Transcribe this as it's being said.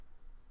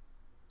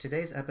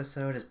Today's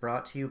episode is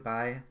brought to you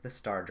by the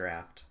Star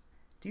Draft.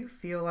 Do you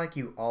feel like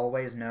you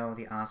always know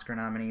the Oscar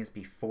nominees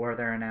before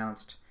they're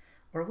announced?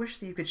 Or wish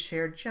that you could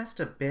share just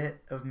a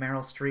bit of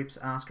Meryl Streep's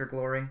Oscar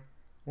glory?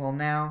 Well,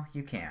 now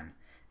you can.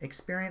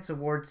 Experience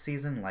awards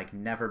season like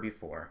never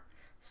before.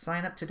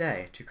 Sign up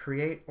today to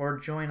create or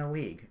join a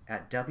league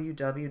at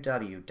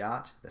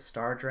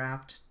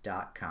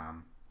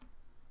www.thestardraft.com.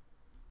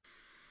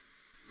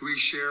 We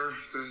share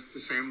the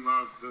same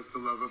love, the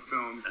love of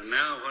film. And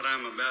now what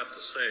I'm about to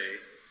say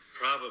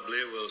probably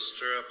will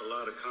stir up a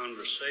lot of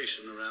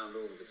conversation around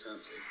over the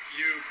country.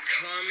 You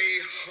commie,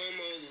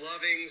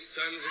 homo-loving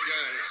sons of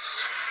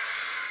guns.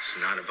 It's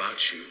not about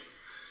you.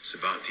 It's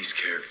about these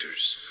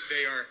characters.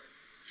 They are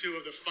two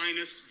of the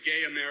finest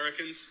gay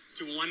Americans,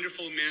 two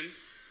wonderful men.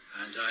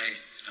 And I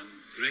am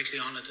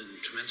greatly honored and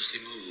tremendously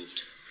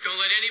moved.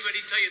 Don't let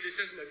anybody tell you this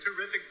isn't a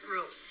terrific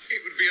thrill.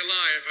 It would be a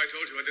lie if I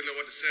told you I didn't know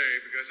what to say,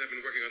 because I've been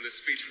working on this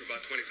speech for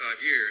about 25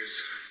 years.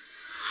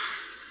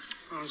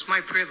 Well, it's my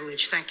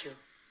privilege. Thank you.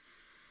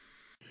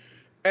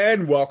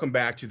 And welcome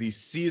back to the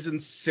season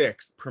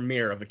 6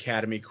 premiere of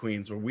Academy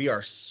Queens, where we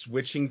are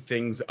switching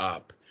things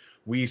up.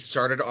 We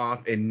started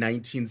off in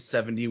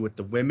 1970 with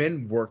the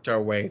women, worked our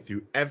way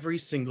through every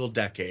single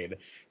decade,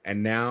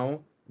 and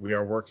now we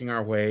are working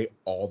our way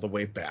all the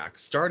way back,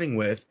 starting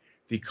with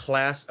the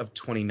class of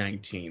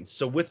 2019.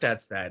 So with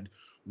that said,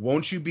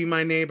 won't you be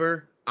my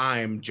neighbor?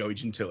 I'm Joey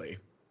Gentili.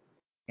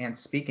 And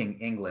speaking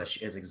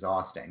English is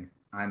exhausting.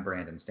 I'm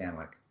Brandon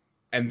Stanwyck.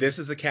 And this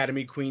is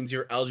Academy Queens,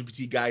 your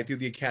LGBT guide through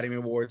the Academy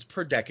Awards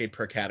per decade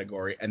per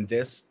category. And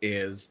this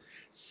is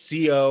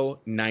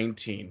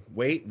CO19.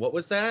 Wait, what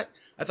was that?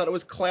 I thought it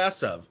was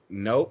class of.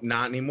 Nope,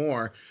 not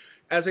anymore.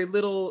 As a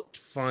little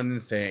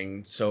fun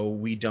thing, so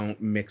we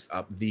don't mix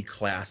up the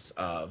class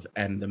of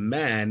and the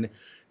men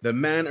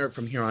are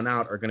from here on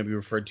out are going to be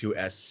referred to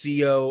as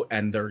CO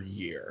and their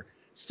year.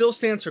 Still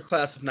stands for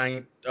class of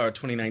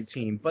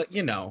 2019, but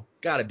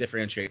gotta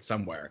differentiate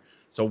somewhere.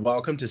 So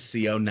welcome to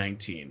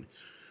CO19.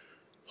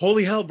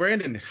 Holy hell,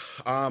 Brandon.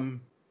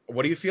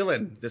 What are you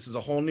feeling? This is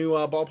a whole new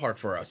ballpark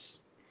for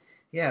us.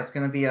 Yeah, it's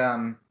going to be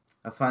a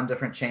fun,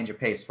 different change of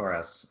pace for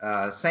us.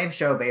 Same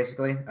show,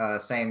 basically.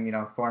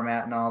 Same,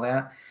 format and all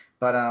that.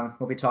 But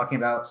we'll be talking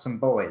about some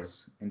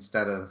boys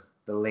instead of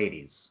the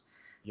ladies.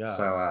 Yeah.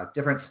 So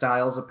different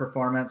styles of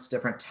performance,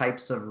 different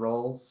types of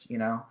roles,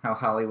 how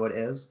Hollywood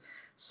is.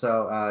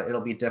 So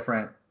it'll be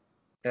different.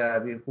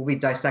 We'll be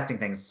dissecting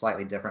things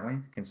slightly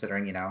differently,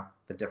 considering,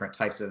 the different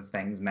types of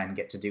things men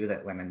get to do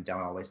that women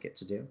don't always get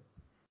to do.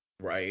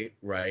 Right.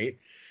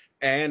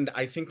 And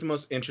I think the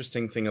most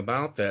interesting thing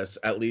about this,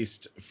 at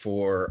least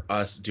for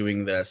us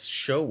doing this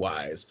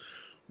show-wise,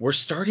 we're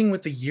starting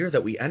with the year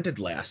that we ended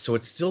last. So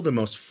it's still the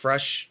most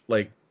fresh,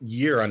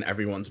 year on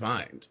everyone's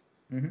mind.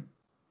 Mm-hmm.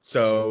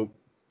 So,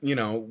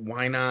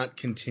 why not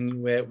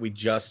continue it? We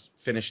just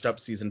finished up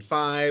season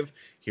 5.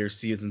 Here's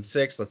season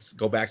 6. Let's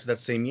go back to that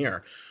same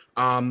year.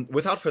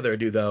 Without further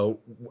ado, though,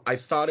 I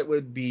thought it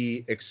would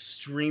be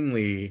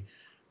extremely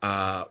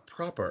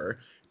proper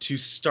to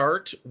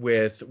start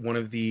with one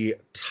of the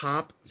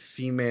top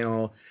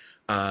female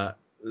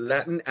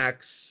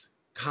Latinx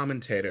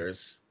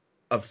commentators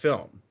of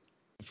film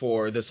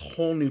for this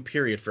whole new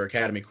period for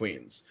Academy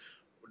Queens.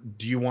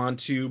 Do you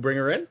want to bring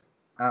her in?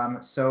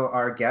 So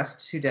our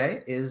guest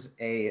today is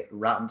a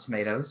Rotten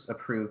Tomatoes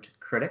approved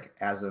critic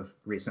as of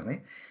recently.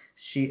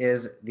 She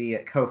is the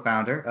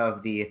co-founder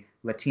of the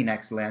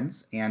Latinx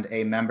Lens and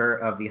a member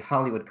of the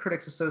Hollywood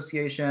Critics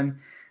Association,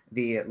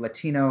 the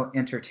Latino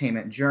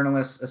Entertainment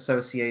Journalists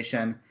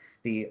Association,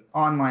 the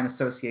Online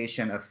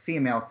Association of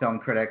Female Film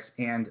Critics,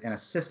 and an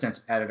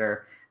assistant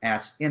editor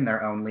at In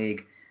Their Own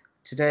League.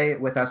 Today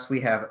with us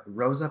we have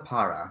Rosa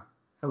Parra.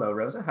 Hello,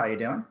 Rosa. How are you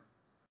doing?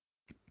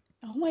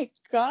 Oh my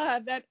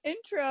God, that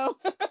intro.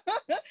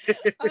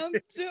 I'm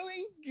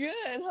doing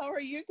good. How are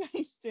you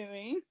guys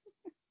doing?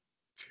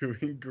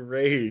 Doing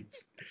great.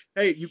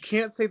 Hey, you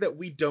can't say that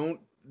we don't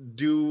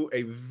do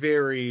a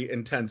very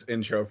intense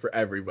intro for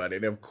everybody.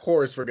 And of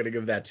course, we're going to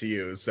give that to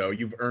you. So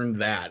you've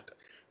earned that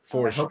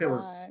for sure. I hope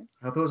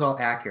it was all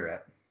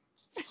accurate.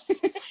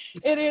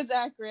 It is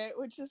accurate,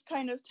 which is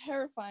kind of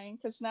terrifying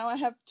because now I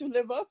have to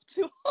live up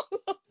to all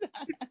of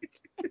that.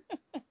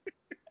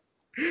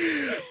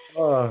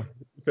 Oh,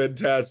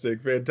 fantastic.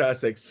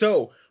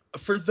 So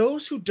for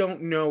those who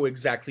don't know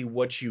exactly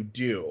what you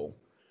do,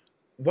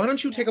 why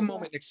don't you take a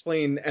moment and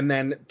explain, and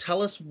then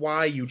tell us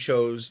why you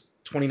chose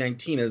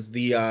 2019 as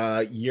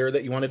the year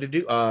that you wanted to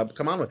do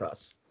come on with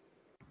us.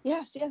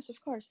 Yes,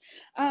 of course.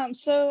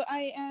 So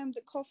I am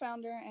the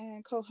co-founder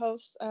and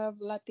co-host of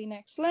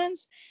Latinx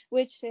Lens,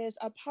 which is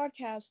a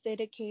podcast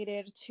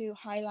dedicated to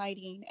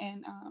highlighting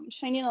and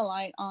shining a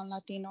light on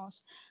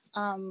Latinos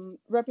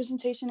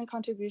representation and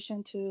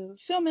contribution to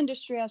film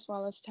industry as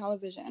well as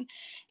television.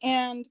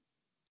 And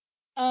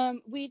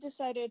we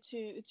decided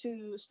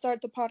to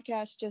start the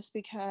podcast just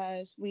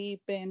because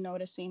we've been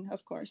noticing,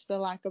 of course, the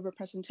lack of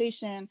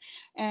representation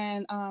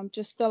and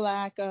just the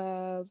lack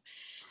of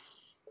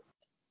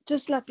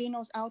just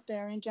Latinos out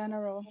there in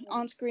general,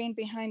 on screen,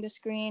 behind the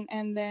screen.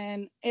 And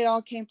then it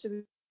all came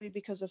to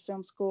because of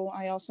film school,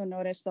 I also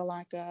noticed the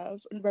lack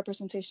of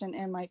representation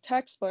in my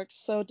textbooks,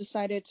 so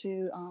decided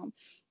to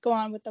go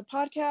on with the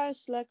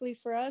podcast. Luckily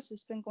for us,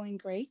 it's been going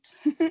great.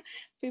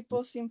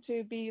 People seem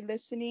to be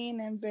listening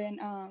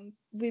and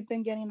we've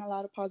been getting a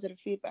lot of positive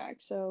feedback,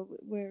 so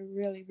we're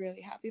really,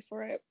 really happy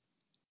for it.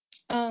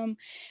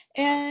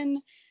 And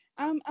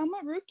I'm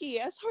a rookie,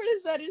 as hard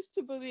as that is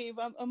to believe.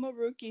 I'm a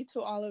rookie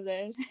to all of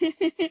this.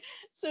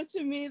 So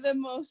to me,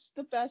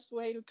 the best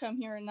way to come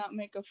here and not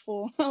make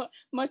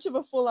much of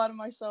a fool out of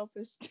myself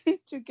is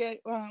to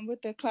get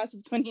with the class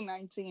of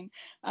 2019,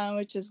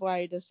 which is why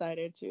I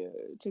decided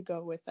to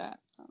go with that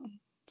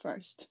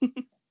first.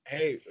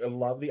 Hey, I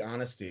love the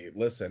honesty.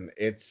 Listen,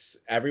 it's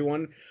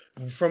everyone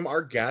from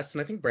our guests,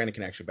 and I think Brandon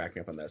can actually back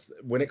me up on this.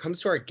 When it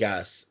comes to our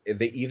guests,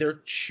 they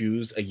either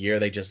choose a year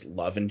they just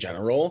love in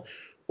general,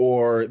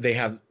 or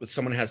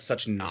someone has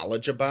such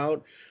knowledge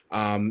about.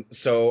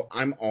 So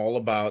I'm all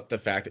about the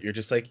fact that you're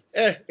just like,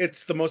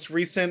 it's the most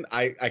recent.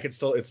 It's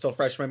still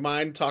fresh in my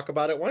mind. Talk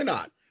about it. Why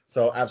not?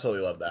 So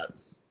absolutely love that.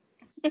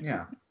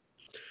 Yeah.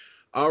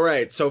 All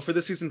right, so for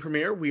the season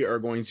premiere, we are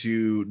going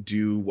to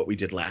do what we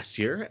did last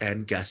year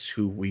and guess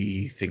who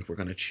we think we're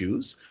going to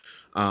choose.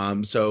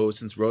 So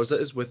since Rosa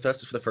is with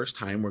us for the first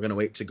time, we're going to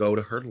wait to go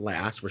to her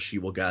last, where she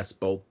will guess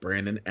both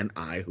Brandon and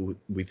I who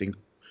we think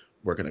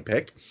we're going to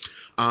pick.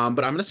 But I'm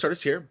going to start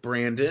us here.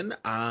 Brandon,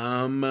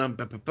 I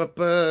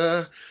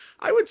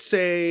would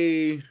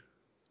say...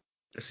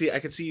 See, I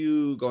could see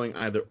you going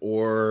either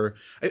or.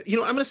 I'm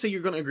going to say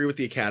you're going to agree with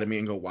the Academy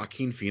and go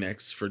Joaquin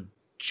Phoenix for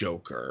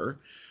Joker.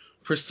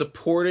 For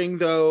supporting,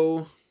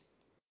 though,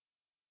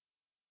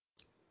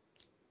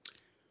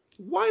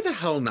 why the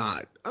hell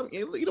not?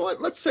 You know what?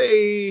 Let's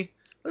say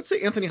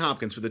Anthony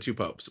Hopkins for the Two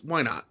Popes.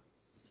 Why not?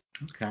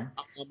 Okay.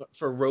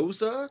 For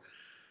Rosa,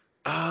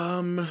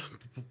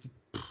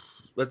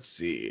 let's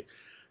see.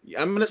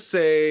 I'm gonna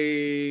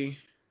say,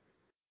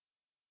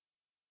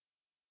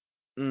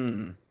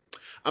 I'm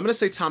gonna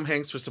say Tom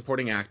Hanks for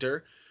supporting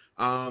actor.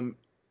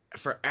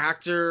 For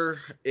actor,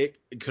 it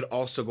could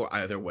also go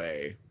either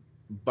way.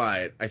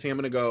 But I think I'm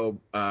going to go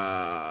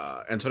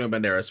Antonio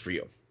Banderas for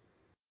you.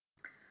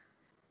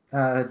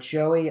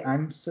 Joey,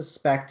 I'm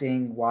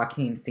suspecting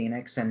Joaquin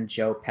Phoenix and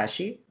Joe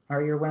Pesci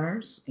are your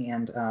winners.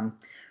 And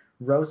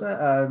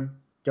Rosa,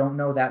 don't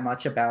know that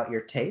much about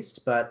your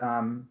taste, but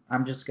I'm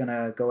just going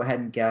to go ahead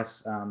and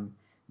guess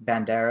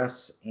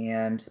Banderas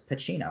and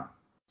Pacino.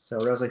 So,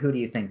 Rosa, who do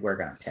you think we're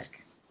going to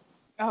pick?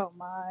 Oh,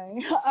 my.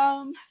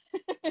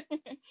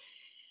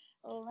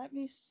 Let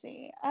me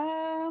see.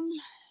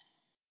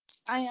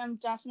 I am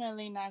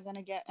definitely not going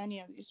to get any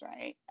of these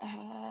right.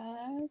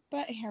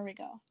 But here we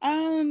go.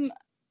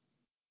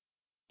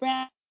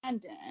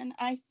 Brandon,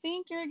 I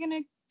think you're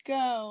going to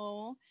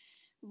go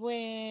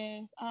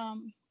with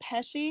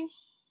Pesci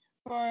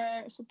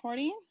for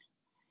supporting.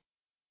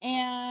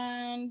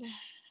 And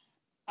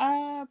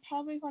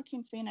probably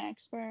Joaquin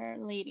Phoenix for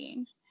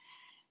leading.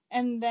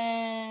 And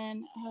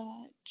then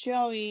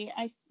Joey,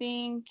 I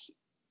think...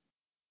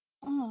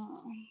 I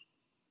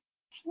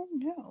don't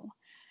know.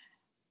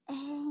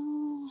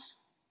 I'm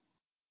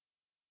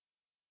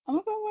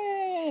gonna go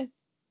with,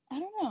 I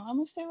don't know, I'm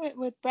gonna stay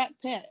with Brad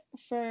Pitt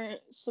for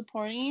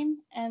supporting,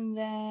 and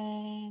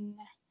then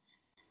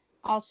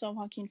also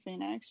Joaquin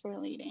Phoenix for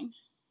leading.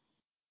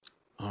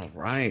 All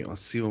right,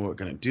 let's see what we're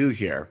gonna do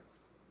here.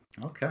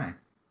 Okay.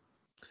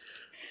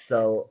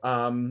 So,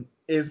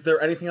 is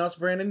there anything else,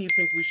 Brandon, you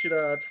think we should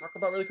talk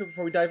about really quick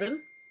before we dive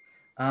in?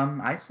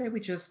 I say we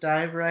just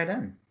dive right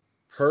in.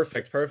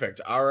 Perfect.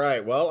 All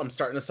right. Well, I'm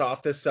starting us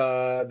off this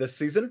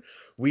season.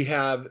 We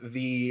have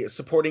the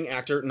supporting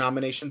actor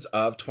nominations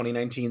of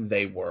 2019.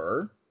 They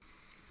were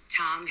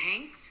Tom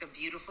Hanks, A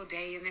Beautiful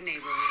Day in the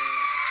Neighborhood.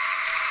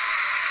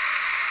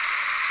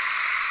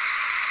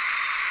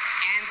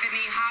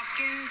 Anthony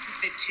Hopkins,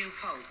 The Two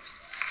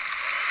Popes.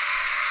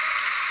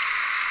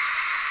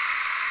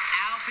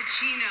 Al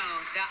Pacino,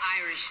 The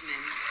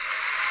Irishman.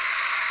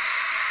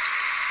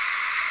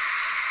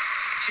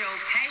 Joe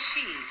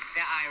Pesci,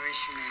 The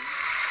Irishman.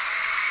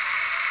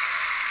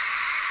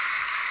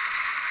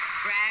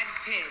 Brad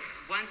Pitt,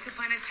 Once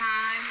Upon a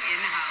Time in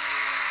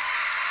Hollywood.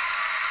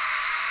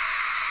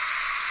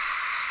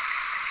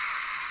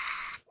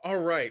 All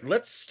right,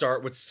 let's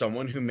start with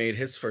someone who made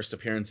his first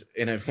appearance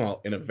in a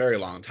very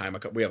long time.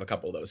 We have a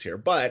couple of those here,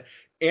 but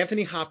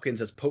Anthony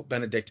Hopkins as Pope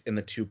Benedict in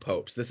The Two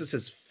Popes. This is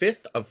his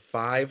 5th of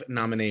 5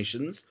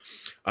 nominations.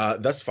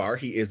 Thus far,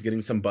 he is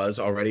getting some buzz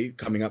already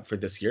coming up for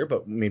this year,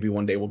 but maybe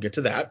one day we'll get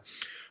to that.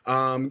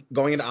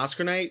 Going into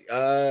Oscar night,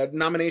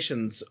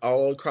 nominations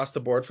all across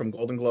the board from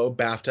Golden Globe,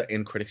 BAFTA,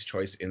 and Critics'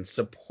 Choice in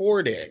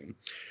supporting.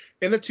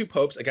 In The Two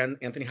Popes, again,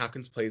 Anthony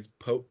Hopkins plays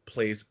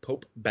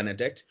Pope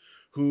Benedict,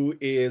 who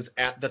is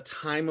at the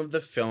time of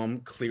the film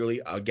clearly,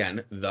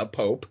 again, the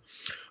Pope,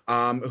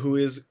 who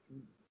is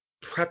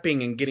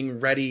prepping and getting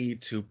ready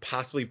to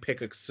possibly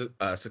pick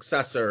a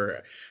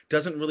successor,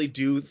 doesn't really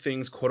do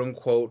things quote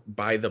unquote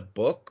by the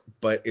book,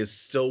 but is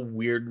still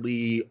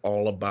weirdly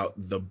all about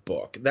the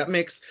book. That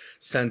makes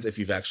sense if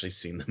you've actually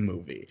seen the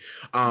movie.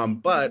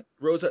 But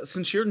Rosa,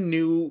 since you're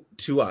new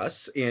to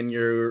us and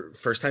your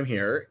first time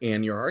here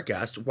and you're our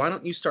guest, why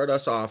don't you start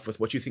us off with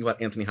what you think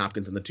about Anthony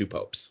Hopkins and the Two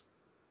Popes?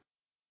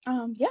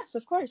 Yes,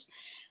 of course.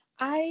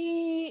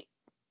 I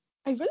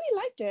really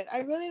liked it.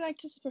 I really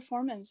liked his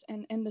performance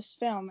in this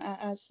film.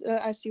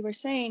 As you were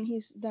saying,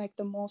 he's like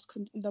the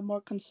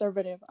more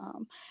conservative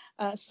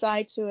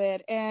side to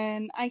it,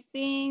 and I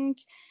think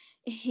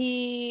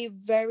he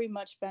very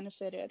much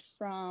benefited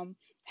from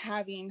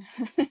having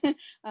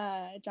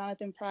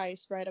Jonathan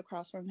Pryce right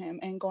across from him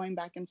and going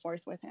back and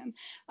forth with him.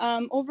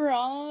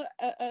 Overall,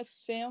 a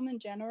film in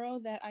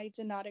general that I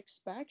did not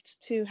expect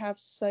to have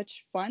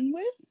such fun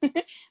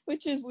with,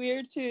 which is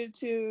weird to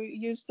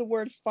use the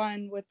word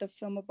fun with the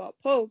film about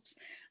popes,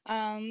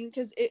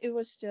 because it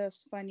was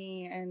just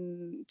funny,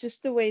 and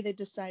just the way they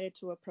decided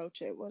to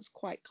approach it was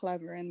quite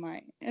clever in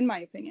my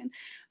opinion.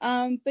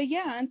 But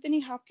yeah, Anthony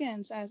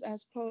Hopkins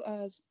as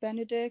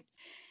Benedict,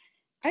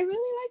 I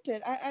really liked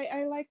it.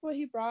 I like what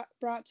he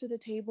brought to the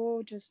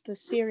table, just the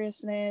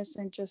seriousness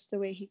and just the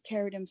way he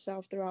carried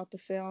himself throughout the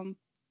film.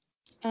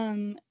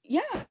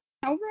 Yeah,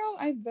 overall,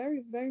 I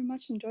very, very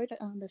much enjoyed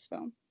this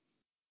film.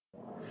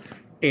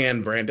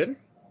 And Brandon?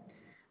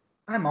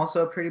 I'm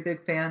also a pretty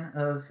big fan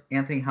of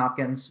Anthony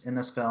Hopkins in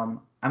this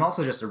film. I'm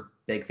also just a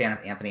big fan of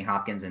Anthony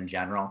Hopkins in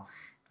general.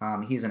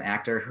 He's an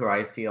actor who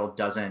I feel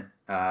doesn't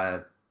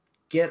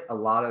get a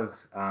lot of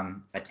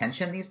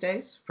attention these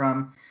days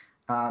from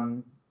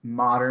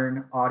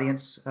modern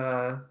audience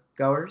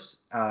goers,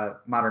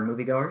 modern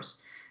moviegoers.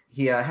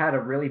 He had a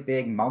really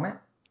big moment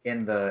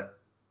in the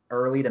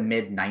early to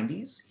mid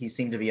 90s. He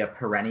seemed to be a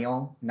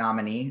perennial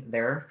nominee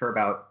there for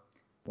about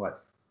 4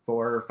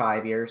 or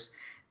 5 years,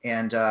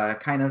 and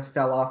kind of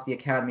fell off the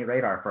Academy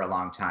radar for a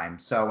long time.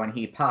 So when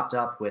he popped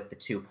up with The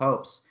Two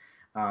Popes,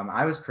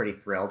 I was pretty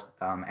thrilled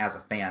as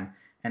a fan,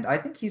 and I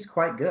think he's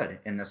quite good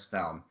in this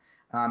film.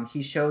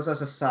 He shows us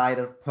a side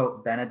of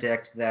Pope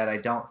Benedict that I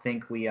don't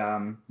think we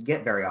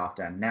get very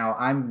often. Now,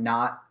 I'm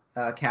not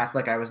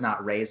Catholic. I was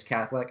not raised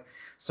Catholic.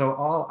 So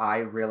all I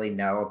really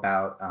know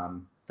about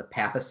the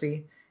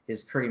papacy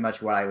is pretty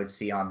much what I would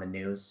see on the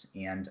news,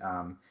 and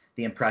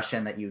the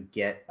impression that you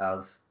get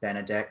of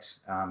Benedict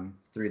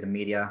through the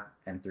media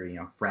and through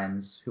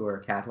friends who are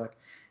Catholic.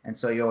 And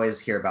so you always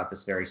hear about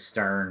this very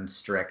stern,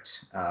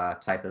 strict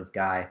type of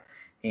guy.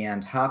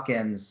 And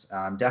Hopkins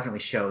definitely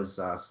shows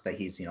us that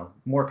he's,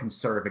 more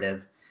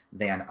conservative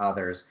than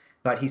others,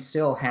 but he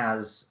still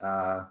has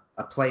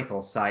a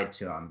playful side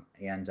to him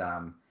and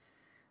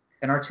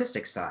an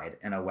artistic side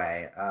in a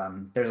way.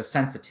 There's a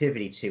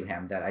sensitivity to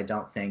him that I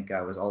don't think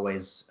was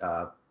always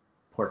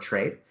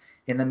portrayed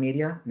in the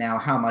media. Now,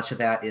 how much of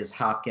that is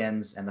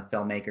Hopkins and the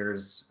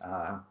filmmakers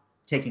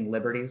taking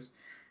liberties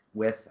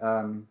with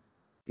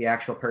the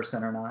actual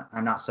person or not,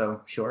 I'm not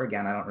so sure.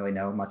 Again, I don't really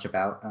know much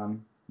about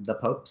the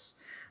popes.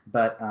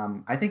 But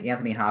I think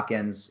Anthony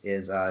Hopkins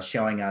is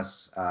showing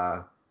us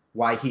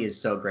why he is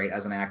so great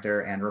as an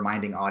actor and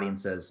reminding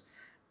audiences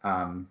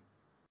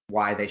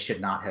why they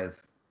should not have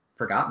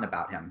forgotten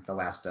about him the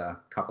last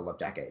couple of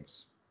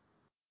decades.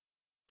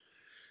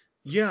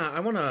 Yeah, I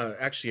want to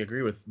actually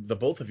agree with the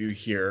both of you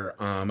here.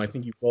 I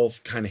think you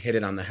both kind of hit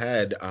it on the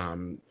head,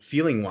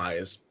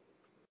 feeling-wise.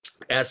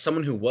 As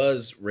someone who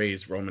was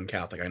raised Roman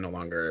Catholic, I no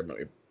longer am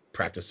a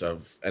practicer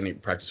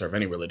of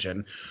any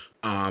religion.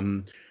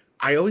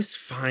 I always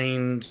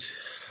find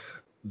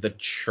the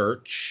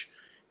church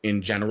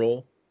in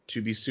general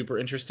to be super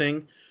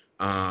interesting.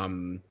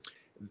 And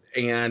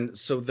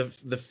so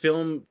the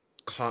film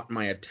caught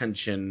my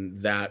attention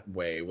that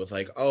way with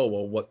like, oh,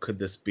 well, what could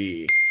this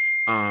be?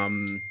 Sorry,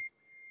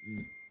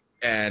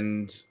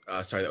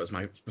 that was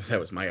my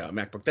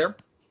MacBook there.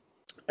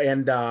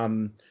 And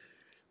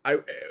I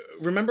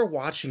remember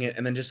watching it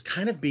and then just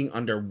kind of being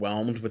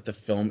underwhelmed with the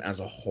film as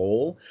a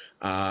whole.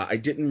 I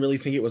didn't really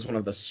think it was one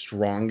of the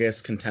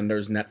strongest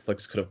contenders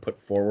Netflix could have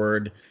put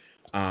forward.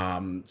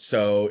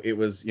 So it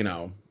was,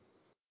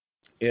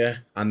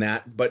 on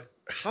that. But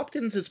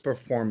Hopkins'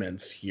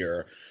 performance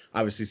here,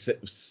 obviously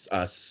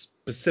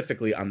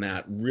specifically on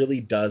that, really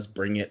does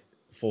bring it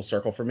full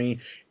circle for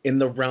me. In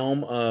the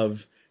realm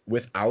of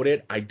without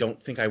it, I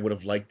don't think I would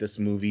have liked this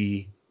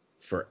movie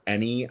for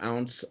any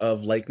ounce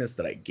of likeness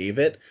that I gave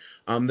it.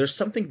 There's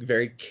something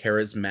very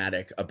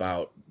charismatic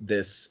about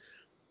this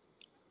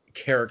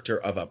character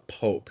of a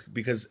pope,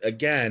 because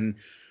again,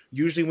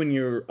 usually when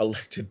you're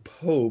elected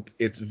pope,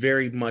 it's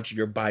very much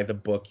you're by the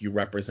book, you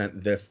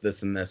represent this,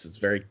 this, and this. It's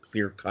very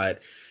clear cut,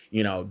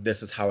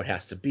 this is how it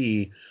has to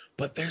be.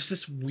 But there's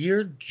this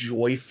weird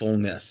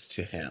joyfulness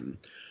to him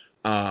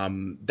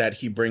that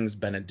he brings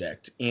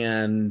Benedict,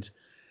 and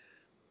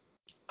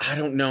I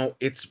don't know,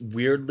 it's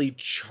weirdly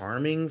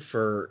charming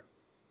for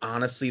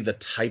honestly the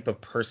type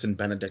of person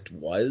Benedict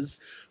was.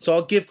 So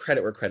I'll give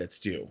credit where credit's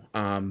due.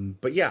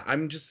 But yeah,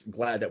 I'm just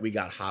glad that we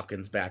got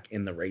Hopkins back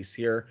in the race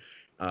here.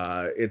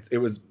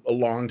 It was a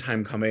long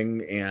time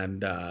coming,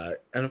 and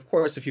of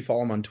course, if you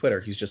follow him on Twitter,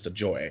 he's just a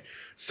joy.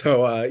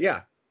 So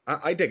yeah,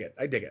 I dig it.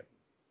 I dig it.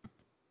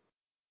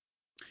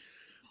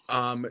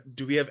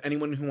 Do we have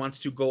anyone who wants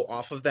to go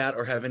off of that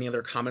or have any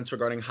other comments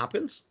regarding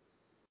Hopkins?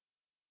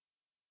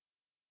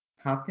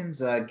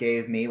 Hopkins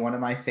gave me one of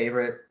my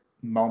favorite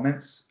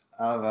moments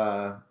of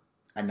a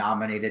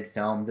nominated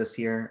film this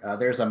year.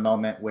 There's a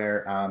moment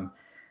where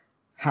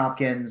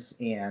Hopkins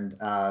and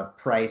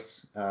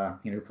Price,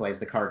 who plays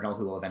the cardinal,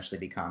 who will eventually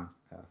become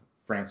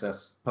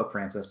Pope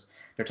Francis,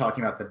 they're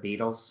talking about the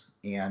Beatles,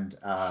 and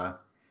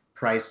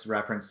Price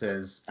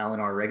references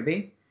Eleanor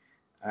Rigby,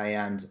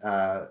 and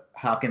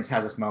Hopkins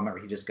has this moment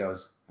where he just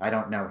goes, "I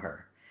don't know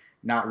her,"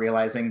 not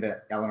realizing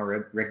that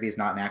Eleanor Rigby is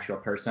not an actual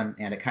person,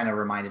 and it kind of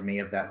reminded me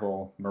of that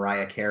whole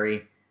Mariah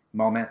Carey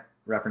moment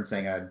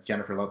referencing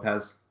Jennifer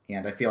Lopez,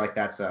 and I feel like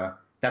that's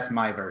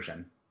my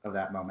version of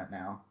that moment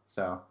now.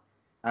 So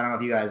I don't know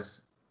if you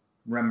guys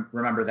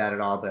remember that at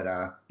all, but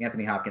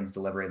Anthony Hopkins'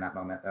 delivery in that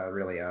moment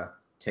really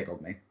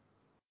tickled me.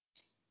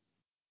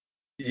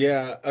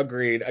 Yeah,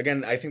 agreed.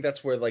 Again, I think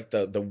that's where like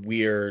the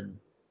weird,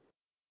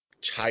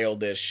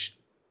 childish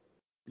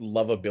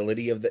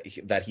lovability of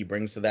that he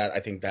brings to that. I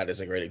think that is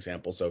a great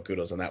example. So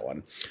kudos on that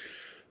one.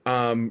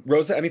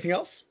 Rosa, anything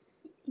else?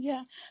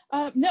 Yeah.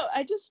 No,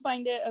 I just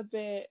find it a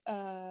bit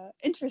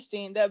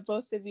interesting that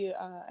both of you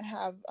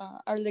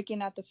are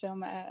looking at the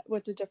film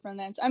with a different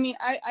lens. I mean,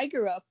 I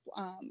grew up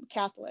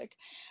Catholic,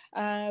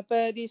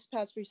 but these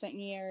past recent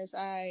years,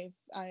 I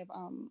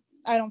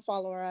don't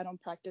follow or I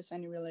don't practice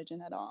any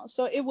religion at all.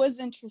 So it was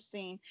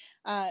interesting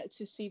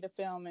to see the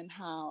film and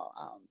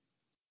how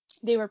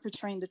they were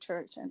portraying the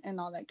church and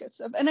all that good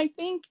stuff. And I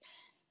think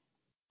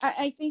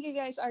you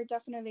guys are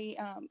definitely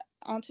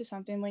onto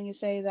something when you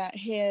say that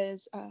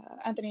his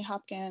Anthony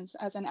Hopkins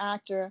as an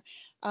actor,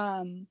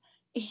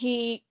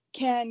 he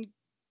can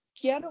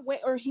get away,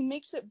 or he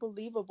makes it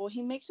believable.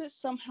 He makes it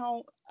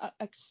somehow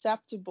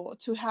acceptable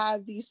to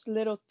have these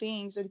little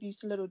things or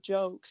these little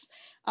jokes,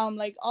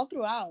 like all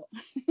throughout,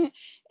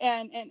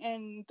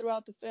 and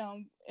throughout the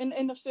film,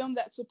 in a film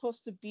that's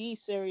supposed to be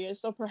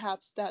serious. So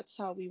perhaps that's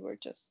how we were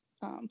just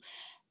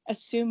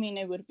assuming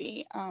it would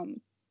be.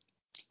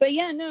 But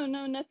yeah, no,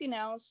 nothing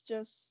else.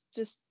 Just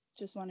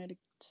wanted to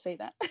say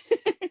that.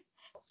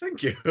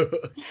 Thank you.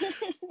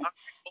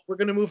 We're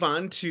going to move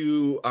on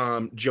to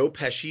Joe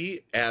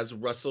Pesci as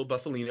Russell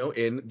Buffalino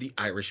in The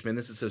Irishman.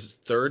 This is his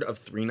third of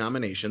 3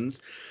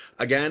 nominations.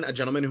 Again, a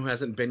gentleman who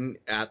hasn't been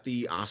at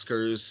the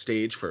Oscars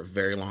stage for a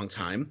very long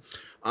time.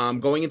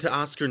 Going into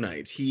Oscar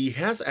night, he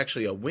has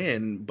actually a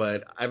win,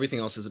 but everything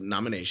else is a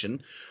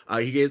nomination.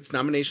 He gets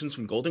nominations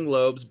from Golden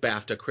Globes,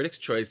 BAFTA, Critics'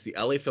 Choice, the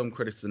LA Film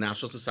Critics, the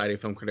National Society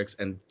of Film Critics,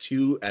 and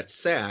 2 at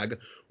SAG,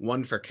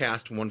 1 for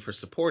cast, 1 for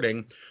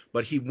supporting.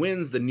 But he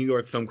wins the New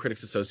York Film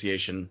Critics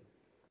Association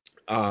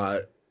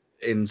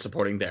in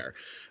supporting there.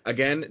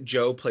 Again,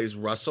 Joe plays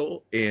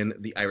Russell in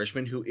The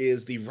Irishman, who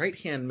is the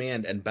right-hand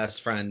man and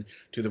best friend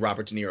to the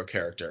Robert De Niro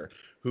character,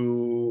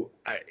 who,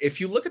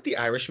 if you look at The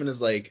Irishman as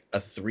like a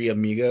Three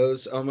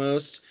Amigos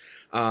almost,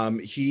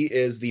 he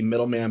is the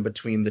middleman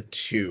between the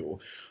two.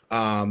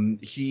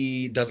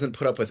 He doesn't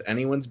put up with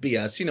anyone's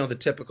BS, the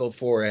typical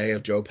foray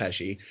of Joe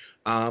Pesci.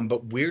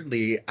 But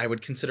weirdly, I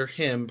would consider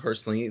him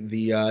personally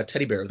the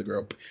teddy bear of the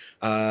group.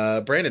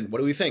 Brandon, what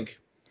do we think?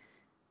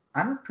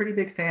 I'm a pretty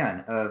big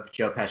fan of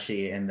Joe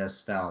Pesci in this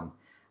film.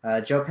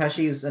 Joe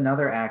Pesci is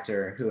another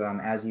actor who,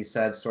 as you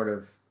said, sort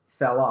of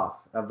fell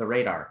off of the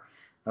radar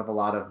of a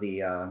lot of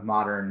the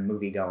modern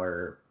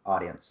moviegoer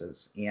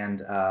audiences.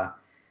 And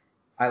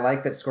I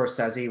like that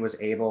Scorsese was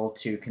able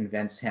to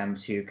convince him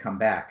to come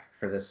back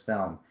for this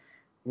film.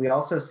 We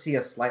also see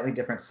a slightly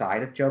different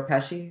side of Joe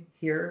Pesci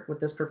here with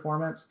this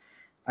performance.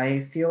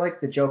 I feel like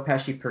the Joe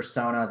Pesci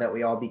persona that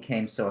we all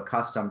became so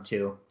accustomed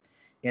to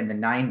in the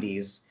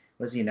 90s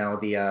was,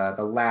 the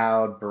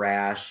loud,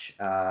 brash,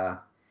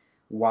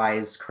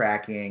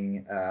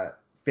 wisecracking,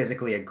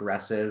 physically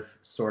aggressive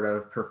sort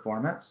of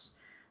performance.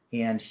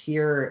 And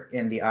here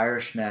in The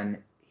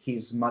Irishman,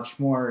 he's much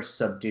more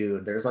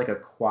subdued. There's like a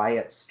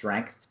quiet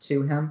strength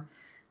to him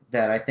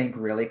that I think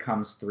really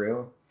comes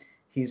through.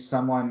 He's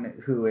someone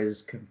who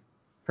is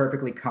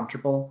perfectly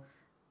comfortable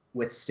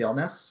with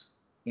stillness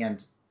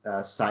and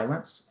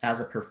silence as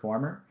a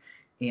performer.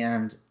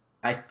 And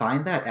I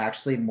find that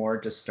actually more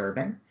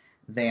disturbing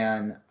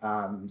than,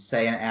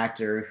 say, an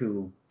actor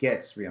who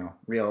gets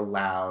real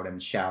loud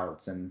and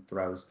shouts and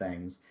throws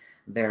things.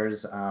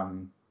 There's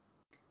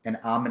an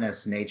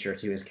ominous nature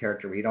to his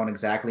character where you don't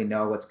exactly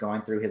know what's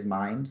going through his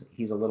mind.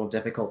 He's a little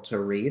difficult to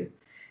read,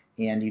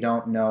 and you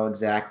don't know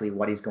exactly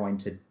what he's going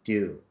to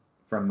do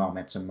from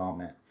moment to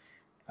moment.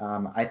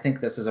 I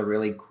think this is a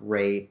really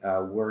great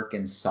work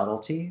in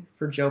subtlety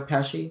for Joe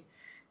Pesci,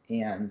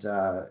 and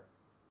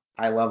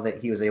I love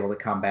that he was able to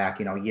come back,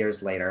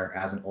 years later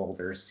as an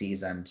older,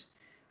 seasoned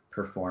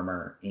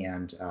performer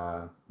and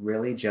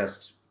really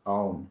just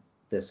own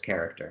this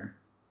character.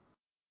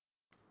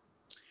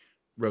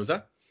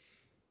 Rosa?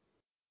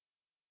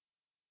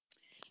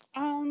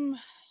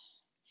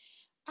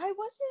 I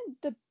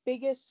wasn't the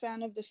biggest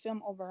fan of the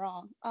film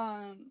overall.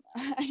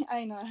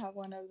 I know I have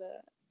one of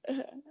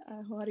the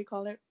what do you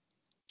call it?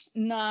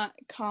 Not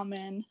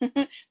common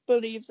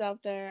beliefs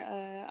out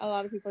there. A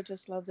lot of people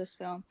just love this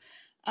film.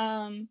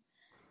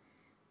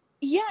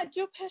 Yeah,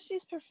 Joe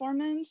Pesci's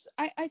performance,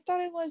 I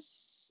thought it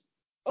was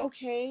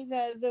okay.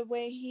 The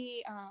way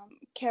he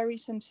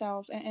carries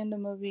himself in the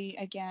movie,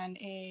 again,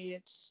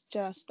 it's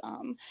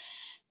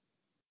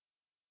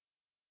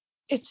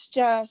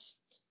just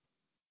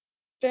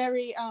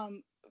very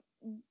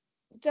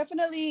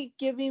definitely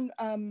giving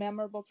a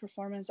memorable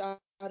performance out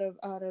of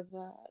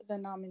the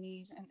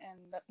nominees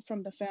and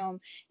from the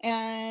film.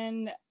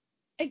 And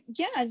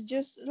yeah,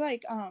 just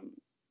like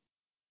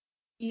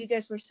you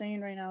guys were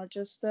saying right now,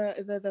 just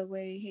the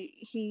way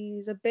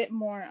he's a bit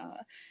more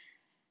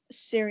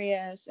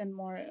serious and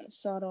more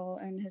subtle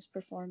in his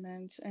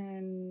performance.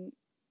 And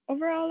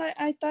overall,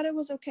 I thought it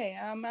was okay.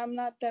 I'm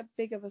not that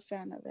big of a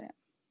fan of it.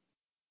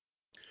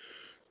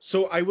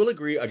 So I will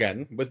agree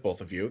again with both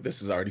of you.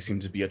 This has already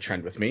seemed to be a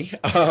trend with me.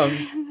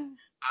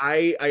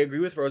 I agree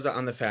with Rosa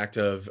on the fact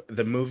of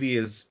the movie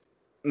is,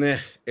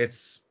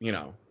 it's,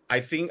 I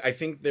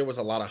think there was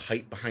a lot of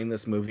hype behind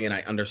this movie, and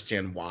I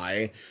understand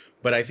why.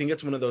 But I think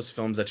it's one of those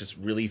films that just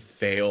really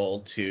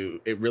failed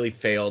to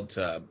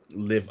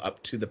live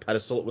up to the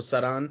pedestal it was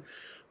set on.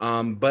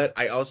 But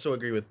I also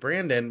agree with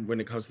Brandon when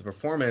it comes to the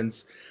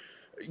performance.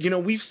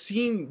 We've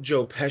seen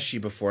Joe Pesci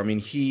before. I mean,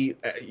 he,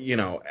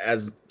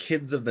 as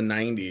kids of the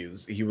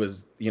 90s, he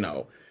was,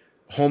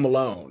 Home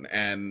Alone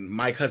and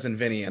My Cousin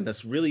Vinny and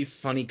this really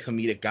funny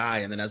comedic guy.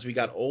 And then as we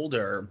got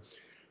older,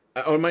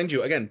 mind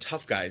you, again,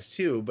 tough guys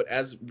too, but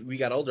as we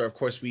got older, of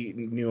course, we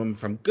knew him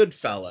from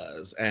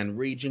Goodfellas and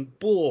Raging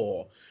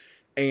Bull.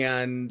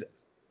 And,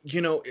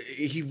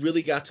 he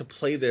really got to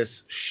play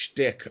this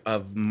shtick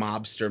of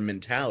mobster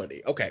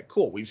mentality. Okay,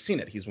 cool. We've seen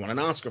it. He's won an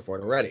Oscar for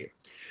it already.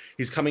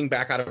 He's coming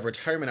back out of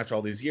retirement after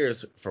all these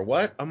years. For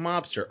what? A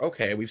mobster.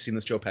 Okay, we've seen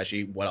this Joe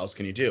Pesci. What else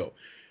can you do?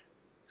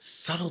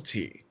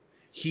 Subtlety.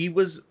 He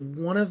was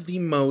one of the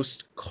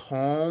most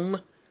calm,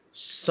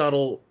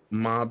 subtle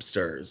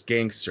mobsters,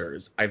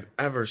 gangsters I've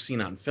ever seen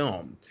on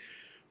film,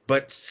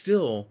 but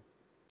still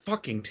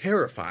fucking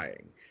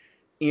terrifying.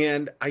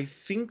 And I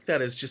think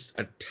that is just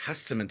a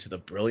testament to the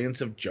brilliance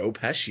of Joe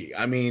Pesci.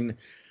 I mean,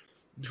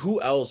 who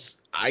else?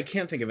 I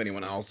can't think of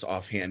anyone else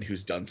offhand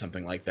who's done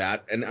something like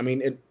that. And I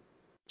mean,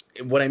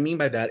 what I mean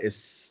by that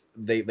is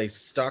they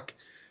stuck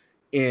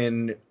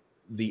in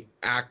the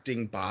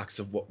acting box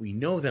of what we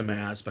know them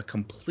as, but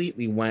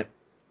completely went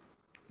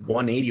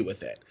 180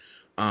 with it.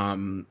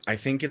 I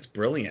think it's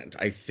brilliant.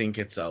 I think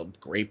it's a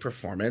great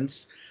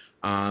performance.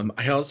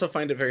 I also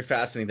find it very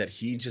fascinating that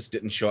he just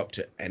didn't show up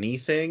to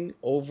anything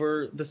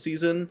over the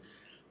season.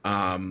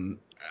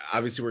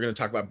 Obviously, we're going to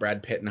talk about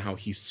Brad Pitt and how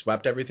he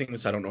swept everything,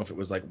 so I don't know if it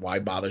was like, why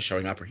bother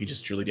showing up, or he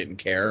just truly didn't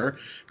care.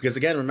 Because,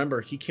 again,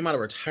 remember, he came out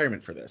of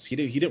retirement for this. He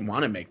didn't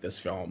want to make this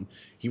film.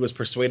 He was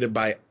persuaded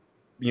by,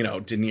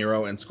 De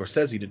Niro and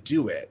Scorsese to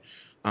do it.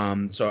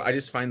 So I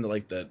just find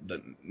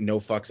the no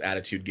fucks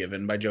attitude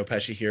given by Joe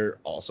Pesci here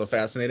also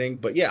fascinating.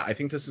 But, yeah, I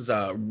think this is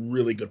a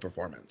really good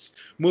performance.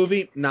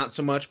 Movie, not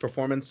so much.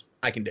 Performance,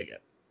 I can dig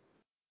it.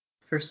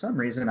 For some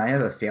reason, I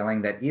have a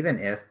feeling that even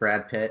if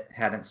Brad Pitt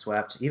hadn't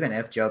swept, even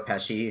if Joe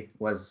Pesci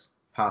was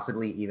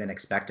possibly even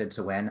expected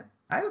to win,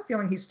 I have a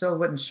feeling he still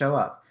wouldn't show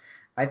up.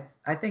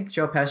 I think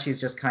Joe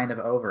Pesci's just kind of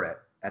over it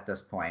at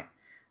this point.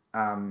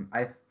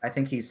 I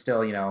think he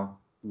still,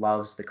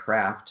 loves the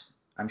craft.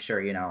 I'm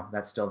sure,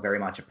 that's still very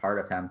much a part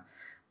of him.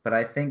 But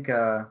I think,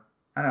 I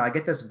don't know, I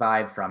get this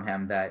vibe from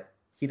him that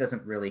he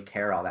doesn't really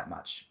care all that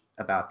much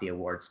about the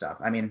award stuff.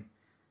 I mean,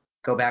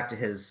 go back to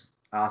his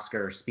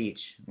Oscar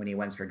speech when he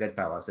wins for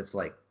Goodfellas. It's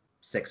like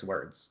 6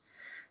 words.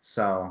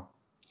 So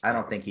I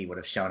don't think he would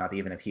have shown up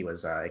even if he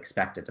was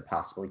expected to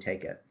possibly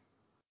take it.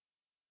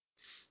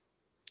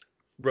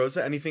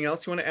 Rosa, anything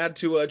else you want to add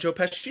to Joe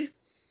Pesci?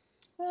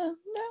 No.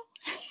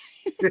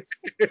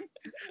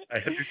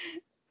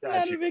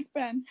 Not a big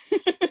fan.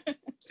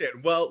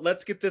 Well,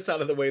 let's get this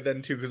out of the way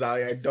then too, because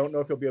I don't know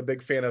if you'll be a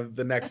big fan of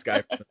the next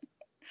guy.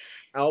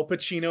 Al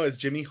Pacino as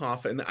Jimmy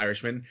Hoffa in The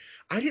Irishman.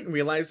 I didn't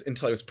realize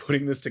until I was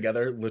putting this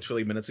together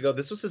literally minutes ago,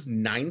 this was his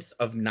 9th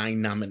of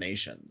 9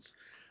 nominations.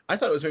 I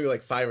thought it was maybe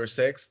like 5 or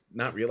 6,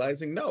 not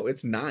realizing, no,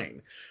 it's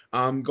 9.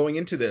 Going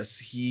into this,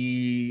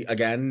 he,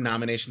 again,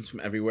 nominations from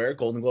everywhere,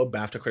 Golden Globe,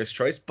 BAFTA, Critics'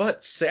 Choice,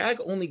 but SAG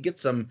only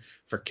gets them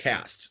for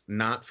cast,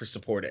 not for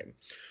supporting.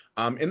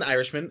 In The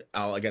Irishman,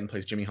 Al again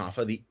plays Jimmy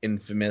Hoffa, the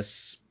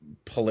infamous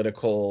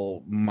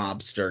political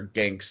mobster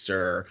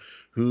gangster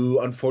who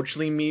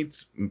unfortunately, I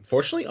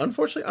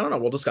don't know,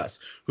 we'll discuss,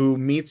 who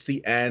meets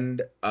the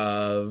end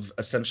of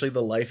essentially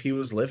the life he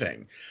was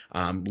living.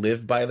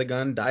 Live by the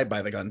gun, die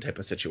by the gun type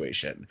of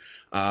situation.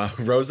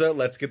 Rosa,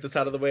 let's get this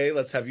out of the way.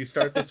 Let's have you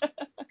start this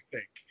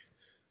thing.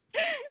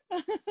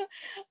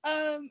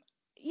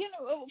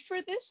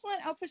 for this one,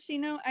 Al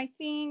Pacino, I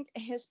think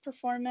his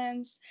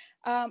performance,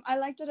 I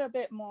liked it a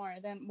bit more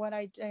than what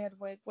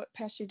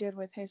Pesci did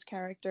with his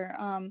character.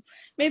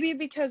 Maybe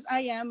because I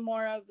am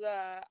more of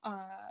the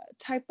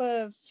type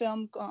of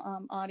film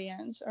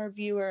audience or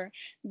viewer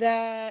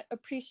that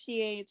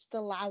appreciates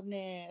the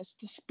loudness,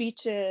 the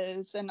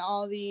speeches, and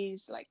all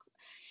these like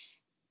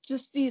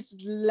just these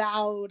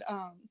loud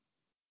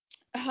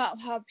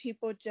how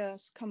people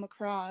just come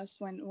across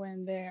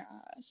when they're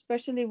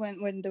especially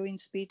when doing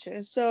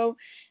speeches. So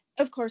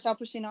of course Al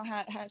Pacino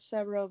had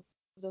several of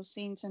those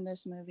scenes in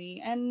this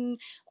movie, and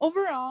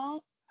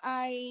overall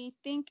I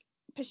think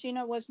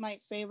Pacino was my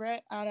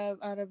favorite out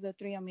of the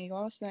three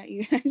amigos that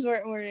you guys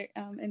were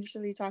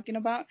initially talking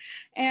about.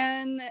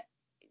 And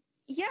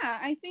yeah,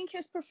 I think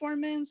his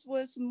performance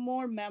was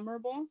more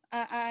memorable.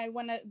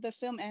 When the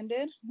film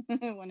ended,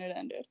 when it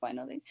ended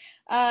finally,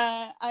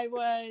 I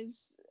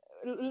was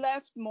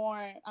left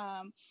more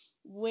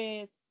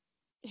with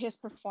his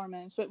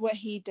performance, with what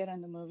he did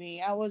in the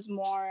movie. I was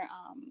more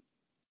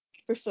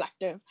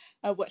reflective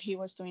of what he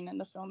was doing in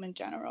the film in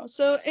general.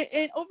 So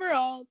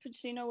overall,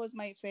 Pacino was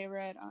my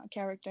favorite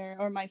character,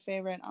 or my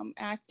favorite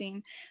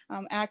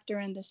actor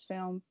in this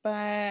film.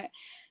 But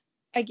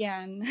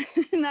again,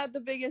 not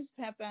the biggest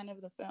fan of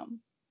the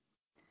film.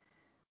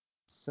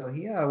 So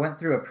he went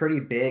through a pretty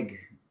big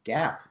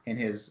gap in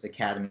his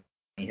Academy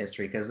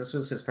history, because this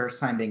was his first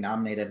time being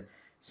nominated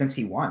since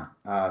he won,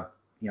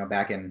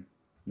 back in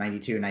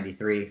 92,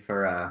 93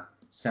 for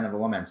Scent of a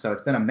Woman. So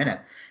it's been a minute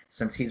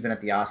since he's been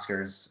at the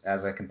Oscars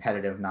as a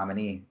competitive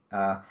nominee.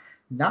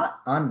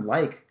 Not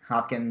unlike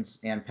Hopkins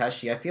and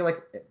Pesci, I feel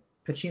like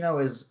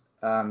Pacino is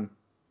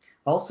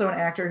also an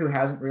actor who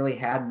hasn't really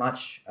had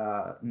much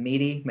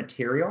meaty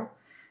material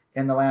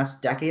in the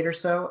last decade or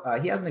so.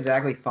 He hasn't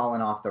exactly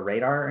fallen off the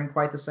radar in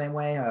quite the same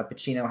way.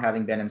 Pacino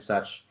having been in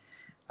such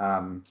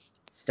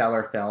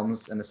stellar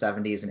films in the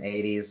 70s and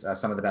 80s,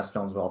 some of the best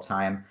films of all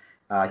time.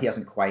 He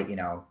hasn't quite,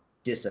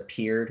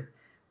 disappeared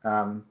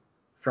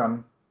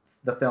from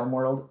the film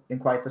world in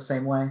quite the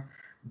same way.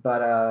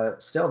 But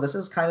still, this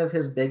is kind of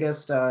his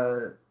biggest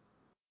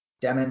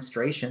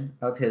demonstration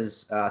of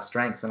his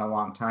strengths in a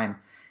long time.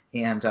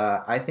 And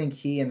I think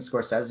he and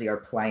Scorsese are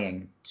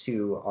playing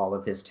to all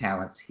of his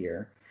talents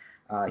here.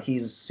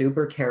 He's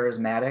super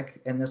charismatic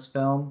in this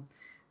film.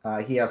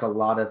 He has a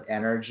lot of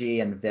energy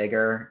and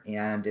vigor,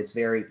 and it's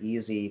very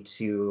easy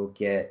to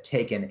get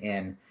taken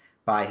in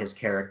by his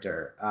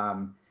character.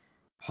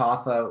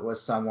 Hoffa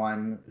was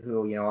someone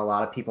who, a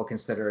lot of people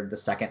considered the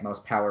second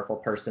most powerful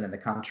person in the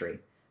country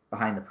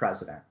behind the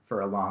president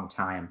for a long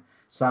time.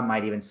 Some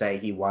might even say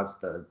he was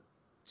the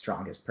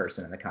strongest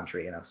person in the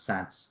country in a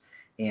sense.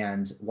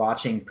 And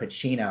watching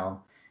Pacino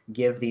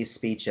give these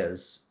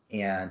speeches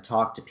and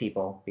talk to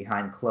people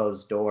behind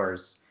closed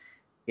doors,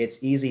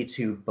 it's easy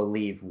to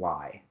believe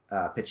why.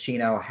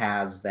 Pacino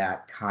has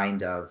that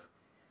kind of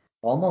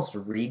almost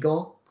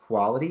regal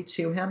quality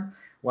to him,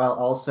 while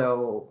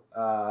also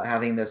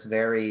having this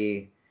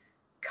very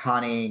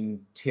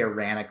cunning,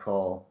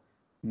 tyrannical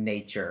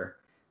nature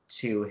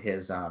to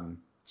his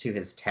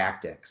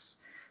tactics.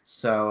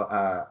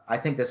 So I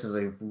think this is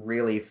a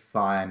really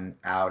fun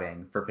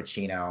outing for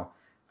Pacino.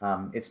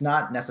 It's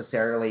not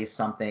necessarily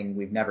something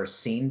we've never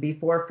seen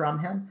before from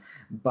him,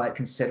 but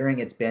considering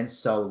it's been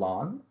so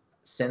long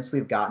since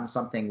we've gotten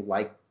something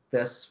like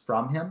this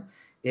from him,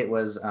 it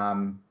was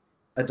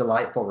a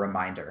delightful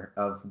reminder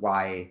of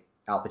why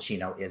Al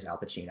Pacino is Al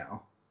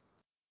Pacino.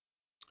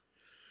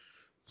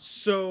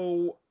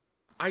 So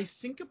I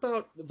think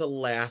about the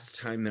last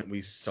time that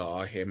we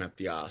saw him at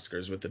the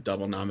Oscars with the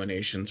double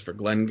nominations for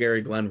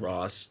Glengarry Glen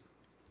Ross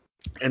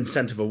and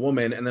Scent of a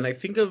Woman, and then I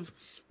think of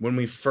when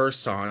we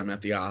first saw him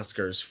at the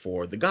Oscars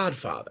for The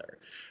Godfather,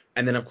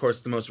 and then of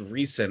course the most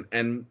recent,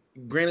 and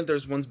granted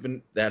there's ones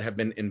that have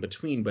been in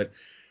between, but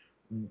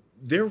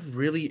there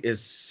really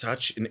is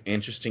such an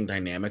interesting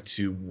dynamic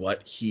to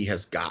what he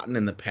has gotten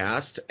in the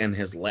past and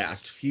his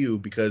last few,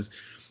 because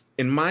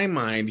in my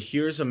mind,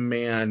 here's a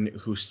man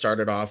who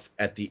started off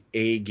at the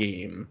A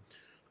game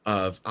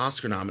of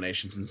Oscar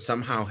nominations and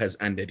somehow has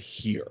ended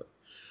here.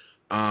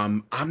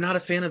 I'm not a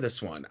fan of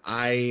this one.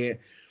 I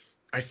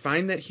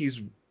find that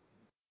he's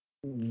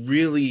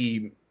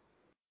really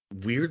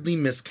weirdly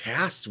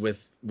miscast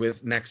with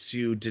next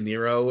to De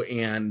Niro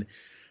and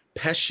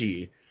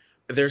Pesci.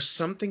 There's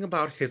something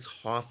about his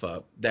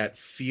Hoffa that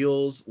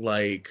feels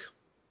like,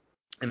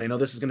 and I know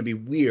this is going to be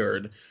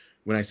weird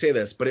when I say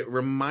this, but it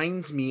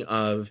reminds me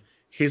of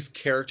his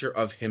character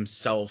of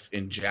himself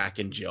in Jack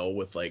and Jill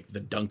with like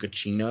the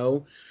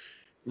Dunkachino.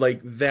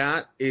 Like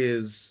that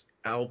is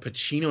Al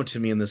Pacino to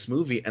me in this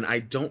movie, and I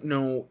don't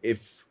know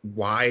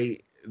why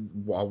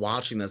while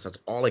watching this, that's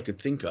all I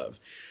could think of.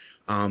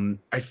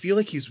 I feel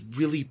like he's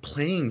really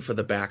playing for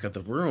the back of the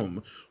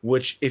room,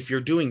 which if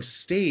you're doing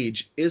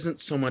stage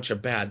isn't so much a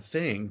bad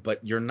thing,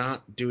 but you're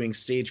not doing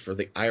stage for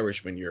the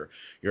Irishman. You're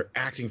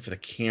acting for the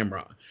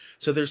camera.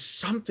 So there's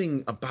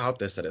something about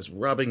this that is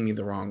rubbing me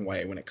the wrong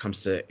way when it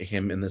comes to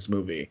him in this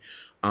movie.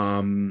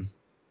 Not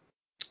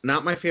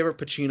my favorite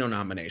Pacino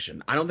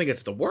nomination. I don't think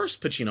it's the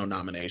worst Pacino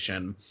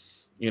nomination.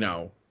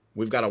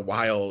 we've got a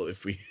while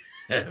if we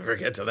ever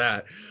get to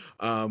that.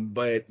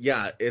 But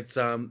yeah, it's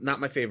not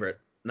my favorite.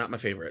 Not my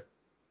favorite.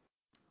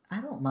 I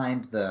don't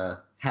mind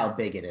how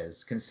big it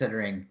is,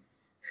 considering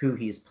who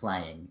he's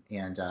playing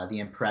and the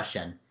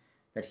impression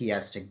that he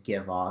has to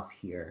give off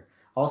here.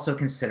 Also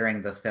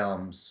considering the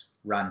film's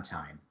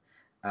runtime,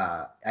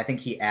 I think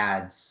he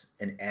adds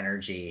an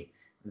energy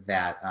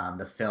that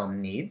the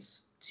film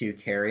needs to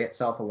carry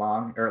itself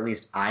along, or at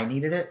least I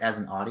needed it as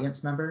an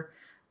audience member.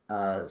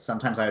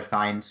 Sometimes I would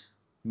find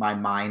my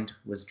mind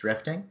was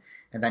drifting,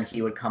 and then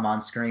he would come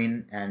on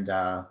screen and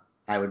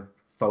I would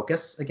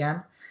focus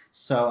again.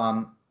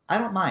 So I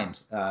don't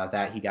mind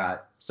that he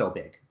got so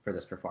big for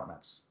this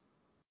performance.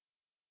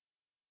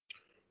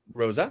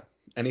 Rosa,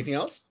 anything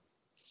else?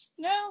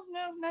 No,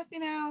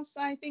 nothing else.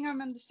 I think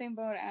I'm in the same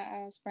boat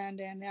as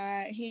Brandon.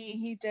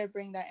 He did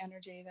bring that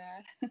energy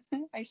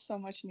that I so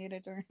much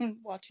needed during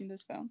watching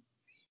this film.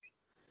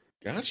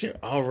 Gotcha.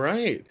 All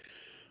right.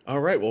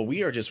 Well,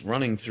 we are just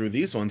running through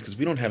these ones because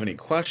we don't have any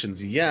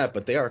questions yet,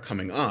 but they are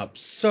coming up.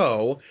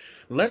 So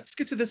let's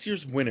get to this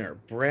year's winner,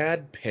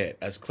 Brad Pitt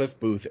as Cliff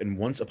Booth in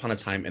Once Upon a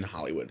Time in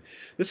Hollywood.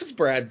 This is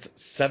Brad's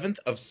 7th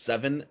of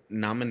 7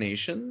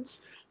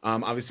 nominations.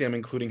 Obviously, I'm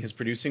including his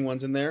producing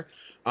ones in there.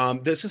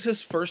 This is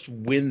his first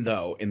win,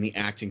 though, in the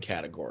acting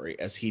category,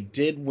 as he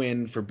did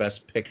win for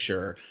Best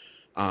Picture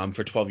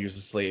for 12 Years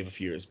a Slave a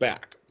few years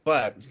back.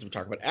 But since we're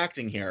talking about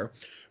acting here,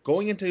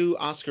 going into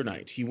Oscar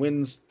night, he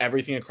wins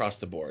everything across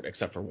the board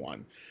except for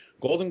one.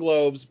 Golden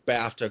Globes,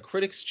 BAFTA,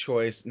 Critics'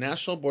 Choice,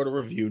 National Board of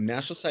Review,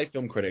 National Site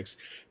Film Critics,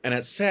 and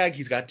at SAG,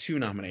 he's got 2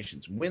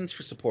 nominations. Wins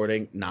for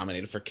supporting,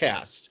 nominated for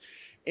cast.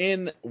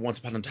 In Once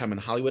Upon a Time in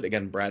Hollywood,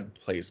 again, Brad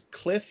plays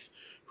Cliff,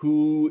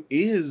 who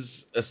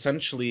is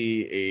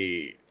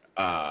essentially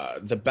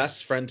the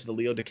best friend to the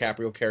Leo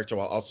DiCaprio character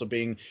while also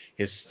being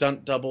his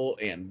stunt double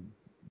and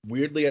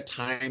weirdly at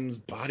times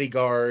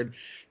bodyguard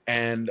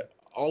and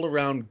all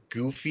around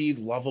goofy,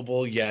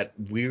 lovable, yet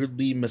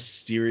weirdly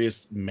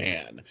mysterious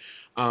man.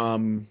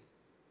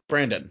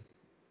 Brandon,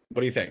 what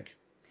do you think?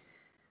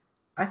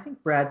 I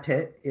think Brad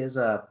Pitt is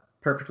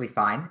perfectly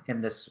fine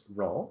in this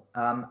role.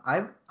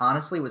 I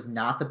honestly was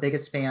not the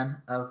biggest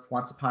fan of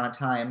Once Upon a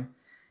Time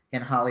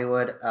in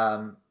Hollywood.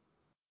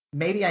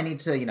 Maybe I need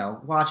to,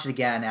 watch it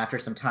again after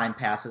some time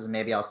passes, and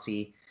maybe I'll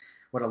see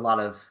what a lot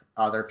of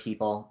other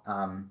people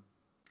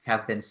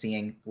have been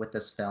seeing with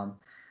this film.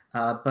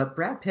 But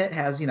Brad Pitt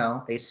has,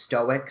 a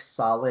stoic,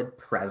 solid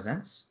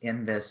presence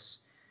in this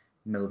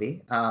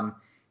movie.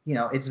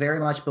 It's very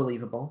much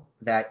believable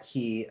that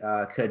he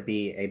could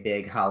be a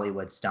big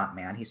Hollywood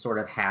stuntman. He sort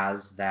of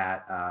has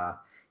that.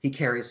 He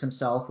carries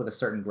himself with a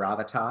certain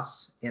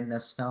gravitas in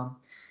this film,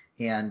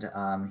 and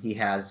he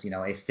has,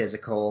 a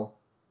physical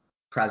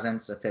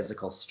presence, a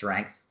physical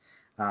strength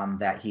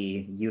that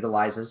he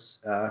utilizes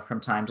from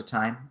time to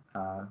time,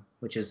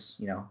 which is,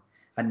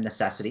 a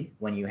necessity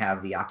when you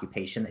have the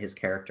occupation that his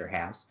character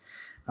has.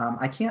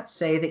 I can't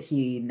say that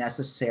he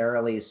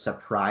necessarily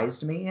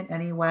surprised me in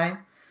any way.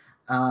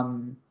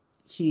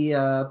 He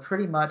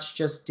pretty much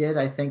just did,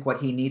 I think,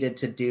 what he needed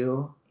to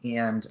do,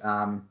 and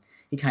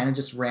he kind of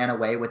just ran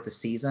away with the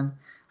season.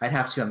 I'd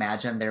have to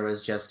imagine there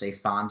was just a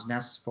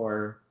fondness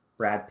for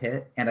Brad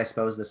Pitt, and I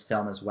suppose this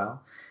film as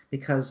well,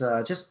 because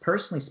just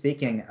personally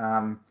speaking,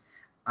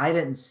 I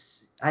didn't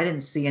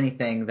see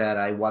anything that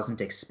I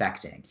wasn't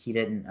expecting. He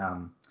didn't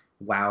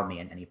wow me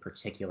in any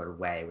particular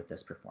way with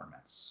this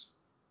performance.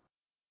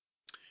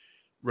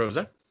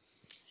 Rosa?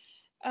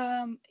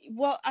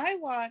 Well, I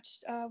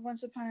watched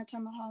Once Upon a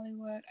Time in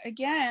Hollywood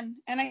again,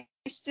 and I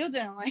still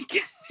didn't like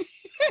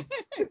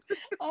it.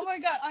 Oh my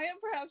God, I am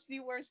perhaps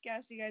the worst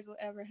guest you guys will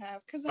ever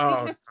have, because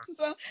I'm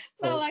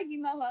not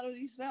liking a lot of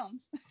these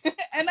films.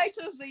 And I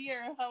chose the year.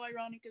 How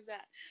ironic is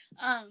that?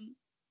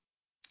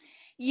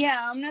 Yeah,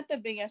 I'm not the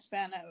biggest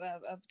fan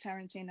of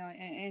Tarantino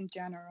in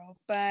general,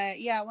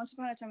 but yeah, Once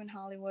Upon a Time in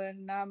Hollywood,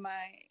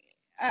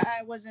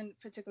 I wasn't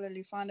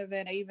particularly fond of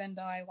it, even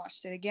though I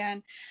watched it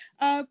again.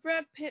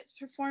 Brad Pitt's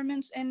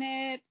performance in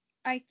it,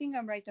 I think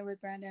I'm right there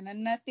with Brandon,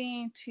 and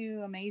nothing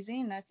too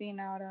amazing,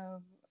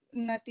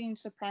 nothing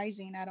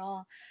surprising at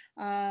all.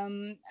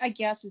 I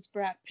guess it's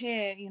Brad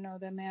Pitt,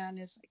 the man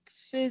is like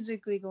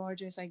physically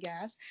gorgeous, I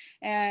guess,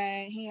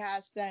 and he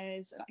has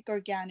this like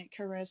organic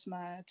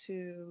charisma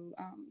to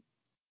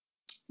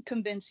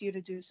convince you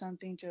to do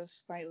something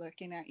just by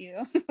looking at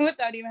you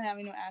without even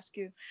having to ask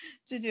you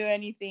to do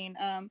anything.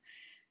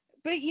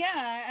 But yeah,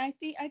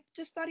 I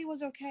just thought he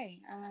was okay.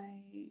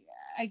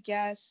 I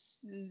guess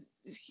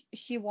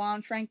he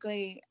won.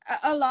 Frankly,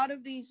 a lot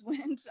of these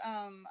wins,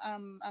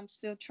 I'm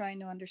still trying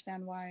to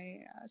understand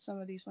why some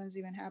of these wins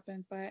even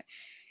happened. But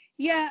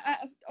yeah,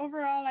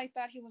 overall, I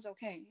thought he was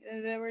okay.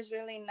 There was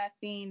really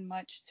nothing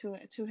much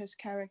to his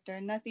character.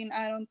 Nothing.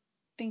 I don't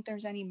think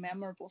there's any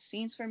memorable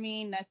scenes for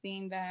me.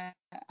 Nothing that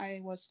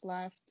I was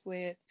left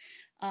with.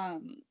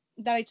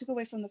 That I took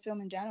away from the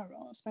film in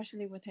general,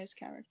 especially with his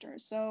character.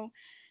 So.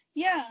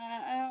 Yeah,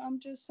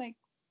 I'm just like,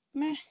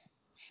 meh.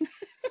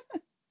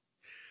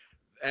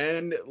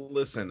 And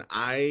listen,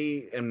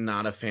 I am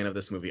not a fan of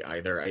this movie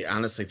either. I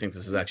honestly think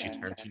this is actually Okay.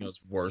 Tarantino's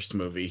worst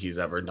movie he's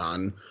ever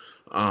done.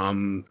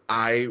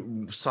 I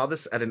saw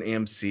this at an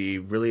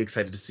AMC, really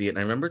excited to see it, and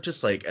I remember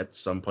just like at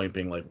some point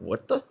being like,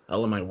 "What the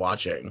hell am I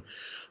watching?"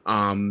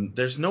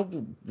 There's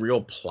no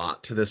real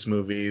plot to this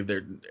movie.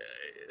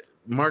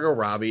 Margot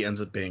Robbie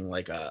ends up being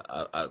like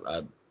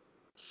a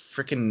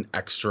freaking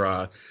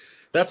extra.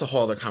 That's a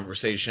whole other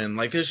conversation.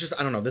 Like, there's just,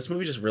 I don't know, this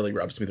movie just really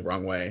rubs me the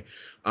wrong way.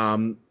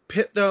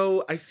 Pitt,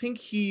 though, I think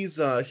he's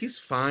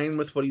fine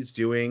with what he's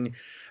doing.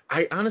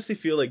 I honestly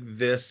feel like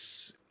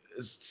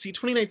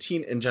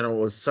 2019 in general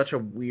was such a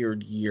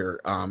weird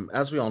year.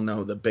 As we all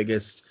know, the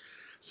biggest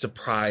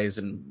surprise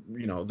and,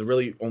 the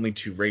really only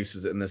two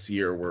races in this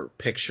year were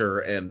picture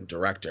and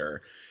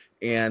director.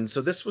 And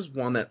so this was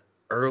one that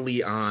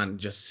early on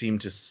just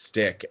seemed to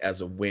stick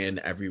as a win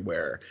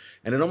everywhere.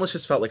 And it almost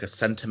just felt like a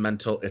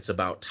sentimental It's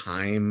About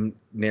Time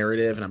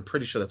narrative, and I'm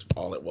pretty sure that's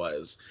all it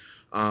was.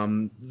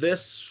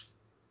 This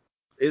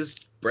is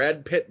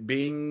Brad Pitt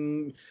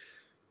being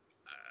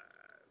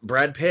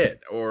Brad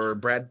Pitt, or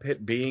Brad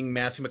Pitt being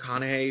Matthew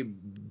McConaughey,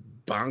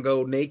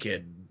 bongo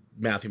naked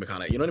Matthew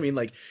McConaughey. You know what I mean?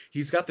 Like,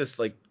 he's got this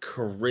like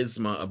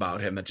charisma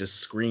about him that just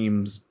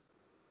screams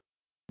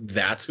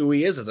that's who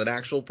he is as an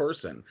actual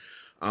person.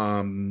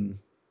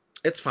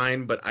 It's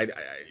fine, but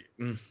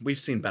we've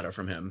seen better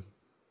from him.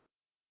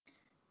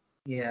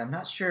 Yeah, I'm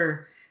not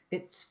sure.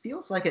 It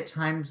feels like at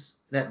times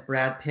that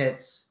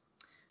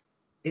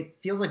it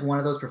feels like one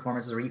of those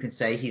performances where you can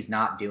say he's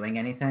not doing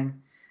anything,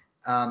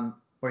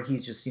 where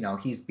he's just,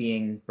 he's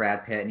being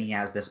Brad Pitt and he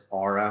has this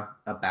aura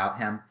about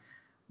him.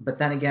 But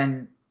then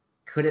again,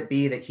 could it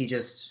be that he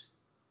just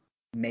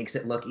makes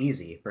it look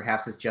easy?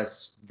 Perhaps it's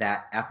just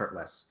that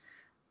effortless.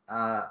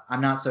 I'm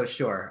not so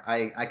sure.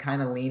 I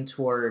kind of lean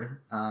toward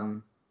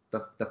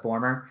the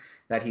former,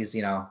 that he's,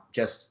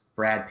 just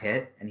Brad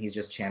Pitt and he's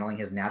just channeling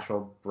his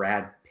natural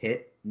Brad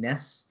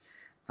Pittness.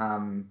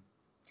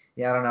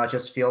 Yeah, I don't know. It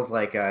just feels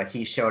like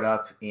he showed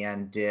up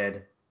and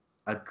did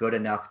a good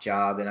enough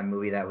job in a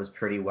movie that was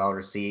pretty well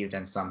received,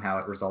 and somehow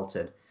it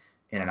resulted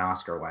in an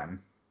Oscar win.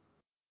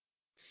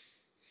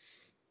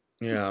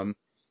 Yeah,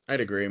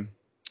 I'd agree.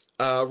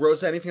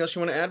 Rosa, anything else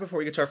you want to add before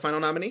we get to our final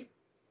nominee?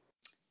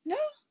 No,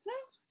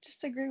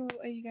 just agree with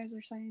what you guys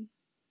are saying.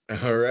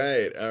 All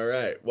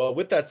right. Well,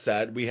 with that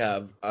said, we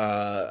have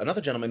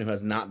another gentleman who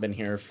has not been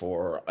here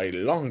for a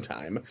long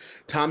time,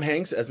 Tom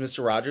Hanks as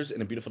Mr. Rogers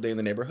in A Beautiful Day in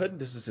the Neighborhood.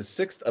 This is his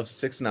 6th of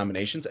 6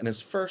 nominations and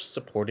his first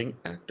supporting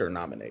actor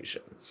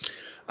nomination.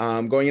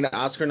 Going into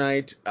Oscar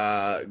night,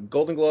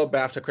 Golden Globe,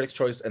 BAFTA, Critics'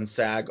 Choice, and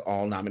SAG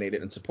all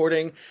nominated in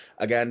supporting.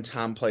 Again,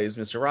 Tom plays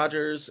Mr.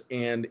 Rogers,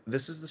 and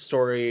this is the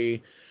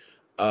story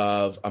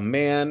of a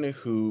man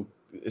who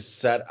is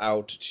set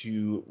out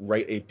to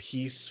write a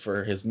piece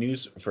for his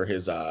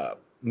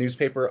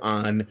newspaper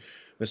on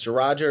Mr.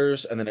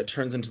 Rogers, and then it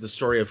turns into the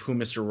story of who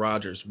Mr.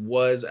 Rogers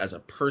was as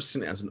a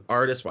person, as an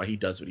artist, why he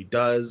does what he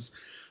does.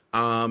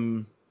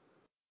 Rosa,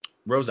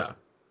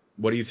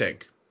 what do you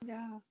think?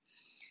 Yeah.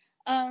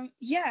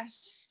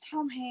 Yes,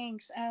 Tom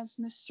Hanks as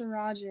Mr.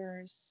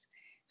 Rogers,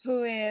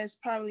 who is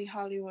probably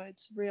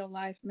Hollywood's real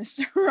life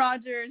Mr.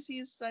 Rogers.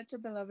 He's such a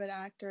beloved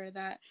actor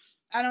that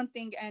I don't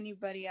think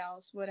anybody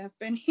else would have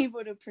been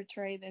able to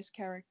portray this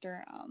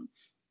character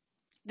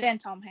than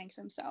Tom Hanks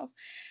himself.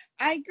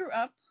 I grew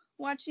up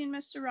watching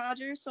Mr.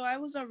 Rogers, so I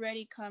was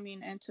already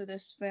coming into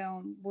this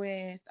film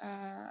with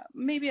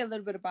maybe a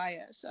little bit of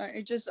bias,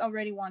 or just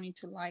already wanting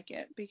to like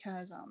it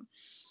because of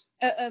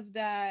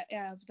that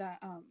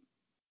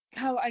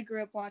how I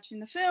grew up watching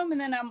the film, and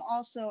then I'm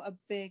also a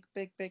big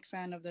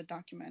fan of the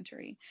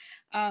documentary.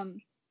 I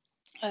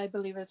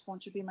believe it's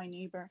Won't You Be My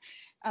Neighbor.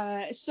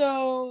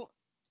 So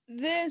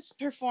this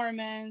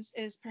performance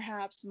is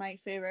perhaps my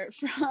favorite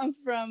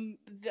from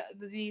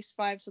these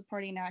 5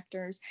 supporting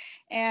actors,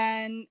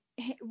 and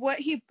what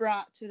he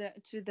brought to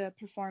the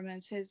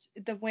performance,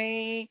 the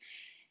way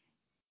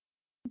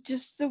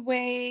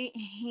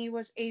he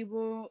was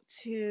able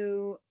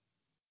to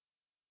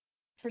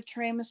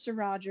portray Mr.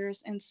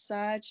 Rogers in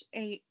such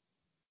a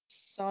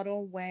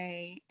subtle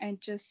way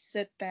and just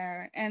sit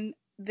there. And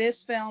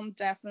this film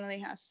definitely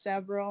has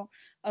several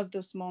of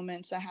those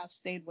moments that have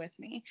stayed with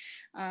me.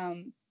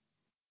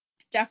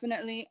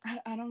 Definitely,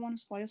 I don't want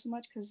to spoil so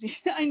much because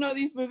I know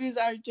these movies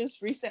are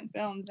just recent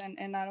films,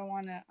 and I don't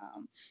want to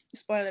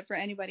spoil it for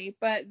anybody.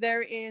 But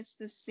there is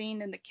this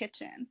scene in the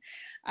kitchen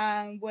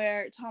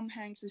where Tom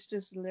Hanks is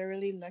just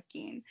literally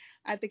looking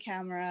at the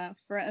camera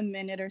for a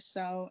minute or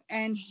so,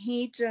 and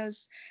he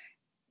just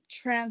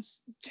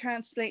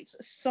translates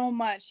so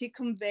much. He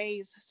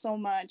conveys so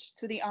much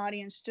to the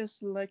audience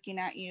just looking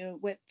at you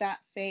with that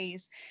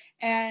face.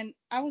 And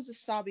I was a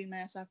sobby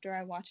mess after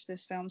I watched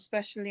this film,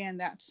 especially in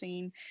that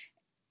scene.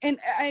 And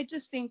I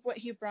just think what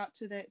he brought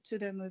to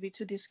the movie,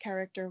 to this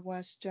character,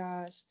 was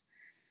just,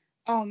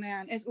 oh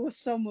man, it was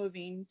so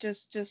moving.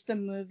 Just the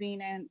moving,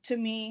 and to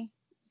me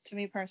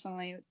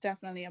personally,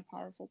 definitely a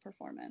powerful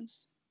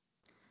performance.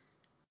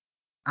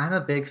 I'm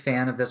a big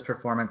fan of this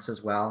performance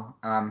as well.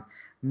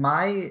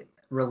 My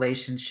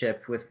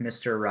relationship with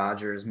Mr.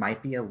 Rogers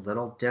might be a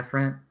little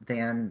different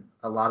than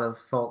a lot of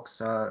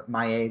folks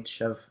my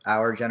age, of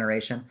our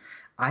generation.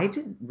 I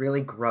didn't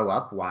really grow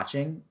up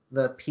watching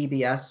the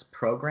PBS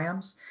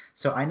programs,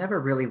 so I never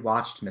really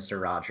watched Mr.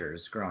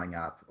 Rogers growing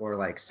up, or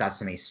like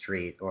Sesame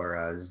Street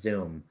or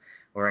Zoom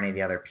or any of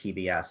the other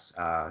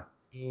PBS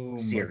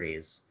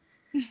series.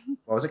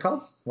 What was it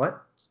called?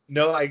 What?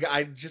 No,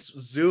 I just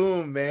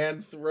Zoom,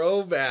 man.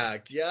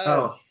 Throwback. Yes.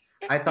 Oh,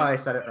 I thought I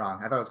said it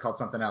wrong. I thought it was called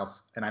something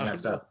else, and I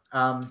messed up.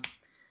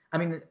 I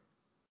mean,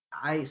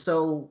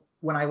 so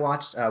when I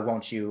watched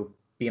Won't You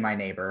Be My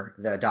Neighbor,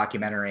 the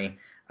documentary,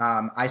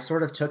 I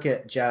sort of took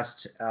it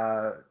just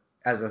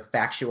as a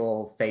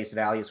factual face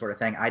value sort of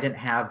thing. I didn't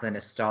have the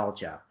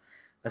nostalgia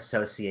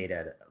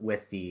associated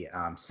with the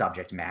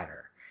subject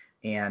matter.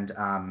 And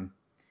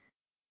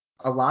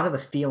a lot of the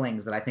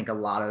feelings that I think a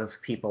lot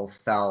of people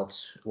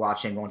felt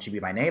watching Won't You Be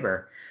My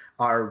Neighbor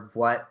are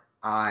what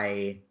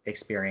I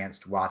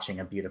experienced watching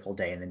A Beautiful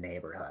Day in the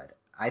Neighborhood.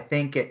 I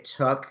think it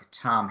took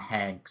Tom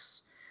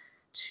Hanks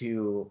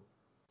to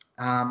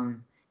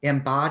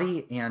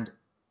embody and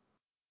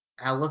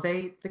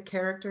elevate the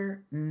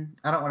character.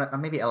 I don't want to,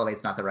 maybe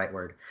elevate's not the right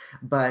word,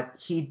 but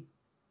he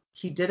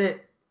did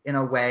it in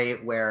a way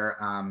where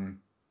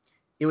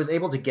it was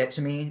able to get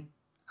to me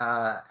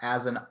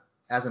as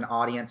an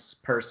audience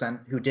person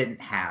who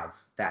didn't have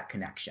that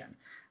connection.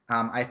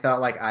 I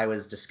felt like I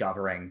was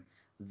discovering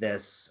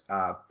this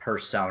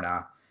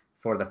persona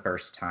for the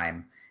first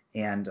time.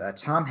 And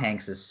Tom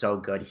Hanks is so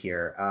good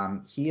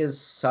here. He is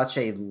such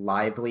a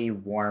lively,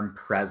 warm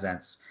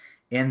presence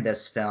in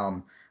this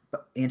film,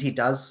 and he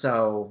does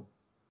so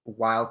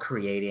while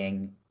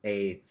creating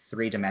a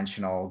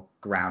three-dimensional,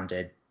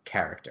 grounded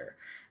character.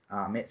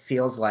 It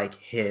feels like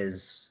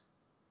his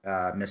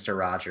Mr.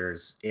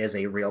 Rogers is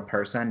a real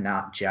person,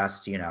 not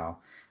just,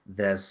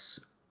 this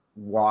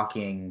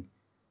walking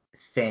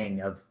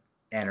thing of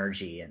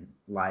energy and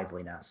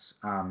liveliness.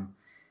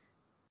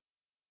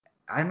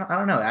 I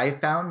don't know. I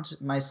found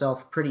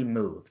myself pretty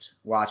moved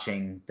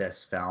watching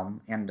this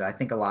film, and I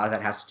think a lot of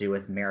that has to do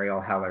with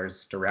Mariel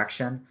Heller's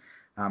direction.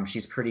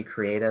 She's pretty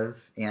creative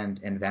and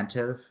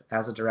inventive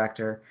as a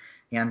director,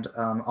 and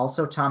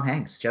also Tom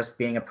Hanks just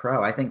being a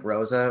pro. I think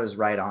Rosa is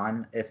right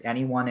on. If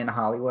anyone in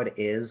Hollywood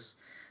is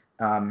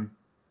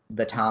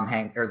the Tom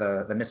Hanks or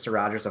the Mr.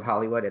 Rogers of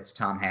Hollywood, it's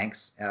Tom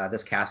Hanks.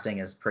 This casting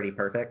is pretty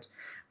perfect.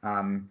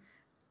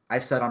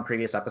 I've said on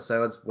previous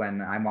episodes, when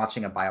I'm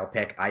watching a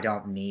biopic, I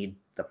don't need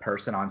the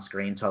person on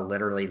screen to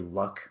literally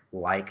look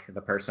like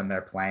the person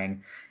they're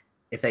playing.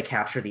 If they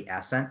capture the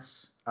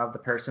essence of the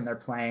person they're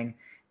playing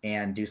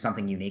and do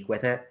something unique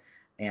with it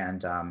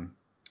and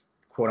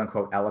quote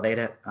unquote elevate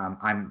it,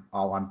 I'm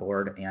all on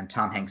board. And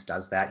Tom Hanks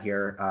does that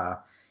here.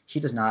 He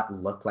does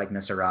not look like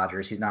Mr.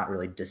 Rogers. He's not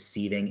really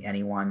deceiving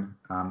anyone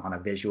on a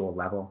visual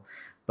level,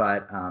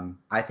 but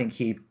I think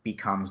he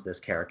becomes this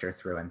character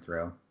through and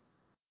through.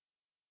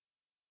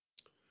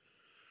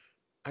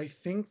 I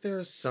think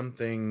there's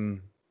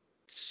something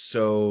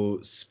so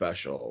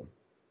special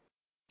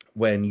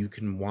when you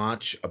can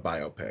watch a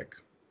biopic,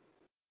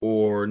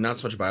 or not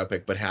so much a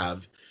biopic, but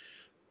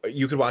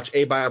you could watch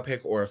a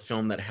biopic or a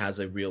film that has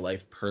a real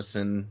life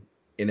person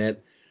in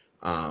it,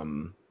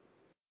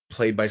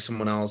 played by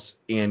someone else,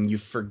 and you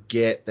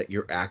forget that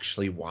you're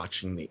actually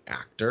watching the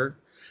actor.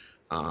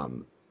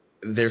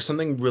 There's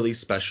something really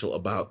special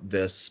about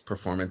this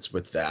performance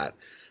with that,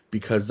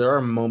 because there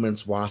are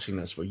moments watching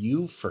this where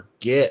you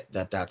forget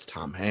that that's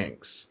Tom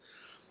Hanks.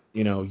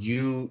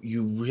 You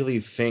really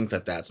think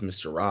that that's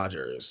Mr.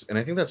 Rogers, and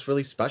I think that's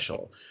really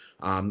special.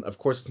 Of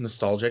course, it's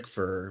nostalgic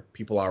for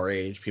people our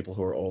age, people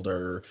who are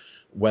older.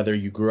 Whether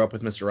you grew up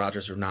with Mr.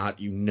 Rogers or not,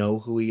 you know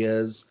who he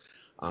is.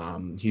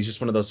 He's just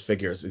one of those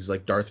figures. He's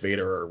like Darth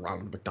Vader or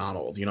Ronald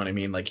McDonald. You know what I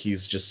mean? Like,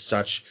 he's just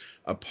such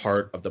a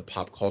part of the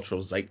pop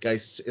cultural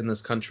zeitgeist in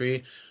this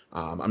country.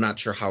 I'm not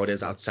sure how it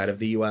is outside of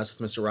the U.S.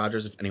 with Mr.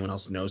 Rogers, if anyone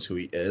else knows who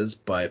he is,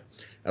 but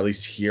at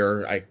least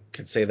here I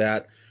could say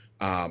that.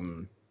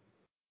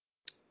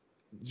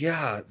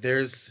 Yeah,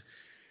 there's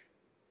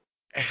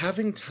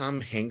having Tom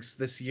Hanks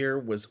this year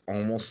was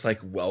almost like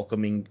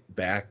welcoming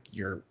back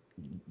your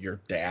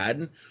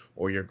dad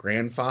or your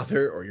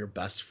grandfather or your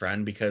best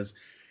friend, because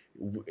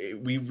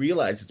we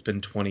realize it's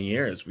been 20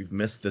 years. We've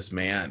missed this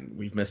man.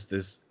 We've missed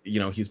this,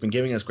 he's been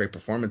giving us great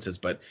performances,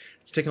 but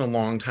it's taken a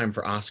long time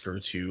for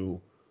Oscar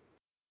to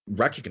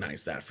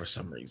recognize that for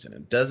some reason.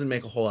 It doesn't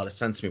make a whole lot of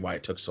sense to me why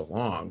it took so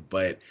long,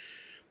 but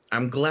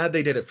I'm glad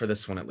they did it for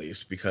this one at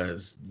least,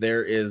 because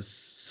there is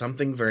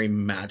something very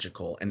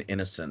magical and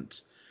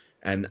innocent,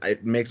 and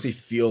it makes me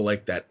feel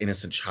like that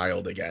innocent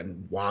child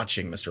again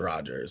watching Mr.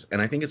 Rogers,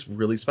 and I think it's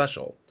really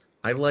special.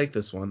 I like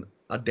this one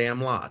a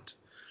damn lot.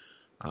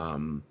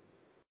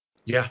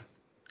 Yeah,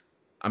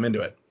 I'm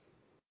into it.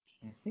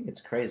 I think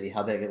it's crazy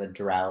how big of a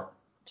drought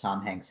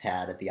Tom Hanks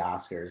had at the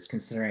Oscars,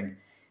 considering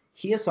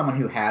he is someone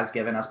who has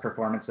given us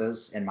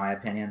performances, in my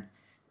opinion,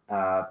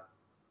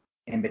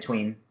 in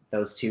between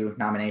those two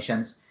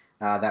nominations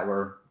that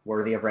were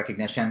worthy of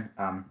recognition.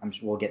 I'm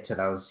sure we'll get to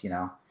those,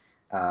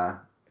 a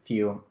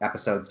few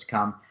episodes to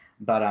come.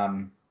 But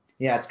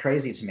yeah, it's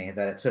crazy to me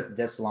that it took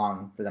this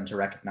long for them to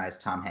recognize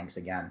Tom Hanks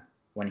again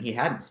when he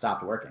hadn't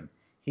stopped working.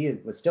 He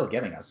was still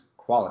giving us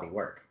quality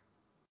work.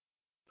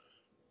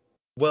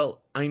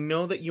 Well, I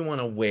know that you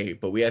want to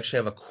wait, but we actually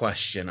have a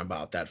question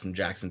about that from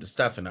Jackson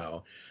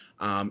DeStefano.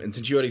 And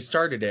since you already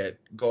started it,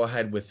 go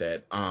ahead with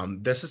it.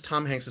 This is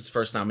Tom Hanks'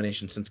 first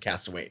nomination since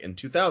Castaway in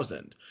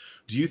 2000.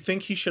 Do you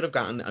think he should have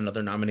gotten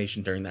another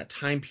nomination during that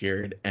time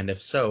period? And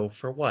if so,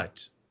 for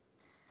what?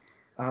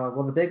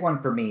 Well, the big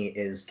one for me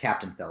is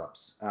Captain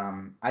Phillips.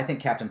 I think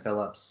Captain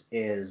Phillips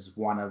is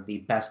one of the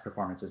best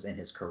performances in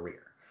his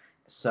career.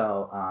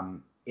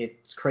 So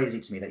it's crazy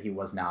to me that he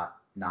was not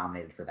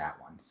nominated for that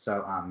one.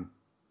 So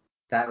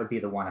that would be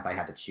the one if I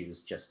had to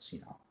choose just,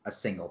 a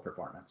single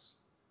performance.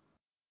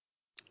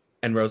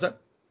 And Rosa?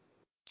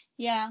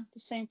 Yeah, the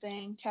same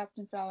thing,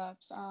 Captain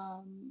Phillips.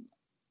 I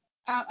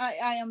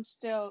am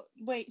still.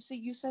 Wait, so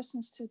you said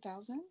since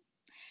 2000?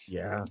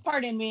 Yeah.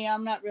 Pardon me,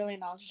 I'm not really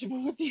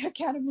knowledgeable with the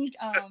Academy.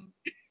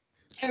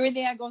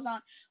 Everything that goes on.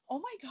 Oh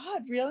my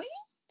God, really?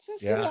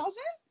 Since 2000?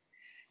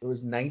 It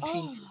was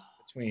 19 years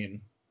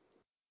between.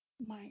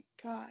 My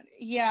God.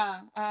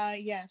 Yeah.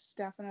 Yes,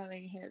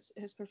 definitely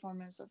his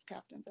performance of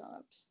Captain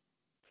Phillips.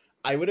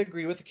 I would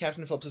agree with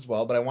Captain Phillips as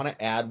well, but I want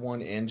to add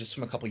one in just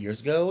from a couple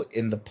years ago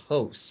in The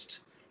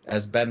Post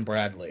as Ben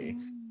Bradley.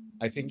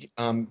 I think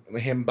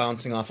him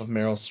bouncing off of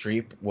Meryl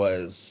Streep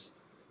was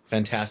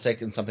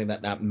fantastic and something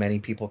that not many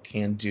people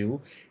can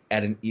do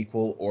at an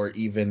equal or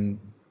even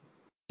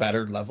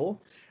better level.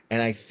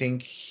 And I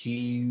think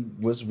he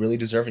was really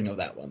deserving of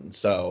that one.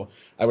 So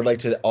I would like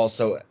to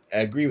also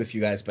agree with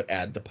you guys, but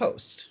add The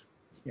Post.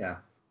 Yeah.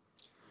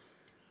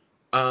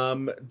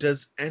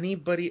 Does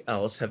anybody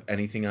else have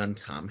anything on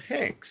Tom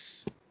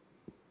Hanks?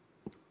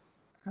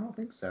 I don't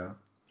think so.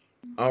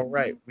 All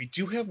right. We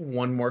do have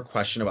one more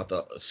question about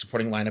the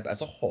supporting lineup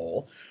as a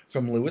whole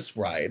from Lewis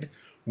Ride.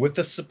 With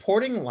the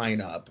supporting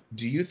lineup,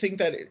 do you think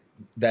that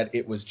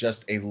it was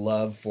just a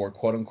love for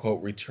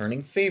quote-unquote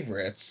returning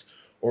favorites,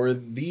 or are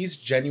these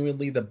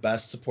genuinely the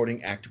best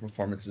supporting actor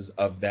performances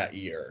of that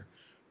year?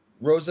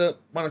 Rosa,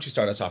 why don't you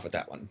start us off with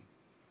that one?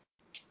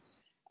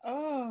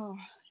 Oh,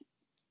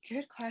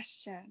 good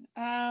question.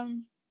 I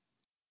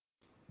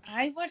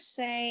would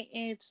say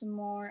it's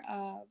more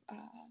of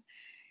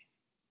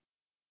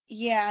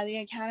the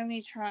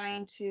Academy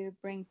trying to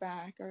bring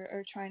back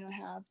or trying to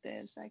have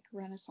this like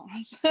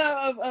renaissance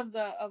of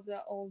the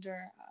older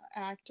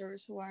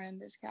actors who are in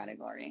this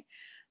category.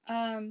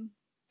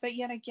 But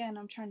yet again,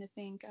 I'm trying to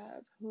think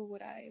of who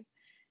would I have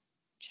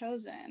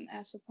chosen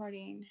as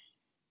supporting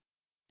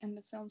in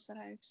the films that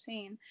I've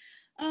seen.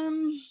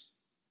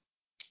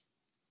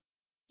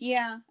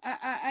 Yeah,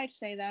 I'd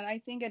say that. I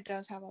think it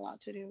does have a lot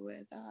to do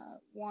with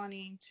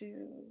wanting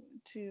to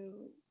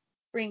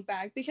bring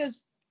back,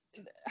 because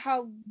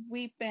how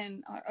we've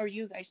been, or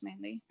you guys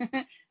mainly,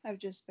 I've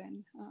just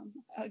been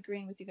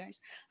agreeing with you guys,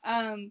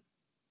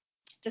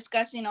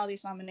 discussing all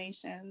these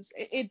nominations.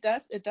 It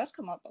does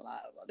come up a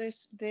lot.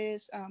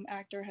 This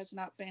actor has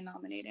not been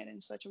nominated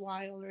in such a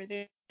while, or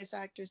this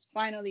actor's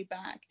finally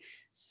back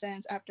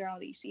since after all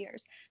these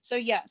years. So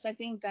yes, I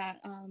think that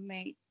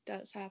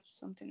does have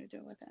something to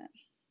do with it.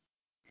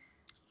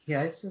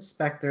 Yeah, I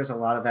suspect there's a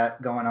lot of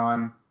that going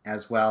on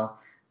as well.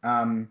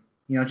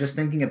 Just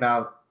thinking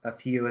about a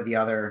few of the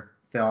other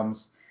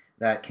films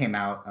that came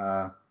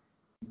out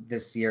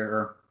this year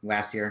or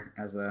last year,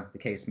 as the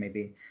case may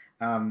be.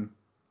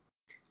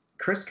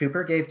 Chris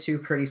Cooper gave two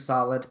pretty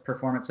solid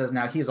performances.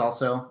 Now, he's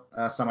also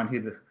someone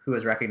who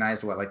was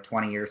recognized,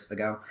 20 years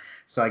ago.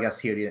 So I guess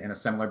he would be in a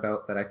similar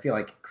boat. But I feel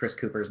like Chris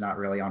Cooper's not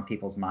really on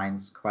people's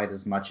minds quite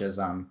as much as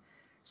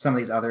some of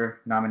these other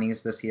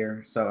nominees this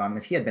year. So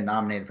if he had been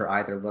nominated for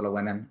either Little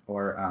Women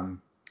or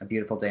A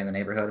Beautiful Day in the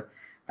Neighborhood,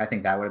 I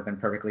think that would have been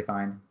perfectly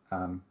fine.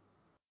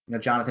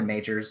 Jonathan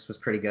Majors was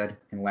pretty good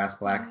in Last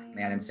Black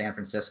Man in San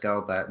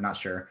Francisco, but I'm not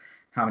sure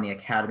how many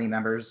Academy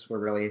members were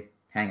really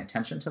paying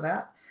attention to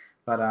that.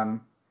 But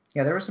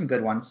there were some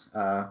good ones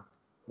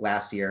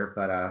last year,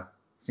 but it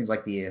seems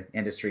like the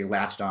industry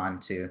latched on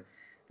to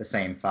the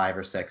same 5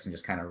 or 6 and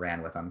just kind of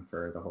ran with them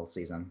for the whole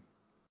season.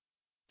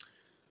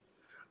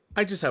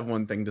 I just have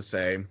one thing to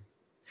say.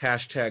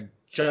 Hashtag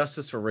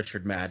justice for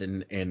Richard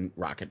Madden in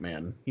Rocket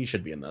Man. He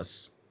should be in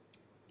this.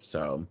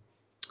 So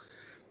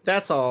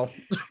that's all.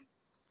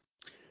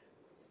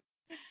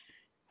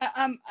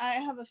 I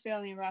have a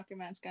feeling Rocket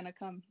Man's gonna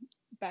come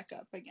back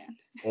up again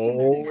in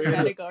the next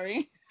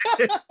category.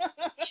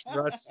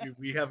 Trust me,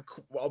 we have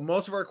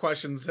most of our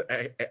questions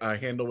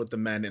handle with the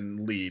men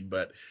in lead,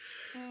 but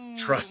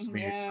trust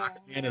me,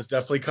 Rocket Man is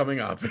definitely coming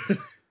up.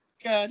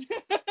 Good.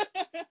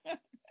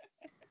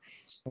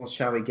 Well,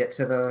 shall we get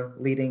to the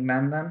leading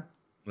men then?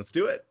 Let's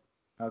do it.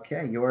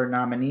 Okay, your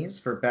nominees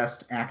for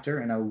Best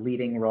Actor in a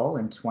Leading Role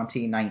in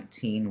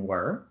 2019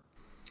 were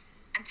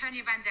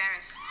Antonio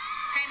Banderas,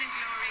 Pain and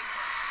Glory.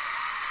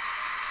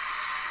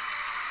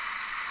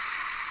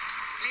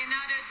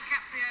 Leonardo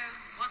DiCaprio,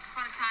 Once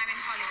Upon a Time in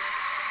Hollywood.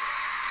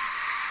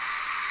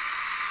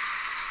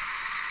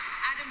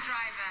 Adam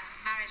Driver,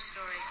 Marriage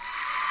Story.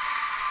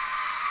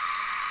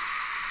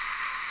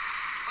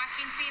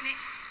 Joaquin Phoenix,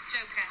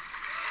 Joker.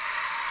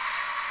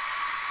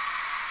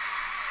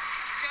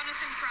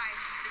 Jonathan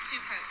Pryce, The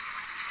Two Popes.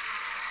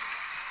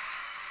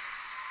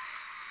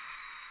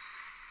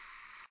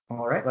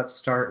 All right, let's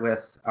start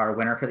with our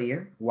winner for the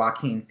year,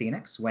 Joaquin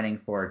Phoenix, winning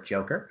for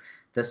Joker.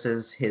 This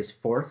is his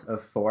 4th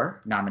of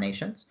 4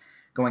 nominations.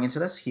 Going into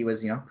this, he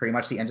was, pretty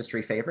much the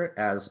industry favorite,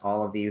 as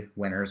all of the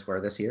winners were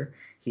this year.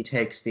 He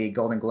takes the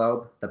Golden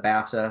Globe, the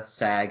BAFTA,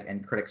 SAG,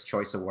 and Critics'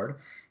 Choice Award.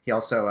 He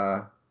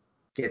also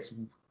gets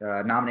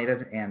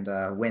nominated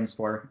and wins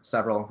for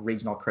several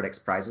regional critics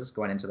prizes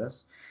going into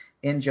this.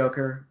 In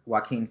Joker,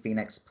 Joaquin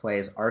Phoenix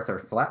plays Arthur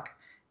Fleck,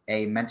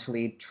 a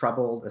mentally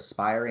troubled,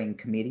 aspiring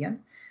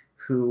comedian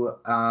who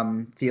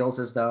feels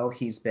as though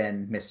he's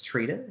been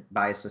mistreated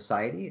by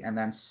society and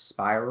then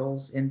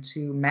spirals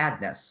into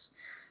madness.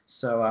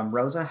 So,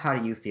 Rosa, how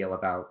do you feel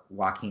about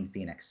Joaquin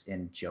Phoenix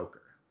in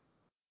Joker?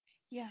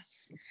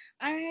 Yes,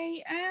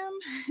 I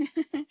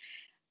am.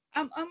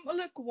 I'm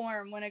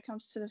lukewarm when it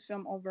comes to the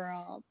film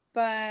overall,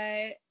 but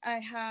I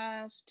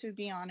have to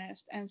be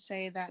honest and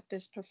say that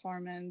this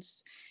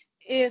performance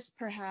is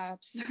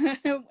perhaps,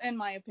 in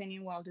my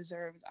opinion, well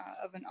deserved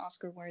of an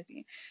Oscar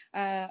worthy,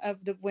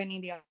 of the winning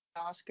the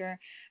Oscar.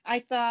 I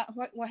thought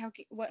what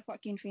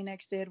Joaquin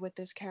Phoenix did with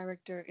this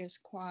character is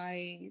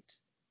quite.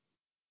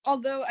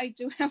 Although I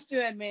do have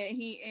to admit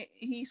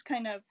he's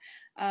kind of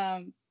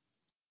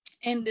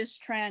in this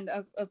trend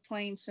of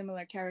playing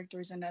similar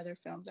characters in other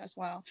films as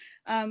well.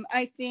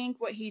 I think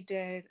what he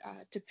did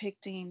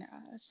depicting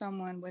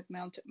someone with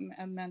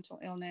mental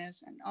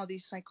illness and all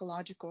these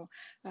psychological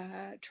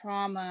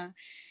trauma,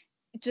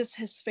 just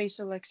his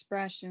facial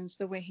expressions,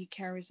 the way he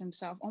carries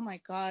himself. Oh my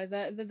God,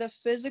 the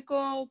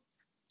physical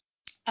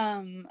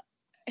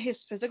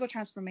his physical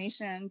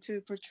transformation to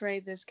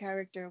portray this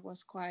character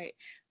was quite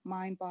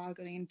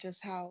mind-boggling.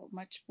 Just how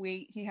much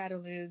weight he had to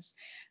lose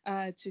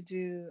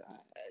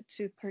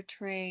to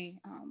portray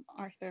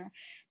Arthur.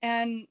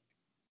 And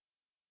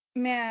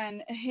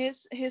man,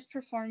 his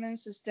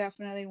performance is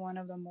definitely one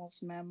of the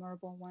most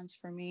memorable ones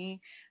for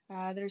me.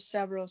 There's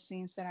several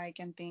scenes that I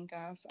can think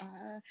of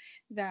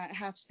that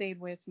have stayed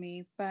with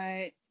me,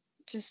 but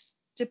just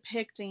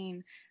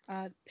depicting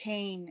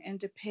pain and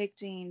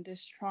depicting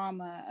this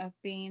trauma of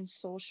being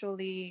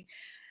socially,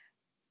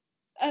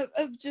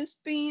 of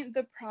just being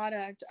the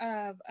product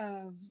of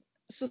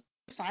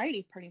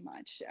society, pretty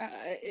much.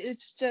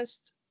 It's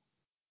just,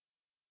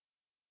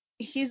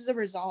 he's the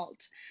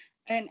result.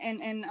 And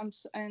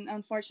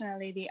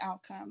unfortunately, the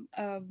outcome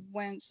of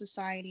when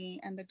society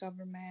and the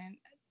government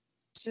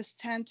just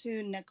tend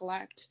to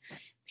neglect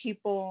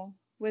people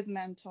with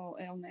mental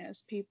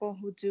illness, people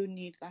who do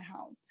need the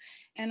help.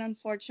 And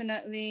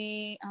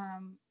unfortunately,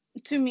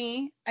 to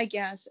me, I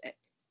guess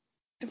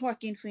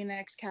Joaquin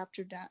Phoenix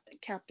captured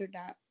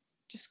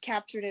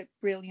it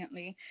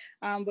brilliantly.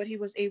 What he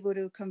was able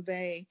to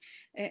convey,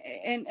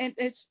 and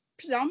it's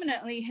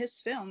predominantly his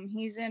film.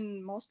 He's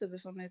in most of the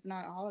film, if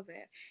not all of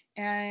it.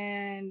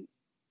 And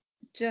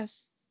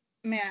just,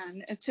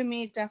 man, to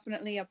me,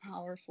 definitely a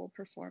powerful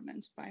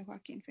performance by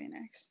Joaquin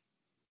Phoenix.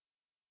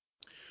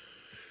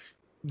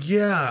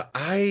 Yeah,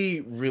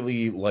 I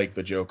really like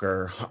the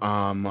Joker.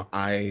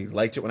 I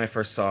liked it when I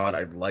first saw it.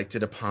 I liked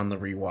it upon the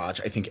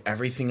rewatch. I think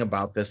everything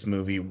about this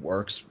movie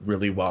works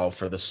really well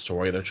for the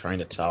story they're trying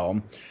to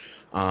tell.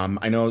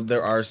 I know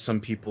there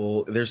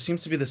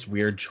seems to be this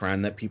weird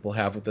trend that people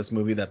have with this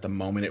movie, that the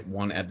moment it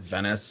won at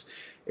Venice,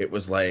 it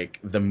was like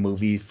the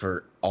movie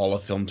for all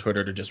of film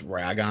Twitter to just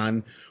rag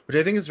on, which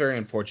I think is very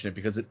unfortunate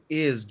because it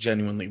is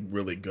genuinely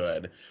really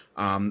good.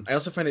 I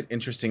also find it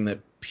interesting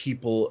that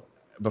people,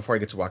 before I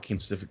get to Joaquin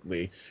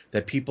specifically,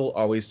 that people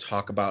always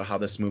talk about how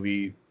this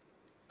movie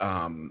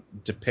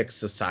depicts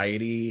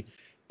society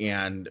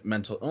and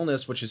mental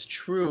illness, which is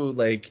true,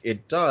 like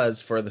it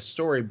does for the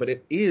story, but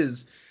it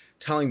is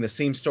telling the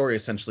same story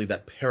essentially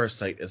that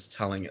Parasite is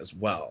telling as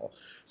well.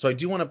 So I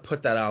do want to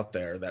put that out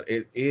there, that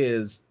it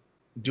is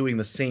doing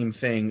the same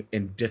thing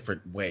in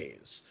different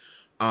ways.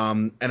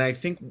 And I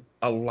think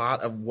a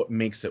lot of what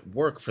makes it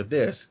work for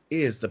this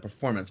is the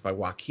performance by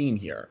Joaquin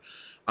here.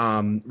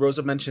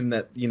 Rosa mentioned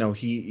that,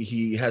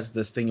 he has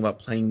this thing about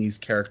playing these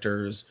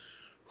characters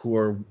who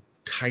are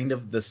kind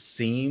of the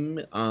same,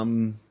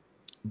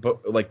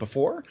 but like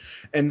before.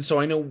 And so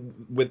I know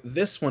with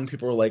this one,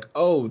 people were like,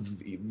 oh,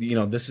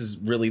 this is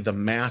really the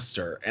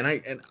master.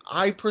 And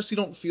I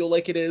personally don't feel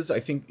like it is. I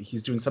think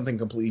he's doing something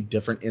completely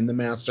different in The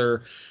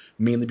Master,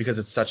 mainly because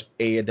it's such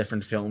a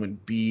different film,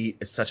 and B,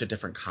 it's such a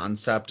different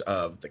concept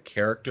of the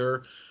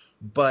character.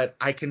 But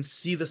I can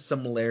see the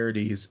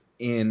similarities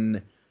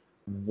in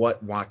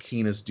what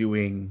Joaquin is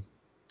doing,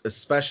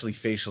 especially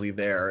facially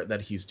there,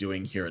 that he's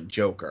doing here in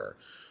Joker.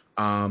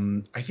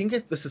 I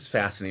think this is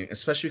fascinating,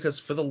 especially because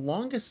for the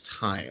longest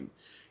time,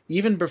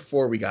 even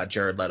before we got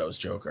Jared Leto's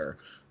Joker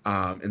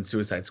in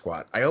Suicide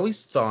Squad, I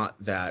always thought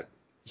that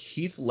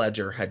Heath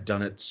Ledger had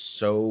done it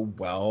so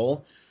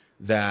well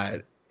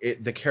that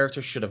the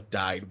character should have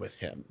died with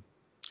him,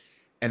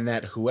 and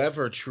that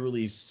whoever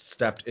truly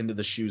stepped into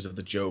the shoes of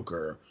the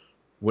Joker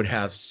would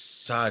have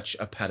such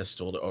a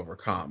pedestal to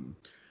overcome.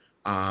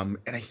 And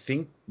I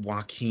think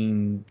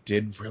Joaquin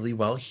did really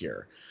well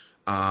here.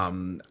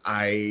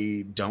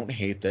 I don't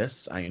hate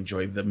this. I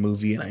enjoy the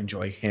movie and I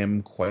enjoy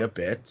him quite a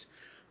bit.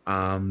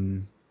 I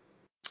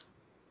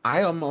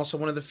am also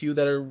one of the few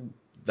that are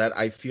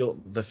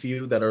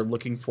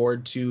looking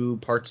forward to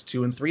parts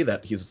 2 and 3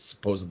 that he's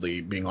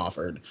supposedly being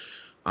offered.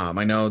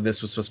 I know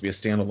this was supposed to be a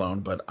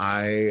standalone, but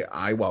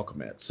I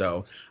welcome it.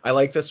 So I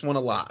like this one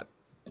a lot.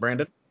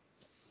 Brandon?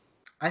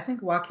 I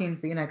think Joaquin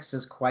Phoenix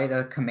is quite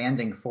a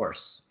commanding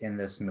force in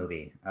this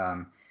movie.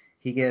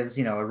 He gives,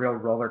 a real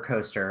roller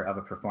coaster of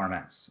a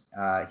performance.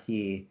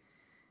 This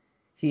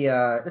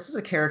is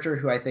a character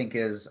who I think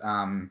is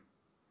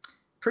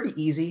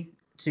pretty easy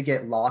to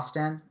get lost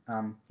in.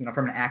 From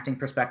an acting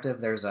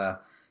perspective, there's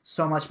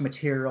so much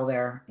material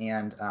there,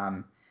 and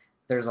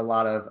there's a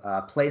lot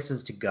of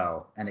places to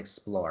go and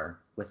explore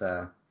with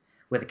a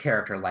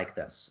character like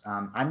this.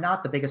 I'm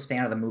not the biggest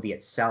fan of the movie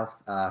itself.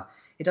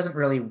 It doesn't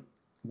really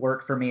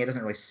work for me. It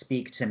doesn't really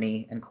speak to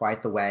me in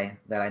quite the way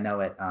that I know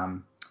it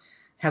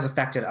has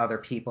affected other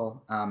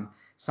people.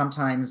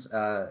 Sometimes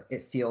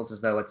it feels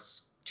as though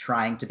it's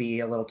trying to be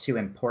a little too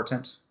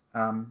important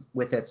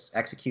with its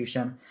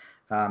execution,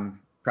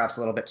 perhaps a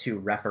little bit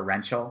too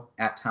referential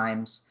at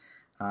times,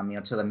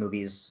 to the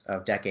movies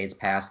of decades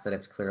past that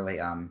it's clearly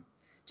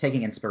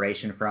taking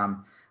inspiration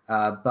from.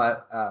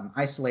 But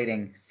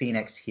isolating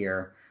Phoenix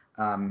here,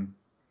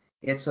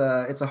 it's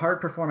a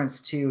hard performance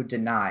to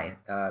deny.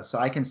 So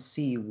I can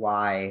see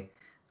why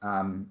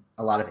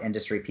a lot of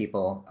industry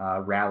people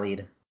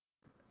rallied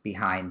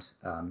behind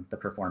the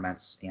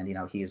performance, and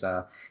he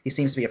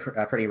seems to be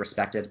a pretty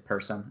respected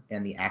person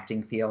in the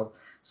acting field.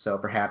 So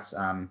perhaps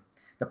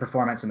the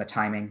performance and the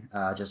timing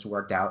just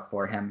worked out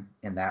for him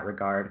in that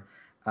regard.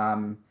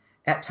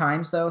 At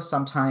times, though,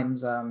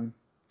 sometimes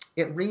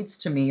it reads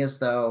to me as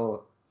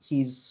though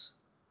he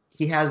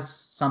has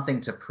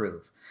something to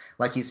prove,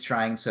 like he's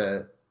trying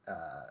to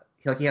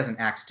like he has an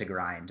axe to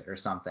grind or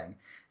something.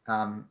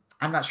 I'm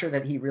not sure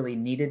that he really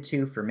needed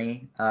to for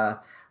me,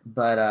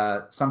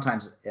 but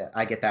sometimes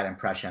I get that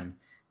impression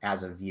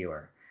as a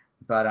viewer.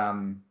 But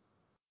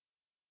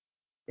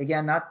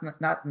again,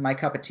 not my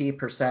cup of tea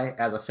per se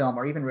as a film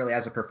or even really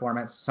as a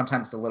performance.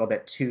 Sometimes it's a little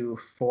bit too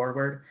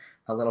forward,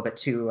 a little bit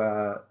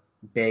too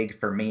big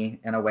for me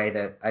in a way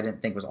that I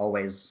didn't think was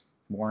always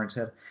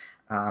warranted.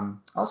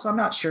 Also, I'm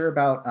not sure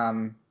about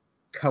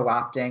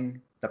co-opting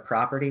the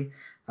property.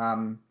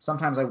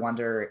 Sometimes I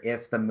wonder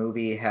if the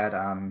movie had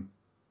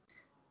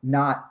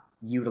not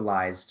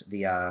utilized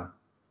the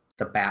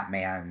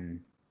Batman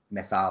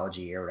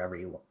mythology or whatever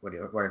you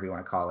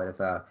want to call it.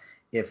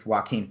 If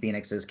Joaquin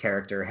Phoenix's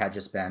character had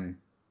just been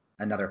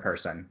another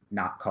person,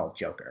 not called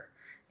Joker,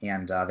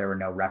 and there were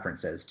no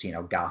references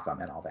to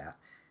Gotham and all that,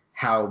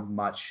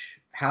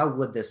 how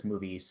would this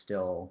movie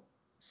still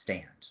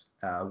stand?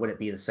 Would it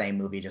be the same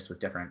movie just with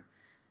different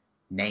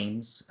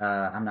names?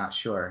 I'm not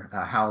sure.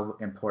 How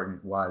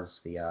important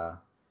was the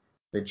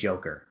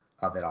Joker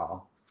of it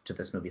all to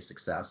this movie's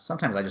success?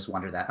 Sometimes I just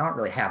wonder that. I don't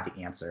really have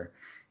the answer.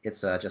 It's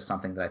just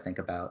something that I think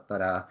about.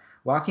 But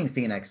Joaquin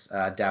Phoenix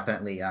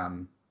definitely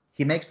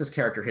he makes this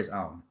character his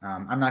own.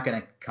 I'm not going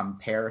to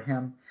compare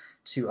him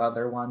to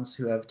other ones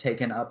who have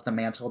taken up the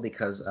mantle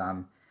because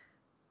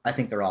I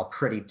think they're all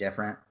pretty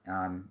different,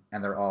 and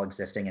they're all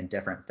existing in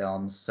different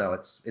films. So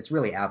it's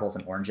really apples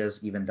and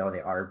oranges, even though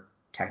they are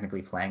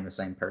technically playing the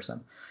same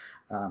person.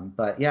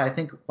 But yeah, I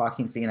think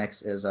Joaquin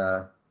Phoenix is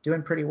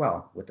doing pretty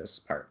well with this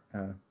part.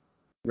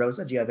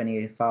 Rosa, do you have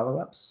any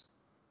follow-ups?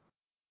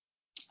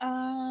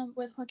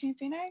 With Joaquin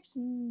Phoenix,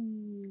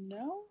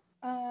 no.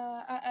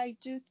 I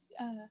do.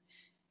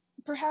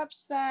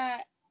 Perhaps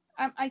that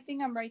I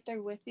think I'm right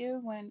there with you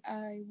when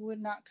I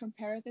would not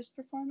compare this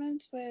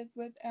performance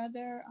with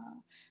other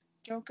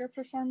Joker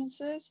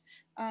performances.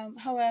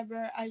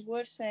 However, I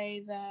would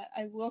say that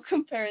I will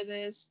compare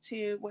this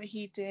to what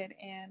he did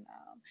in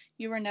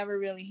You Were Never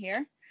Really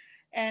Here.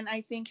 And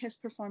I think his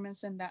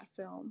performance in that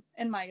film,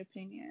 in my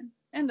opinion,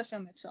 and the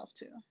film itself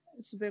too,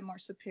 it's a bit more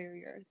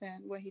superior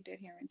than what he did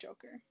here in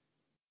Joker.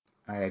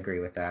 I agree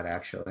with that,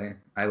 actually.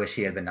 I wish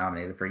he had been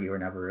nominated for You Were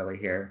Never Really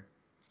Here.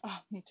 Oh,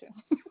 me too.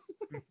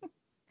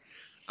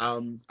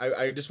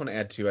 I just want to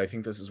add too, I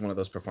think this is one of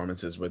those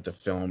performances where the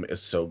film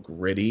is so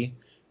gritty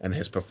and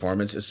his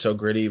performance is so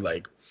gritty,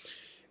 like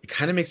it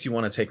kind of makes you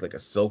want to take like a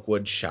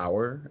Silkwood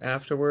shower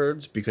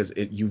afterwards because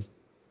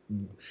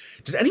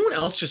did anyone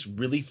else just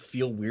really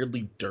feel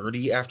weirdly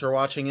dirty after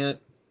watching it?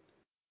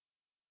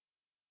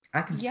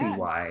 I can see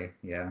why,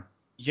 yeah.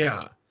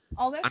 Yeah.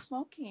 All that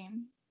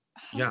smoking.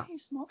 How did he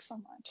smoke so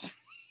much?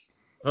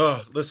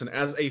 Oh, listen,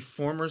 as a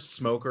former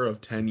smoker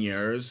of 10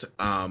 years,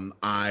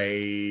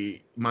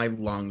 my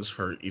lungs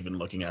hurt even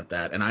looking at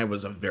that, and I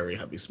was a very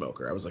heavy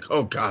smoker. I was like,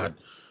 oh God.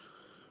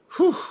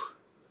 Whew.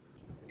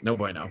 No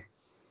bueno.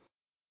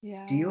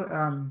 Yeah. Do you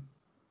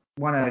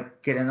want to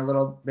get in a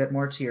little bit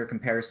more to your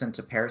comparison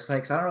to Parasite?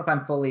 Because I don't know if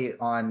I'm fully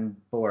on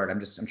board.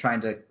 I'm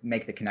trying to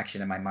make the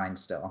connection in my mind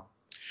still.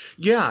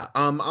 Yeah,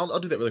 I'll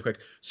do that really quick.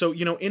 So,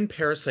 in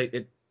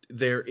Parasite,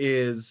 there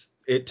is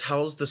it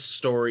tells the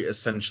story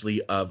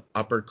essentially of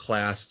upper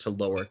class to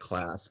lower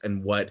class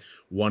and what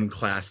one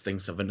class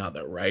thinks of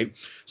another, right?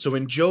 So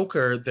in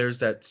Joker, there's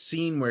that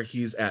scene where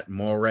he's at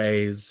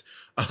Moray's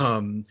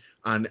on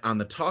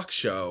the talk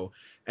show,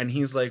 and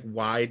he's like,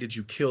 why did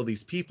you kill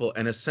these people?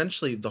 And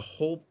essentially the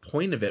whole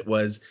point of it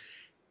was,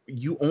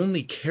 you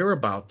only care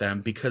about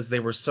them because they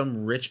were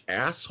some rich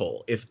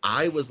asshole. If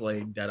I was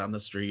laying dead on the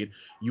street,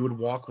 you would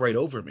walk right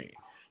over me.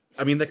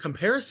 I mean, the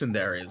comparison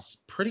there is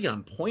pretty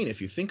on point if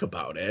you think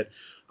about it.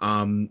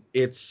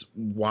 It's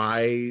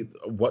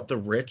what the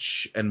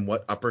rich and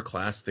what upper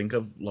class think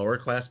of lower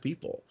class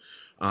people.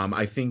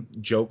 I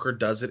think Joker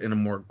does it in a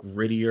more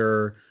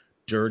grittier,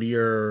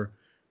 dirtier,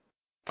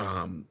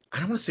 I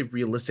don't want to say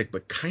realistic,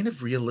 but kind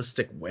of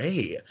realistic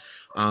way,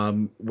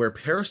 where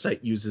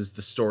Parasite uses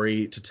the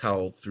story to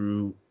tell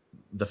through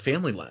the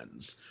family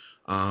lens.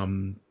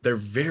 They're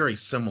very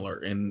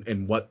similar in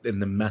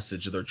the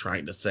message they're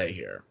trying to say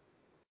here.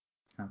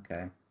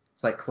 Okay.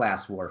 It's like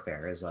class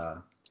warfare is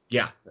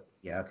Yeah.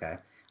 Yeah, okay.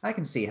 I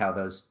can see how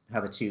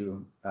the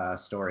two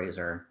stories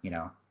are,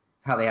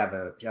 how they have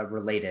a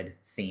related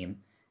theme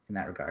in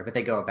that regard, but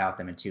they go about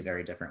them in two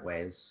very different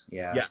ways.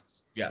 Yeah.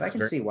 Yes. But I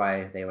can see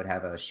why they would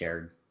have a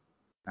shared,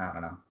 I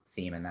don't know,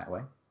 theme in that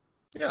way.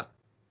 Yeah.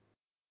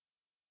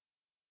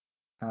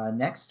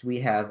 Next, we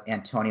have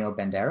Antonio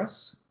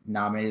Banderas,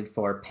 nominated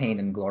for Pain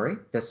and Glory.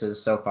 This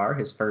is so far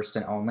his first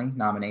and only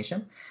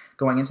nomination.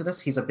 Going into this,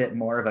 he's a bit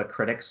more of a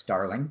critic's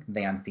darling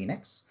than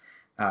Phoenix.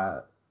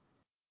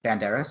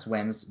 Banderas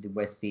wins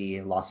with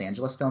the Los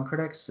Angeles Film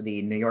Critics,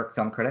 the New York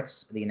Film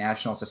Critics, the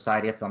National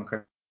Society of Film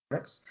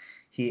Critics.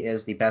 He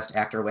is the Best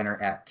Actor winner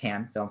at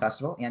Cannes Film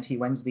Festival, and he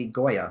wins the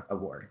Goya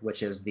Award,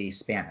 which is the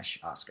Spanish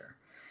Oscar.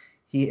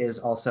 He is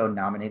also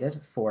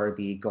nominated for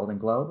the Golden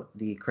Globe,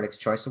 the Critics'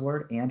 Choice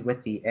Award, and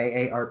with the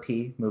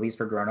AARP Movies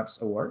for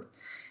Grown-Ups Award.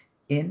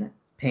 In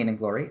Pain and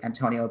Glory,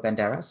 Antonio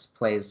Banderas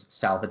plays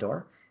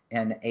Salvador,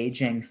 an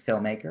aging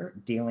filmmaker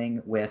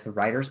dealing with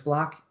writer's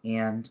block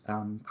and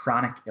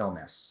chronic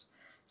illness.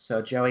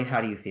 So, Joey,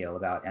 how do you feel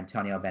about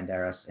Antonio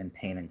Banderas in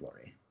Pain and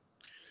Glory?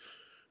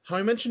 How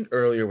I mentioned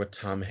earlier with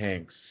Tom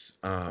Hanks,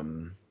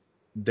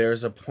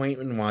 there's a point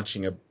when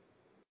watching a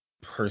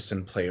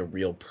person play a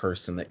real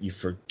person that you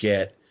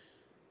forget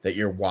that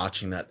you're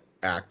watching that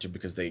actor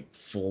because they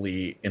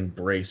fully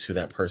embrace who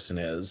that person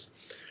is.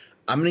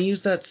 I'm going to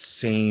use that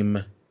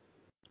same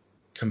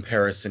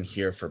comparison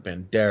here for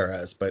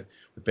Banderas, but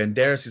with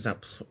Banderas, he's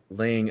not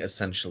playing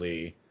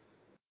essentially.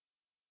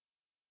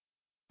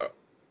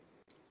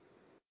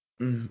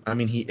 I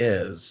mean, he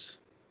is.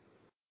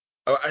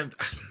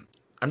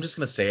 I'm just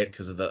gonna say it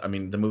because of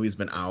the movie's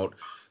been out.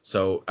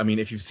 So, I mean,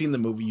 if you've seen the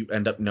movie, you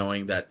end up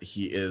knowing that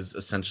he is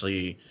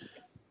essentially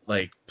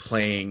like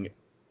playing.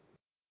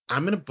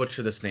 I'm gonna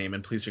butcher this name,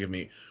 and please forgive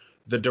me.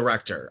 The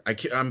director.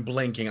 I'm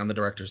blanking on the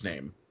director's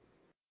name.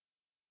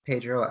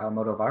 Pedro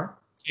Almodovar.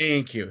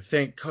 Thank you.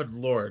 Thank good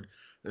Lord.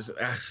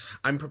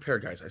 I'm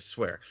prepared, guys. I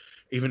swear.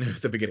 Even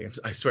at the beginning,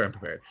 I swear I'm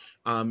prepared.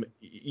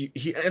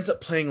 He ends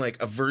up playing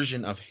like a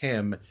version of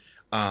him,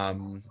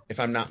 if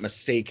I'm not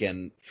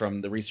mistaken,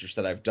 from the research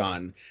that I've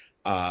done.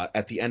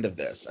 At the end of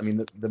this, I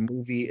mean, the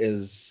movie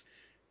is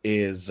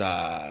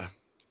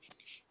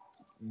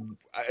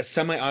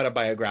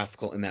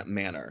semi-autobiographical in that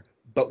manner.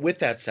 But with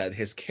that said,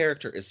 his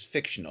character is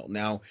fictional.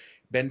 Now,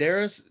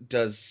 Banderas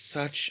does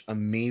such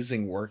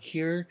amazing work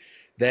here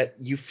that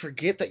you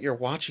forget that you're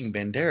watching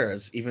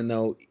Banderas, even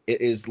though it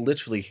is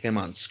literally him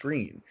on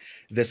screen.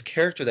 This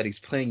character that he's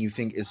playing, you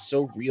think, is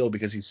so real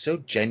because he's so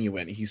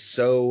genuine. He's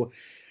so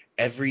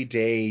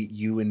everyday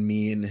you and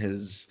me in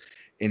his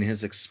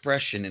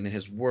expression, in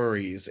his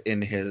worries, in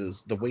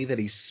the way that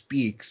he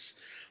speaks.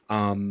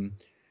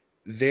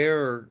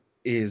 There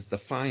is the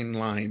fine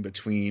line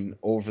between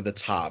over the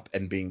top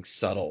and being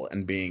subtle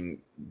and being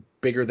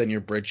bigger than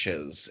your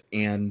britches.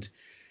 And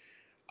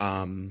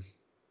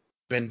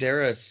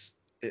Banderas,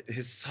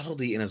 his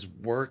subtlety in his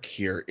work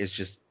here is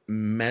just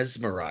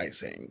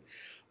mesmerizing.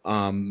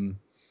 It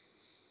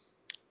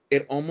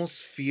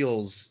almost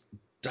feels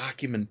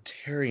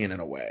documentarian in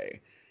a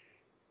way.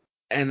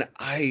 And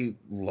I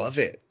love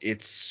it.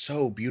 It's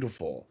so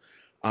beautiful.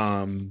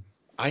 I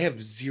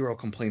have zero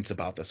complaints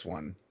about this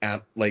one,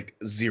 at like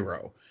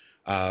zero.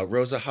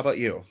 Rosa, how about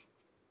you?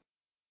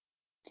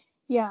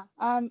 Yeah,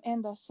 I'm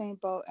in the same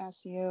boat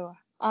as you.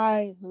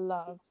 I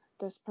love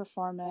this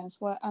performance,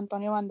 what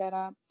Antonio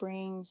Bandera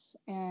brings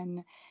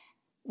and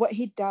what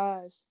he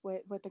does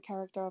with the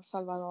character of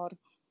Salvador.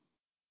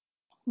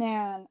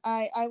 Man,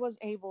 I was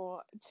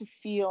able to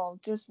feel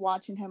just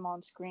watching him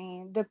on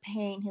screen the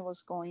pain he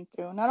was going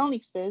through, not only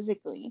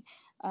physically,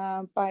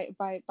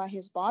 by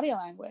his body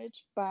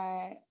language,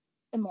 but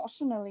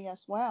emotionally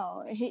as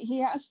well. He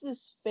has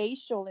this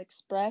facial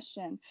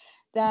expression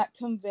that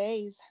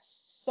conveys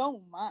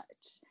so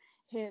much.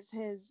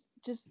 His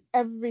just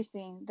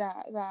everything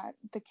that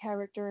the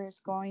character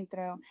is going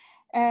through.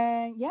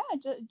 And yeah,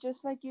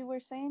 just like you were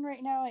saying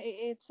right now,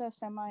 it's a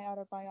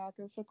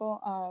semi-autobiographical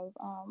of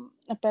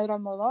Pedro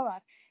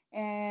Almodovar.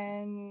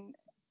 And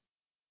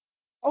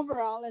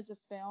overall, as a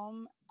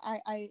film,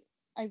 I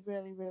I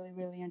really, really,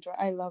 really enjoy.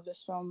 I love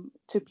this film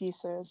to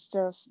pieces.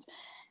 Just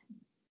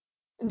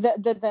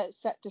the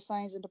set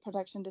designs and the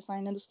production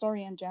design and the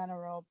story in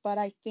general. But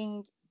I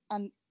think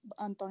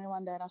Antonio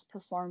Banderas'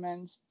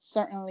 performance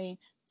certainly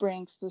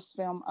brings this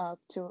film up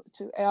to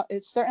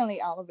it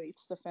certainly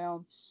elevates the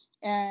film,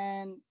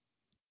 and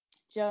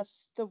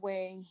just the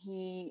way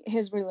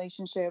his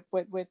relationship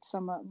with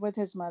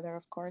his mother,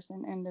 of course,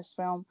 in this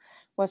film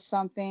was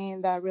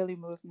something that really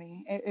moved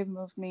me. It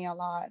moved me a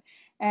lot.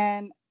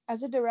 And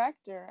as a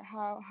director,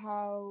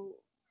 how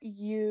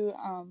you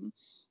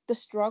the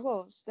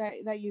struggles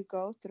that you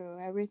go through,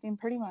 everything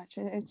pretty much,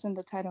 it's in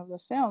the title of the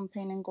film,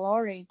 Pain and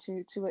Glory.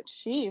 To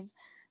achieve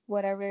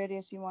whatever it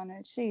is you want to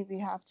achieve, you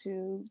have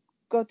to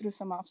go through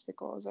some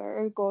obstacles,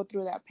 or go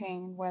through that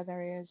pain, whether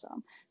it is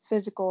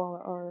physical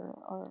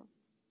or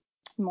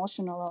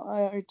emotional,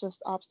 or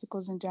just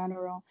obstacles in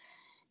general.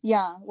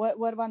 Yeah, what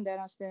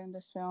Banderas did in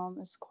this film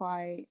is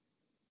quite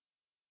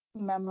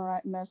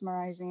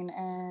mesmerizing,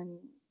 and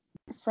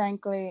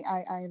frankly,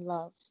 I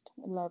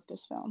loved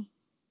this film.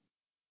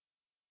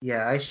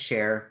 Yeah, I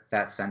share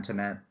that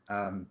sentiment.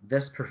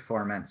 This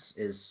performance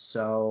is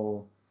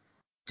so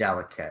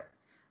delicate.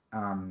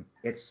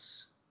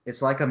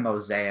 It's like a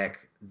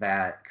mosaic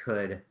that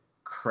could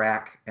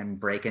crack and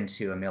break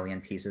into a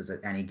million pieces at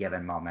any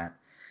given moment.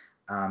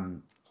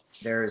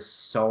 There's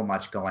so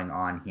much going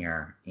on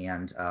here,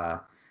 and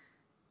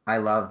I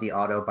love the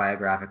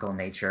autobiographical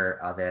nature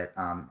of it.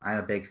 I'm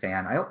a big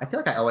fan. I feel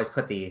like I always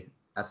put the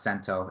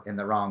acento in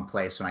the wrong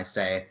place when I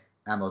say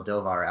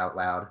Almodovar out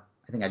loud.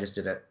 I think I just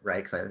did it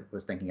right because I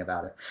was thinking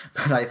about it.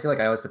 But I feel like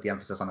I always put the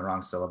emphasis on the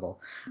wrong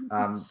syllable.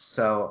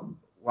 So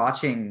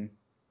watching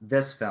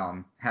this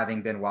film,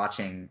 having been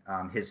watching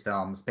his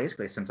films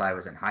basically since I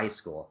was in high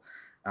school,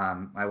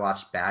 I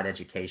watched Bad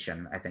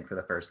Education, I think, for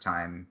the first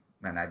time,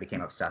 and I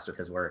became obsessed with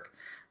his work.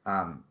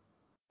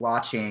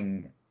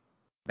 Watching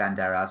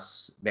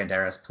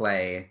Banderas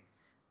play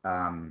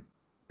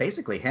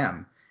basically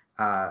him,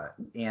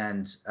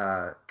 and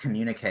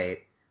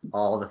communicate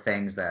all the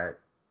things that,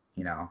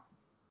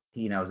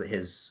 he knows that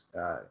his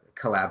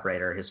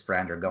collaborator, his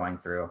friend, are going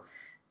through.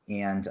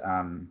 And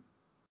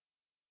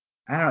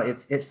I don't know,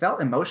 it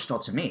felt emotional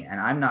to me, and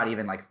I'm not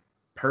even like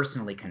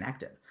personally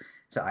connected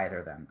to either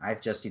of them.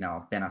 I've just,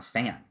 been a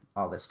fan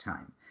all this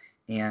time.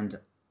 And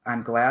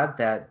I'm glad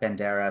that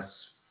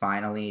Banderas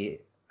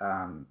finally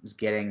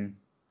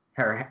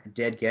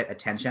did get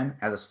attention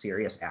as a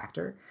serious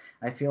actor.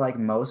 I feel like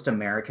most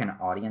American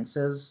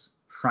audiences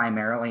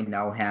primarily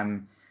know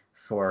him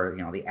for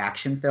the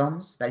action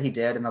films that he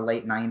did in the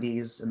late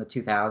 90s and the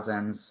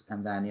 2000s,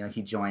 and then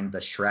he joined the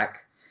Shrek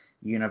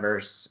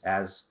universe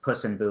as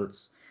Puss in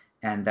Boots,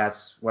 and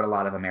that's what a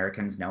lot of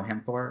Americans know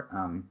him for,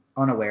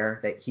 unaware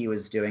that he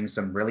was doing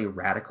some really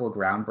radical,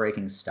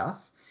 groundbreaking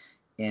stuff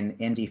in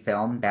indie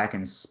film back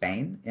in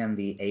Spain in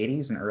the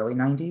 80s and early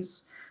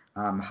 90s.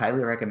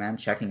 Highly recommend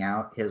checking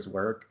out his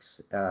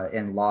works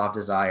in Law of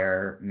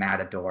Desire,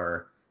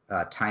 Matador,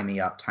 Tie Me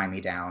Up, Tie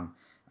Me Down.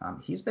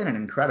 He's been an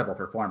incredible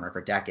performer for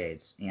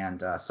decades,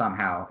 and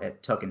somehow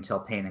it took until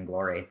Pain and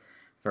Glory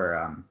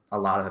for a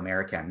lot of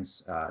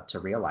Americans to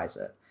realize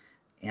it.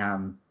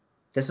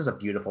 This is a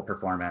beautiful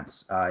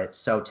performance. It's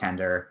so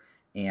tender,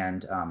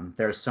 and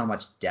there's so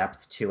much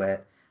depth to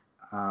it.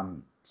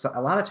 So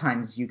a lot of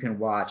times you can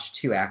watch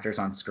two actors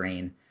on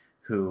screen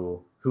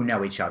who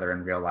know each other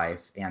in real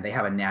life, and they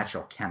have a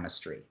natural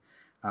chemistry.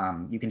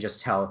 You can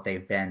just tell that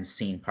they've been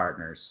scene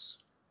partners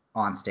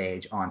on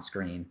stage, on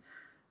screen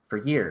for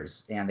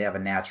years, and they have a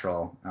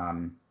natural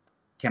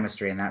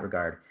chemistry in that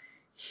regard.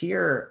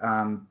 Here,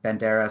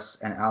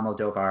 Banderas and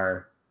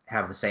Almodovar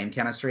have the same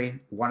chemistry.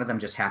 One of them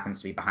just happens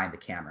to be behind the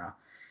camera,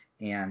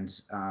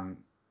 and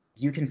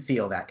you can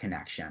feel that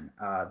connection.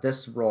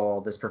 This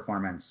role, this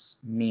performance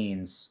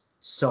means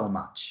so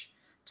much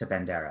to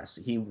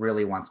Banderas. He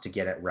really wants to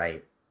get it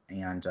right,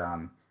 and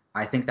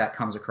I think that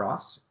comes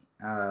across.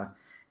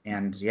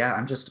 And yeah,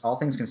 I'm just, all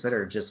things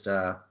considered, just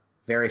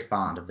very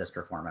fond of this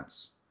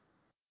performance.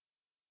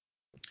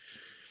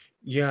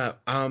 Yeah,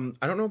 I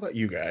don't know about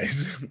you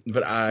guys,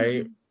 but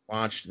I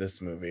watched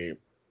this movie,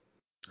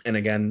 and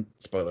again,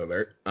 spoiler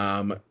alert,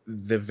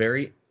 the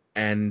very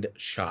end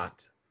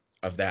shot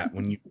of that,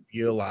 when you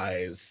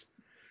realize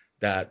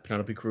that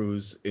Penelope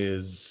Cruz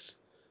is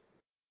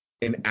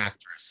an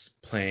actress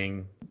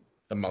playing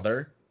the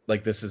mother,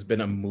 like this has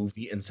been a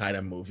movie inside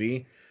a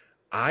movie,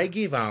 I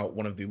gave out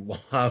one of the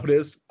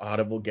loudest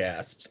audible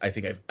gasps I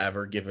think I've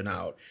ever given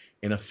out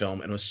in a film,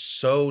 and was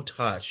so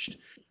touched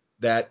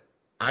that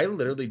I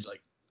literally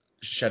like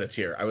shed a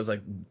tear. I was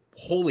like,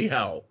 holy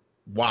hell,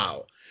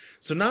 wow.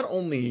 So not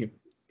only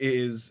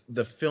is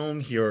the film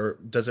here,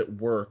 does it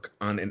work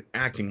on an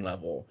acting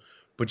level,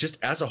 but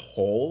just as a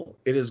whole,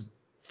 it is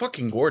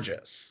fucking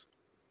gorgeous.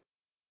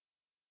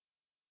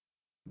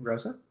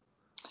 Rosa?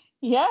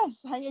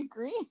 Yes, I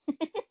agree.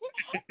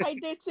 I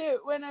did too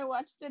when I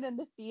watched it in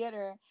the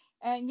theater.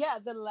 And yeah,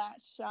 the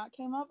last shot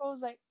came up. I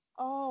was like,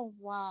 oh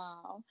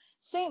wow.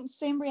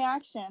 Same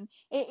reaction.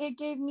 It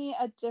gave me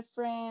a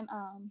different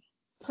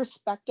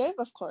perspective,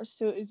 of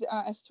course,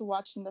 as to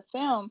watching the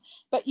film.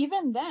 But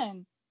even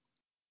then,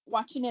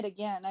 watching it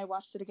again, I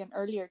watched it again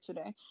earlier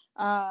today.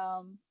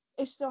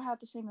 It still had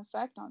the same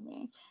effect on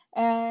me.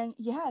 And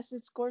yes,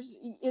 it's gorgeous.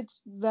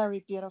 It's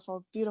very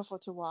beautiful, beautiful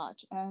to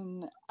watch.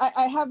 And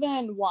I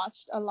haven't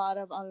watched a lot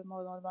of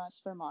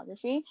Almodovar's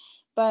filmography,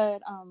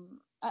 but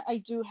I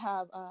do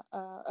have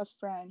a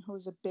friend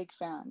who's a big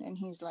fan, and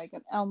he's like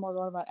an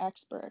Almodovar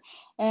expert.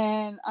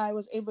 And I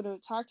was able to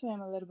talk to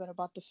him a little bit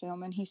about the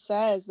film, and he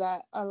says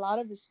that a lot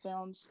of his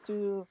films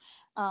do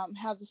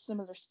have the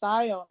similar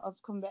style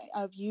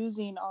of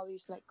using all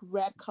these like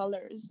red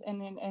colors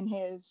in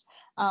his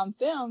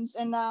films.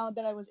 And now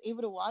that I was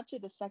able to watch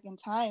it the second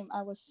time,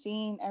 I was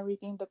seeing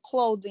everything, the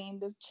clothing,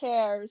 the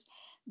chairs,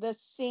 the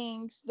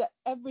sinks,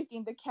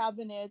 everything, the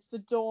cabinets, the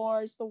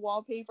doors, the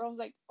wallpaper. I was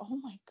like, oh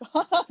my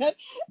god,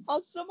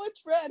 so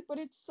much red, but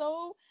it's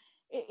so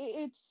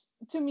it's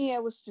to me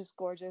it was just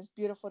gorgeous,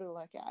 beautiful to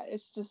look at.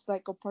 It's just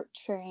like a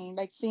portraying,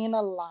 like seeing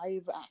a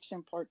live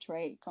action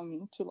portrait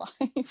coming to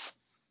life.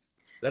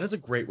 That is a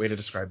great way to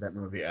describe that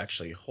movie,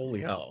 actually.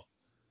 Holy hell.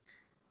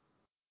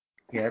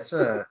 Yeah,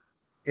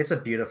 it's a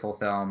beautiful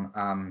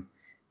film.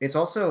 It's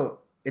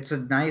a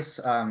nice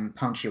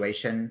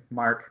punctuation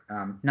mark.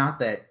 Not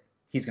that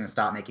he's going to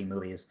stop making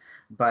movies,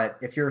 but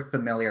if you're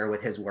familiar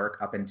with his work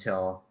up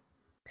until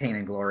Pain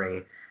and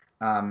Glory,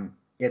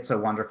 it's a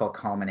wonderful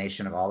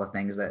culmination of all the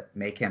things that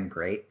make him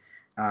great.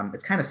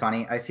 It's kind of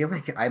funny. I feel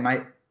like I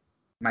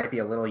might be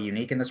a little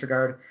unique in this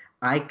regard.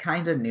 I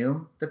kind of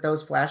knew that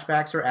those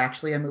flashbacks were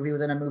actually a movie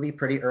within a movie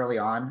pretty early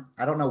on.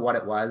 I don't know what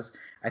it was.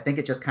 I think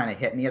it just kind of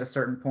hit me at a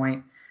certain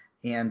point.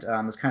 And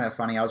it's kind of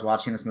funny. I was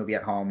watching this movie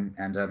at home,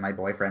 and my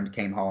boyfriend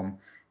came home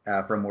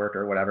from work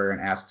or whatever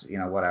and asked,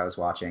 what I was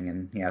watching.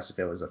 And he asked if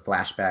it was a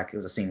flashback. It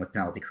was a scene with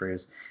Penelope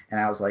Cruz. And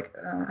I was like,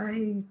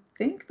 I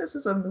think this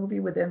is a movie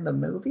within the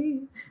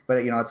movie. But,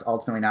 it's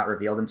ultimately not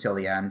revealed until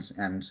the end.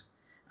 And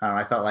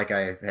I felt like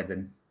I had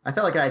been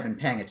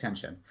paying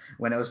attention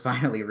when it was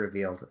finally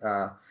revealed.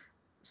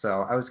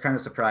 So I was kind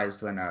of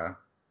surprised when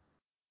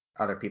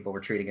other people were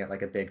treating it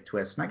like a big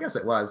twist. And I guess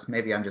it was.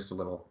 Maybe I'm just a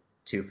little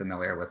too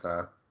familiar with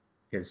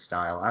his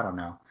style. I don't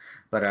know.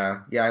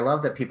 But yeah, I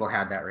love that people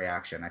had that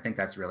reaction. I think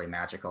that's really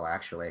magical,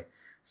 actually.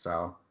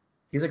 So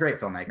he's a great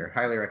filmmaker.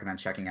 Highly recommend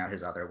checking out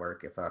his other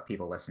work if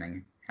people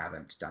listening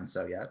haven't done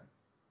so yet.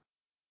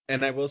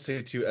 And I will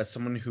say, too, as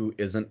someone who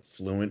isn't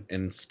fluent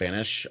in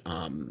Spanish,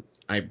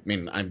 I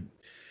mean,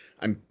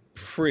 I'm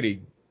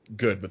pretty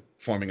good with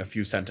forming a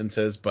few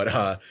sentences,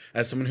 but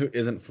as someone who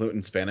isn't fluent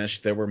in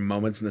Spanish, there were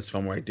moments in this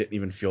film where I didn't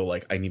even feel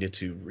like I needed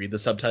to read the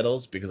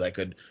subtitles because I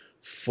could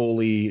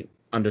fully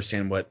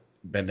understand what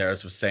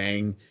Banderas was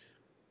saying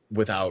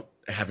without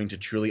having to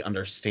truly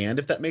understand,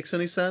 if that makes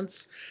any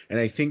sense. And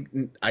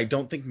I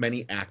don't think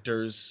many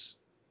actors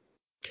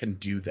can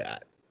do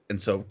that. And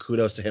so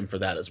kudos to him for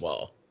that as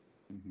well.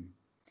 Mm-hmm.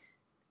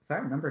 If I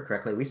remember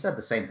correctly, we said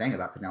the same thing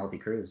about Penelope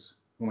Cruz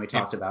when we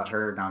talked about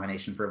her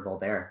nomination for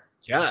Voltaire.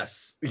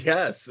 Yes,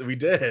 we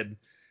did.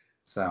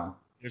 So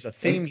there's a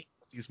theme with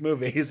these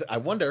movies. I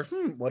wonder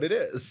what it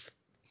is.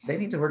 They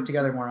need to work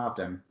together more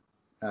often,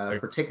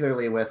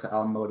 particularly with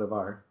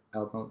Almodovar.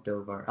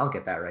 I'll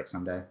get that right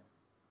someday.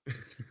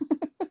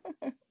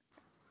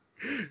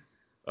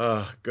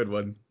 Good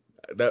one.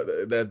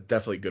 That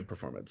definitely good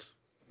performance.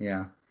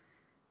 Yeah.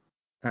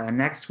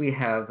 Next, we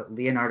have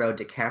Leonardo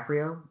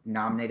DiCaprio,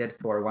 nominated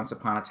for Once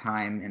Upon a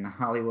Time in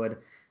Hollywood.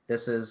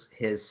 This is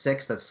his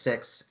 6th of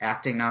 6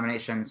 acting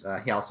nominations.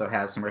 He also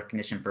has some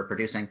recognition for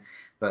producing,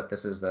 but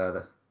this is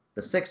the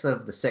 6th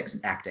of the 6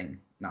 acting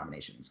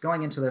nominations.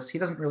 Going into this, he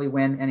doesn't really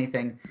win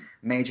anything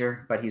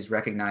major, but he's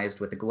recognized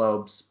with the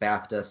Globes,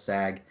 BAFTA,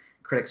 SAG,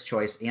 Critics'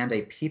 Choice, and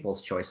a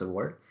People's Choice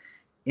Award.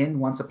 In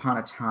Once Upon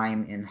a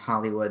Time in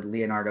Hollywood,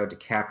 Leonardo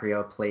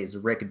DiCaprio plays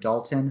Rick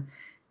Dalton,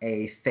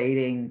 a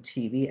fading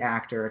TV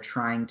actor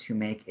trying to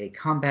make a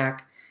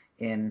comeback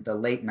in the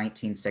late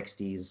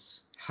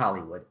 1960s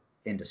Hollywood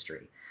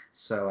industry.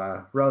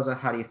 So, Rosa,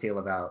 how do you feel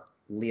about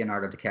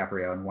Leonardo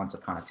DiCaprio in Once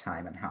Upon a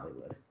Time in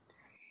Hollywood?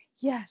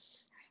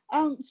 Yes.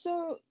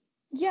 So,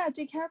 yeah,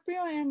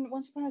 DiCaprio in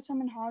Once Upon a Time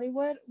in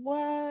Hollywood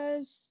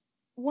was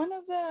one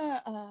of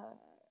the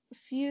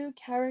few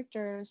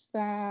characters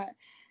that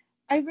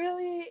I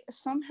really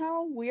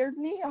somehow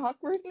weirdly,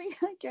 awkwardly,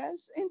 I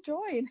guess,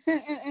 enjoyed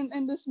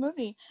in this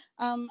movie.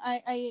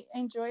 I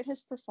enjoyed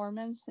his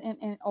performance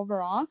in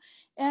overall,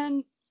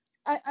 and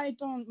I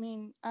don't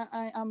mean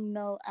I'm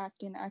no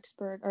acting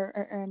expert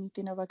or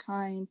anything of a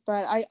kind,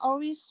 but I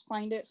always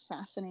find it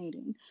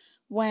fascinating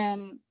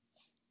when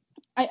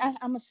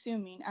I'm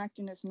assuming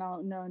acting is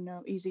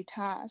no easy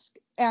task,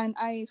 and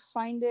I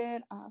find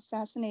it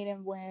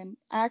fascinating when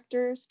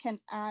actors can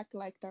act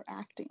like they're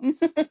acting,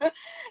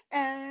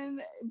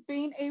 and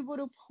being able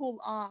to pull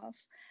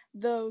off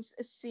those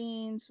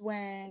scenes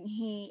when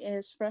he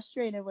is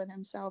frustrated with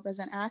himself as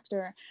an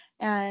actor,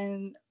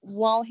 and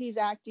while he's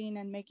acting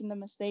and making the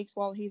mistakes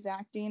while he's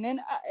acting,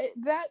 and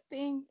that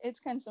thing, it's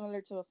kind of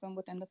similar to a film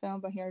within the film,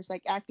 but here it's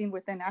like acting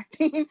within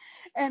acting,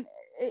 and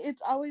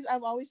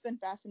I've always been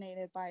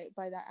fascinated by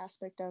that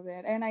aspect of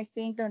it. And I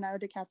think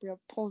Leonardo DiCaprio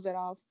pulls it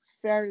off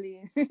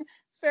fairly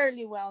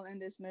fairly well in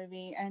this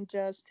movie, and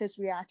just his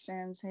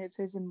reactions,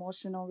 his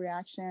emotional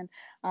reaction.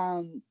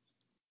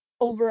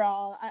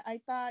 Overall, I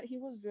thought he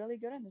was really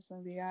good in this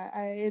movie.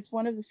 It's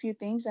one of the few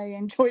things I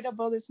enjoyed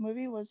about this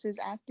movie was his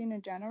acting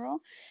in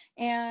general.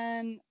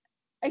 And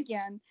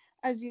again,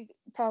 as you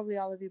probably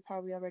all of you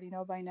probably already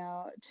know by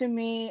now, to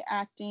me,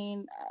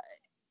 acting,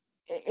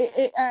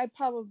 I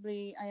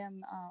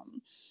am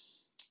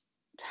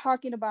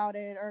talking about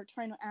it or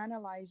trying to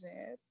analyze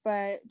it,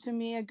 but to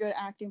me, a good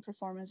acting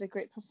performance, a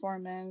great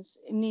performance,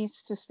 it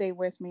needs to stay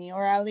with me,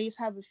 or at least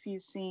have a few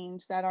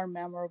scenes that are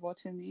memorable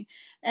to me.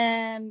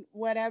 And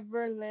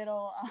whatever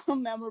little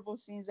memorable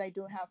scenes I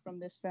do have from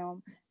this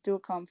film do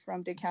come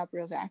from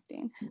DiCaprio's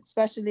acting,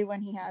 especially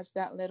when he has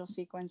that little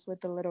sequence with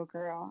the little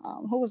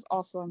girl, who was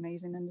also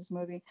amazing in this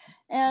movie.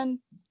 And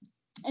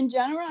in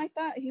general, I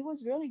thought he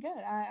was really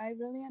good. I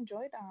really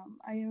enjoyed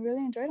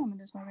him in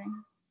this movie.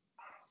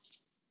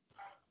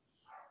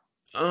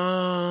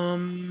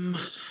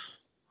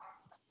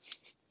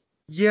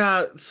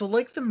 Yeah, so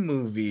like the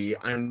movie,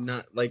 I'm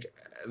not like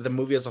the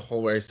movie as a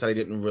whole where I said I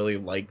didn't really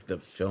like the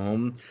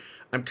film.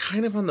 I'm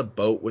kind of on the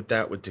boat with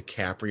that with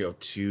DiCaprio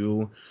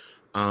too.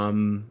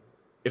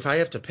 If I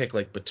have to pick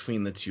like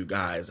between the two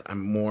guys, I'm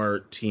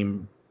more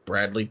team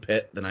Bradley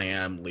Pitt than I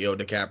am Leo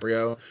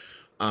DiCaprio.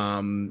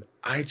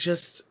 I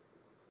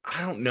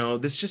don't know.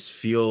 This just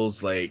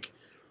feels like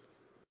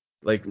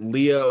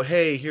Leo,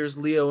 hey, here's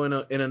Leo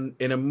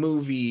in a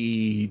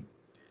movie.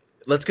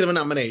 Let's get him a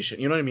nomination.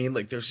 You know what I mean?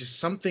 Like, there's just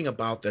something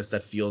about this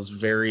that feels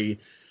very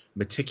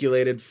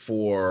meticulated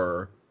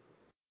for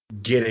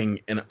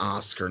getting an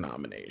Oscar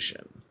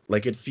nomination.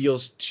 Like, it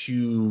feels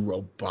too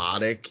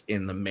robotic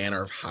in the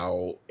manner of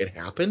how it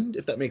happened,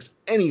 if that makes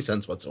any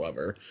sense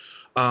whatsoever.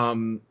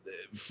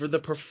 For the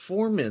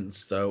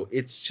performance, though,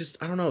 it's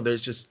just, I don't know.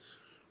 There's just,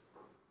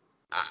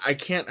 I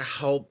can't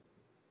help.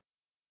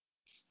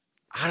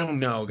 I don't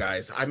know,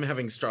 guys.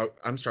 I'm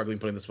struggling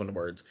putting this one to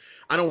words.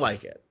 I don't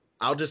like it.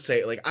 I'll just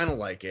say, like, I don't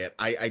like it.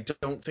 I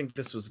don't think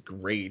this was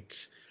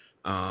great.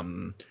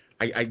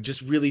 I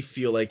just really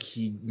feel like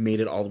he made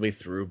it all the way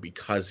through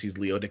because he's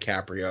Leo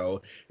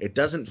DiCaprio. It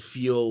doesn't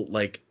feel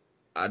like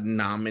a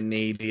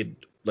nominated,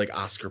 like,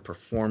 Oscar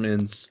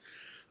performance.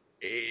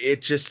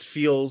 It just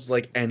feels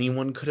like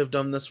anyone could have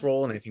done this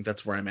role, and I think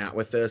that's where I'm at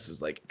with this,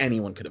 is like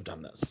anyone could have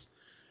done this.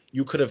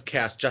 You could have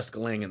cast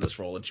Jessica Lange in this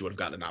role and she would have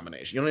gotten a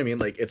nomination. You know what I mean?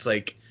 Like, it's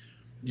like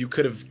you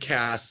could have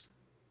cast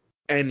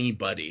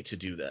anybody to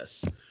do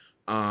this.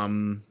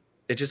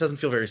 It just doesn't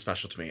feel very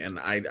special to me, and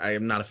I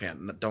am not a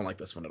fan. Don't like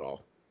this one at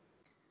all.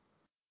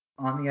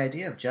 On the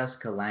idea of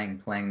Jessica Lange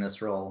playing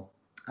this role,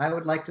 I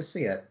would like to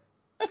see it.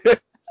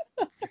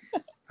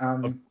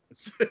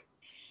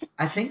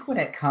 I think when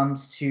it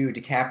comes to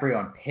DiCaprio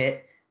and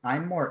Pitt,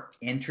 I'm more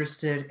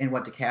interested in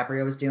what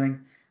DiCaprio is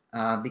doing,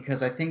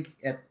 because I think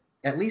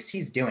at least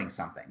he's doing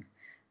something.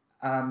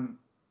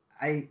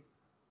 I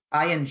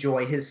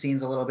enjoy his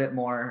scenes a little bit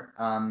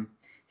more.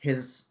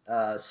 His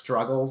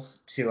struggles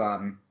to,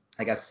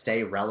 I guess,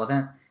 stay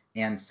relevant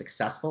and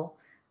successful.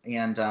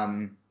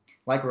 And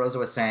like Rosa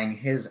was saying,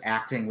 his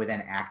acting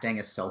within acting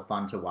is so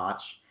fun to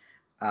watch.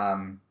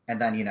 And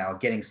then,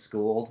 getting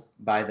schooled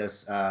by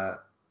this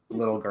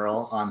little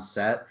girl on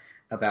set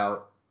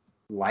about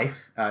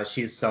life.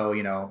 She's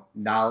so,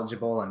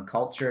 knowledgeable and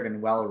cultured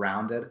and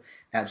well-rounded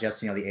at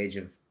just, the age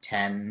of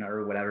 10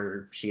 or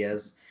whatever she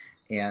is.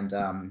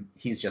 And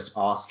he's just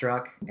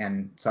awestruck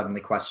and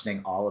suddenly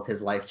questioning all of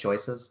his life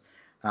choices.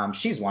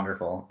 She's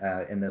wonderful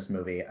in this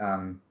movie.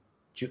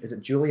 Is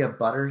it Julia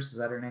Butters? Is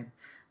that her name?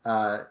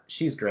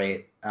 She's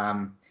great.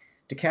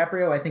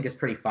 DiCaprio, I think, is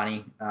pretty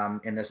funny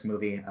in this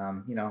movie.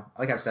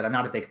 Like I've said, I'm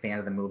not a big fan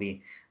of the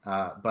movie,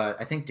 but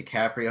I think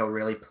DiCaprio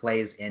really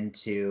plays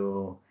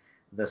into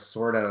the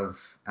sort of,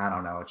 I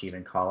don't know what you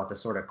even call it, the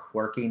sort of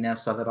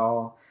quirkiness of it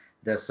all,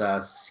 this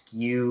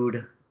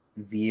skewed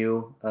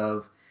view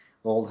of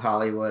old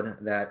Hollywood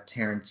that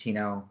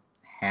Tarantino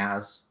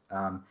has.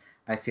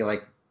 I feel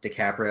like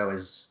DiCaprio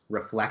is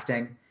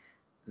reflecting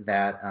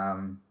that,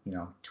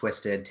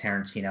 twisted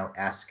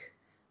Tarantino-esque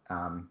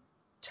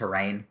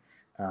terrain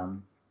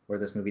where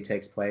this movie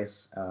takes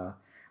place.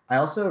 I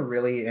also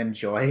really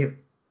enjoy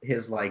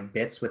his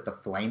bits with the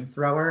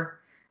flamethrower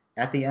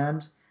at the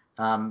end,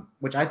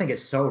 which I think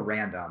is so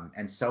random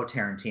and so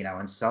Tarantino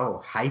and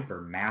so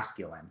hyper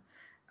masculine.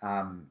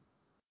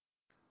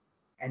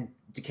 And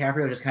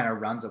DiCaprio just kind of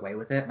runs away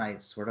with it, and I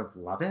sort of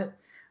love it.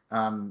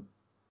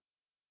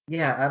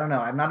 Yeah, I don't know.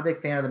 I'm not a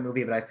big fan of the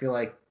movie, but I feel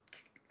like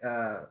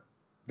the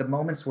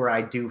moments where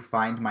I do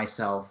find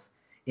myself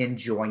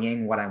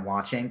enjoying what I'm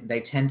watching, they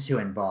tend to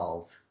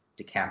involve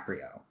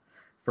DiCaprio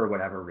for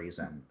whatever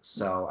reason.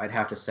 So I'd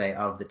have to say,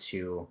 of the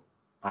two,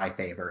 I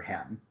favor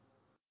him.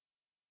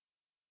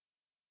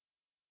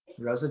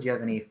 Rosa, do you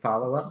have any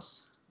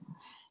follow-ups?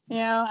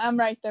 I'm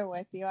right there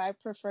with you. I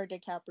prefer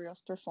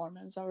DiCaprio's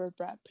performance over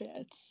Brad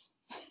Pitt's.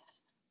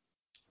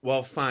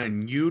 Well,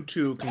 fine. You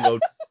two can go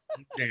do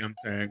the damn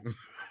thing.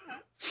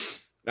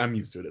 I'm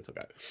used to it. It's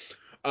okay.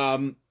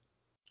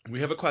 We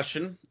have a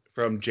question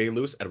from J.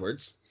 Lewis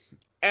Edwards.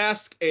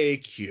 Ask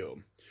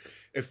AQ.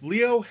 If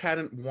Leo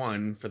hadn't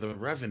won for The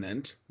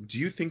Revenant, do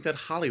you think that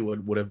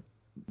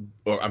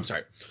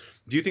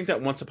do you think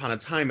that Once Upon a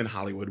Time in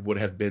Hollywood would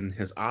have been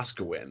his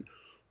Oscar win?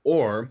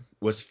 Or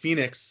was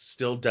Phoenix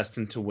still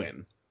destined to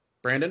win?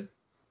 Brandon?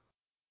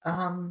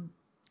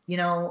 You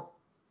know,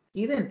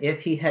 even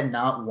if he had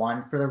not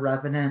won for The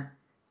Revenant,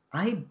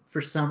 I,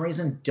 for some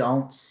reason,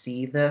 don't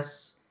see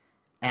this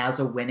as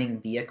a winning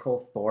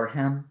vehicle for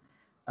him.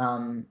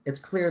 It's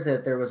clear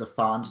that there was a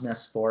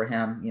fondness for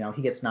him. You know,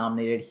 he gets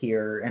nominated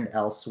here and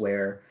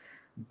elsewhere.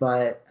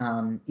 But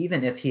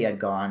even if he had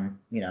gone,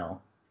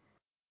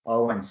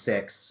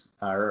 0-6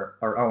 or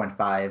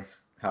 0-5,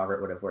 however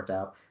it would have worked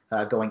out,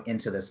 going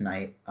into this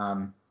night,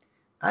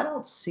 I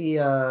don't see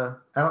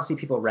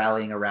people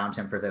rallying around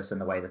him for this in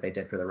the way that they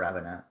did for The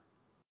Revenant.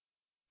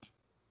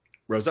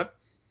 Rosa?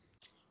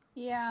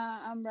 Yeah,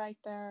 I'm right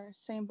there.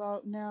 Same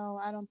boat. No,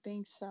 I don't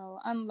think so.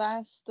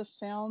 Unless the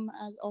film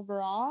as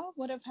overall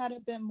would have had a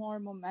bit more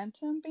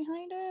momentum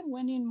behind it,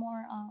 winning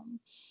more.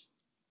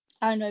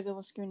 I don't know if it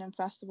was screened in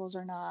festivals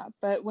or not,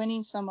 but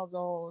winning some of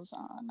those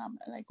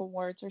like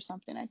awards or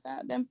something like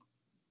that, then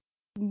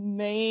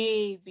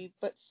maybe,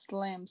 but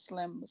slim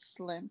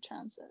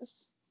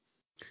chances.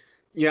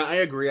 Yeah, I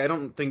agree. I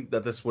don't think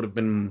that this would have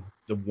been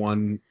the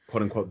one,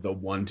 quote unquote, the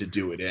one to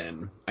do it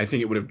in. I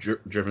think it would have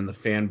driven the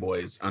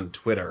fanboys on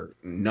Twitter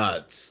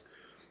nuts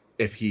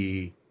if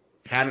he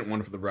hadn't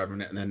won for The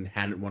Revenant and then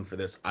hadn't won for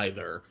this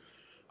either.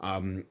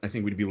 I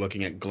think we'd be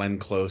looking at Glenn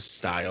Close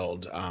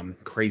styled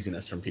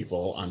craziness from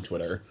people on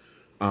Twitter.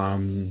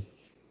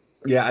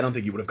 Yeah, I don't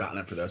think he would have gotten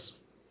it for this.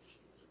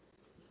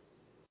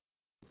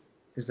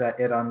 Is that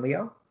it on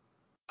Leo?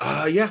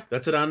 Yeah,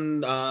 that's it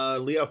on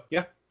Leo.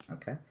 Yeah.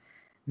 Okay.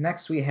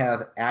 Next, we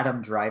have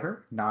Adam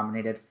Driver,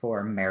 nominated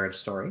for Marriage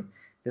Story.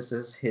 This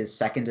is his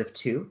second of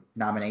 2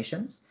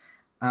 nominations.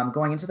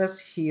 Going into this,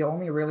 he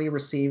only really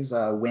receives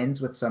wins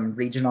with some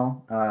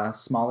regional,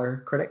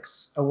 smaller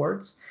critics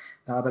awards.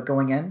 But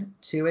going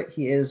into it,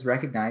 he is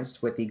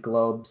recognized with the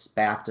Globes,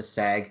 BAFTA,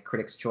 SAG,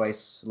 Critics'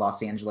 Choice,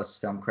 Los Angeles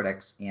Film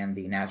Critics, and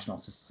the National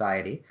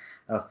Society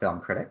of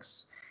Film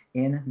Critics.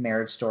 In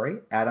Marriage Story,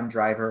 Adam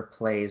Driver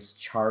plays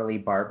Charlie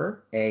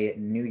Barber, a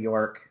New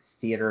York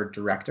theater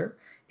director,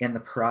 in the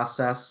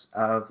process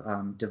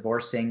of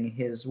divorcing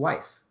his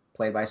wife,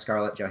 played by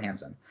Scarlett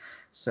Johansson.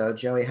 So,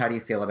 Joey, how do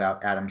you feel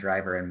about Adam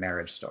Driver in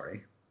Marriage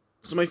Story?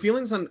 So my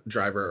feelings on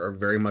Driver are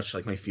very much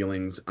like my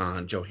feelings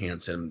on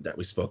Johansson that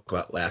we spoke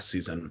about last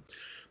season.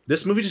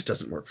 This movie just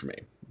doesn't work for me.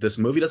 This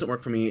movie doesn't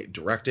work for me.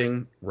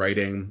 Directing,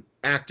 writing,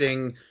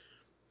 acting,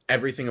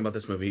 everything about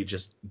this movie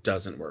just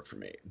doesn't work for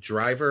me.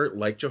 Driver,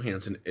 like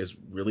Johansson, is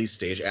really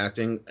stage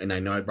acting, and I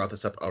know I brought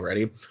this up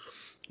already,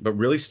 but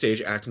really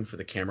stage acting for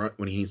the camera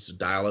when he needs to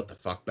dial it the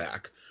fuck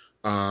back.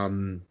 I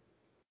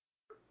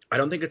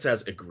don't think it's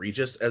as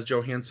egregious as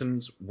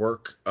Johansson's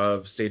work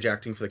of stage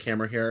acting for the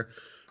camera here,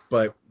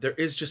 but there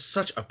is just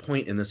such a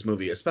point in this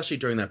movie, especially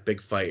during that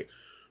big fight,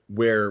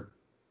 where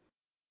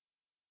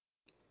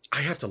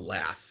I have to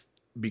laugh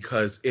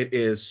because it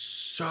is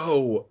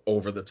so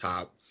over the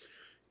top.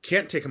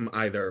 Can't take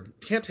either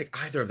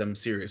of them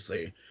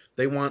seriously.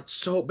 They want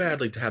so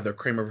badly to have their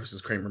Kramer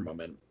versus Kramer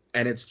moment,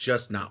 and it's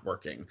just not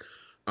working.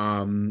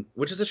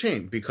 Which is a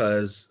shame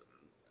because,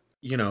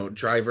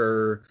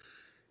 Driver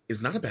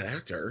is not a bad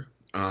actor.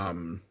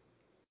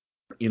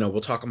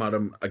 We'll talk about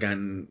him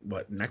again,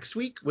 next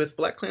week with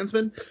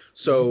BlacKkKlansman?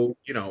 So,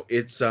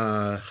 it's,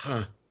 yeah,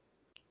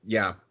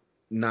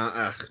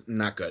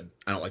 not good.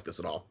 I don't like this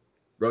at all.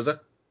 Rosa?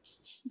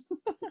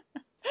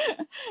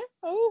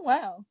 Oh,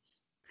 wow.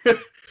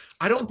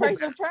 I don't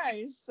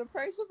Surprise.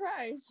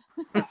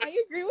 I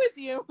agree with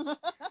you.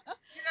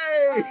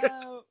 Yay!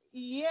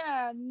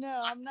 Yeah,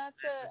 no, I'm not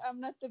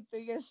the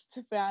biggest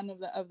fan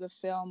of the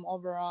film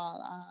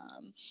overall.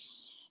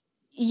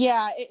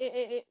 Yeah,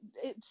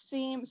 it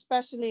seems,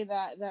 especially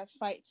that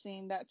fight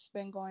scene that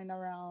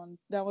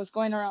was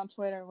going around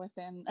Twitter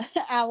within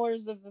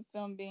hours of the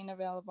film being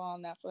available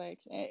on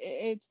Netflix.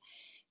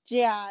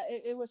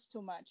 It was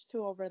too much,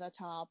 too over the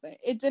top.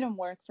 It didn't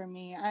work for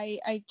me.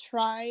 I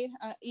tried,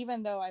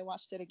 even though I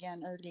watched it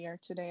again earlier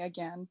today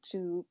again,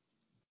 to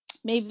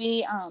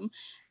maybe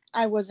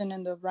I wasn't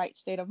in the right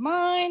state of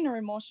mind, or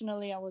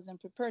emotionally I wasn't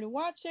prepared to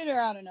watch it, or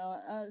I don't know,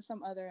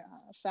 some other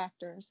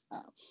factors.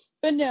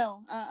 But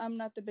no, I'm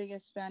not the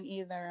biggest fan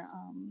either.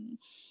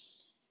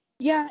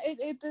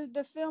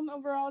 The film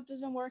overall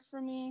doesn't work for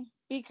me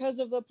because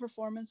of the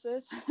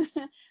performances.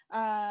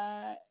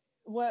 I'm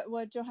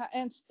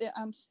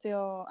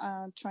still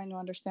trying to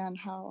understand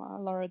how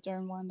Laura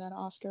Dern won that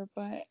Oscar,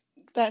 but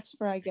that's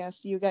for, I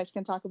guess, you guys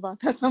can talk about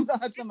that some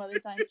other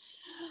time.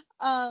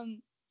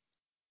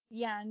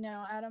 Yeah,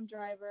 no, Adam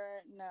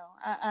Driver, no,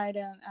 I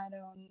don't.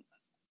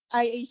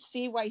 I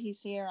see why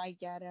he's here. I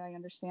get it. I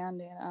understand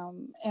it.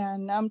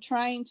 And I'm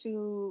trying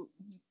to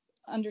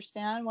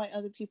understand why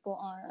other people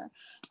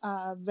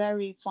are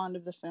very fond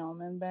of the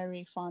film and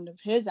very fond of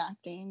his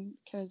acting,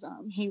 because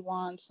he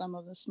won some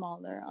of the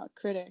smaller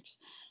critics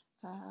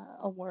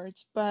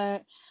awards.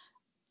 But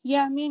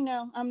Yeah, me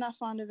no. I'm not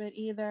fond of it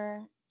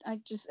either.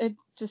 It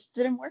just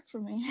didn't work for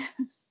me.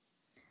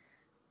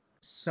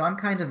 So I'm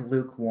kind of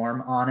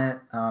lukewarm on it.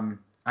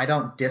 I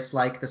don't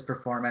dislike this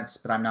performance,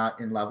 but I'm not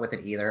in love with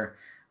it either.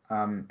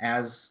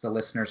 As the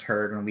listeners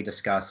heard when we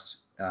discussed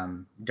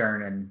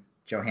Dern and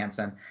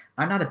Johansson,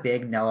 I'm not a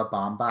big Noah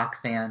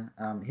Baumbach fan.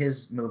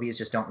 His movies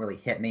just don't really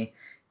hit me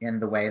in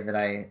the way that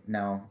I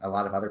know a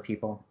lot of other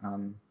people,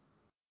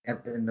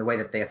 in the way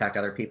that they affect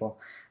other people.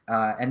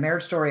 And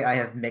Marriage Story, I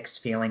have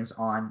mixed feelings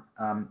on.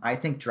 I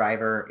think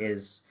Driver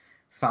is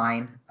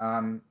fine.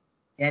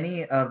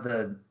 Any of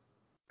the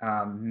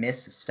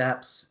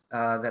missteps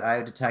that I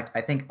would detect,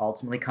 I think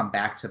ultimately come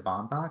back to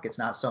Baumbach. It's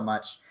not so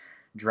much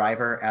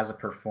Driver as a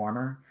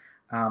performer.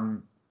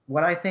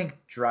 What I think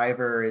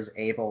Driver is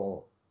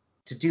able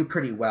to do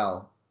pretty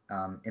well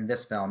in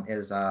this film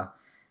is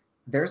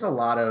there's a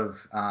lot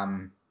of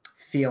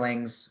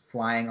feelings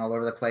flying all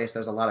over the place.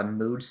 There's a lot of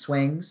mood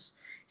swings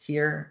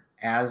here,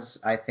 as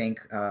I think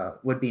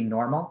would be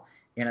normal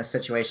in a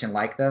situation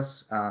like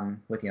this,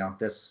 with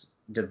this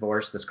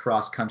divorce, this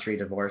cross-country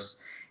divorce.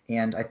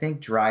 And I think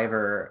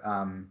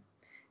Driver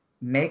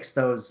makes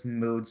those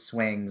mood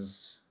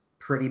swings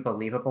pretty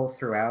believable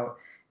throughout.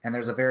 And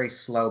there's a very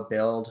slow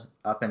build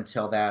up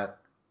until that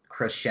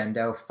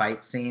crescendo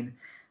fight scene.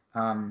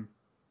 Now,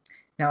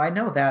 I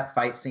know that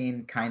fight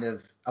scene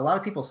a lot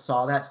of people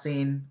saw that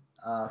scene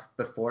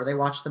before they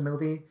watched the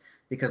movie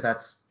because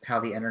that's how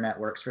the internet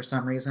works for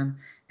some reason.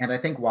 And I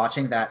think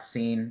watching that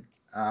scene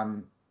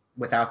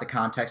without the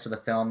context of the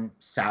film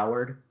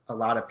soured a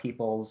lot of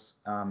people's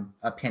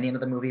opinion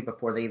of the movie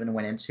before they even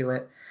went into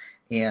it.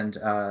 And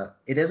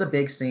it is a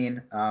big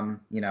scene.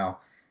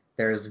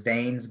 There's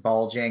veins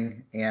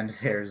bulging and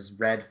there's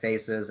red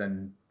faces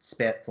and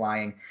spit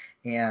flying.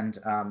 And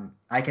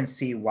I can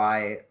see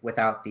why,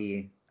 without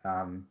the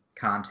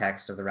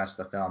context of the rest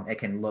of the film, it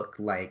can look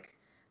like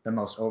the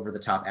most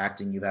over-the-top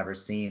acting you've ever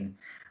seen.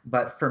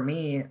 But for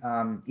me,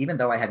 even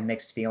though I had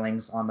mixed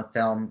feelings on the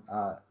film,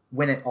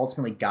 when it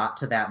ultimately got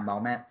to that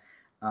moment,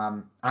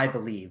 I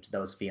believed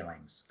those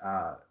feelings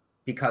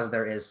because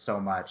there is so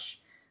much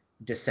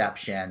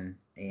deception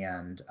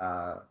and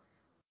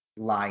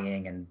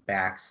lying and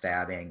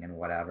backstabbing and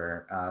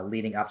whatever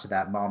leading up to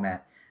that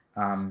moment.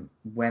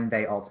 When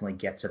they ultimately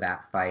get to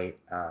that fight,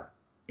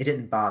 it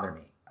didn't bother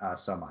me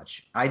so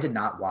much. I did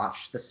not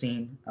watch the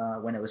scene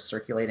when it was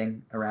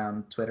circulating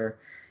around Twitter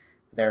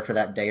there for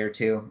that day or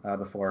two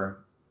before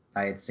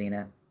I had seen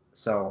it.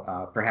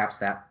 So perhaps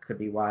that could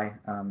be why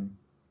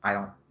I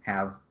don't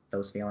have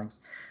those feelings.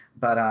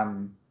 But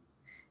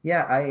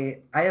yeah,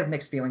 I have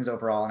mixed feelings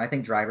overall, and I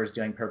think Driver's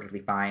doing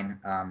perfectly fine.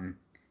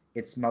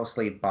 It's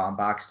mostly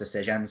Baumbach's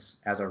decisions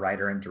as a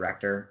writer and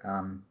director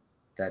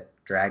that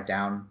drag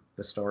down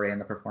the story and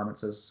the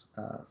performances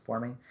for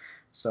me.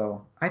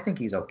 So I think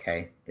he's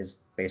okay, is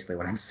basically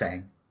what I'm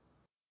saying.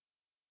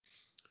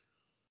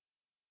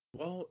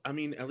 Well, I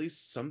mean, at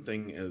least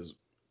something is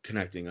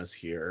connecting us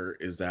here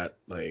is that,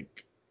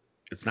 like,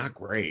 it's not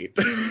great.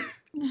 We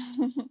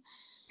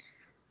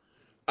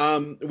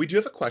do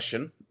have a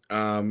question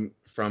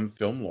from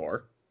Film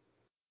Lore.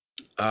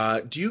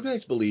 Do you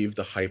guys believe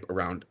the hype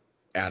around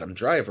Adam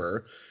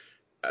Driver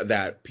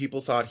that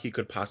people thought he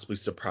could possibly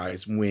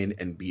surprise, win,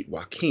 and beat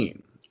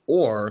Joaquin?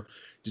 Or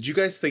did you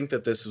guys think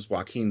that this was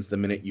Joaquin's the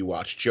minute you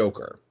watched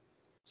Joker?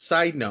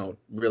 Side note,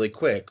 really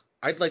quick,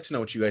 I'd like to know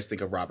what you guys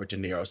think of Robert De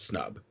Niro's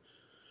snub.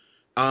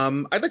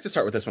 I'd like to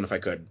start with this one if I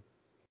could.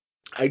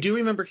 I do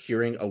remember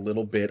hearing a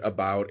little bit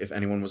about if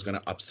anyone was going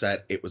to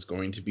upset, it was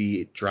going to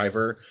be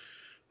Driver.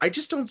 I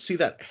just don't see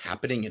that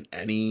happening in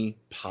any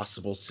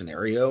possible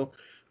scenario.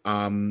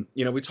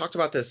 We talked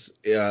about this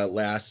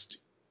last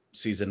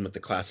season with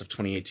the class of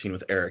 2018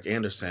 with Eric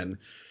Anderson,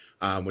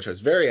 which I was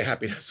very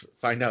happy to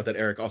find out that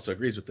Eric also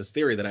agrees with this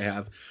theory that I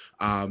have.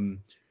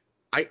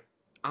 I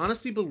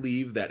honestly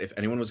believe that if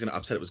anyone was going to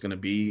upset, it was going to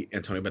be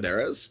Antonio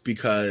Banderas,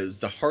 because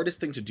the hardest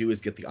thing to do is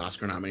get the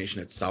Oscar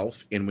nomination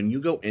itself. And when you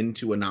go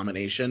into a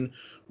nomination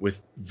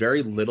with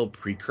very little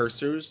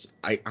precursors,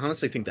 I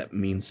honestly think that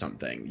means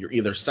something. You're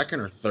either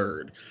second or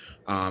third.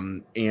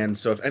 And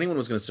so if anyone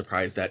was going to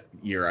surprise that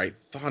year, I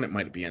thought it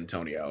might be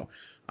Antonio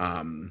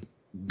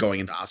going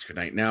into Oscar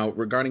night. Now,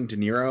 regarding De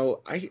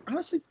Niro, I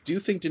honestly do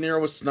think De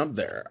Niro was snubbed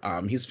there.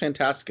 He's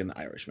fantastic in The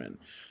Irishman.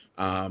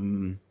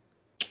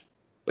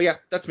 But yeah,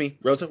 that's me.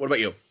 Rosa, what about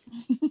you?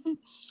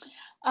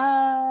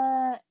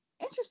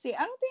 Interesting.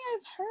 I don't think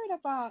I've heard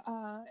about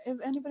if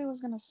anybody was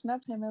gonna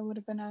snub him, it would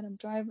have been Adam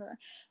Driver.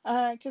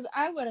 Because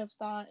I would have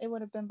thought it would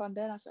have been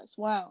Banderas as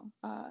well.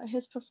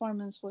 His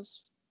performance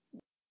was,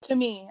 to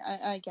me,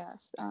 I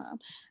guess,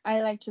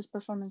 I liked his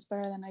performance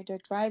better than I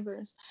did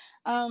Driver's.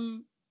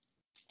 And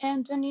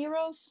De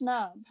Niro's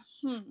snub.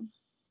 I'm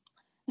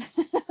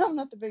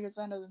not the biggest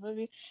fan of the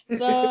movie,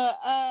 so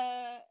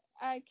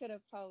I could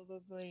have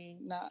probably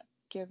not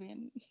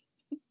given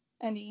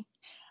any.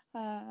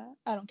 I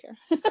don't care.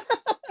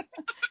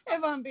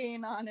 If I'm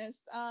being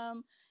honest.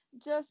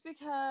 Just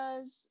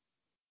because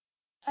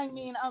I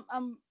mean,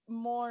 I'm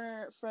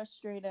more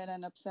frustrated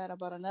and upset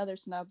about another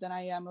snub than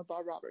I am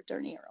about Robert De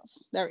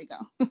Niro's. There we go.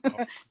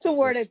 To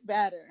word it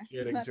better,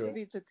 not to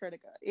be too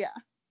critical. Yeah.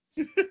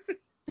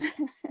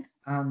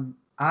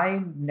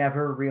 I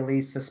never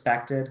really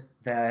suspected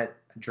that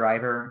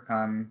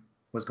Driver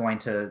was going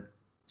to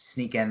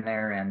sneak in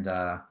there and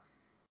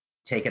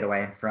take it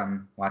away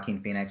from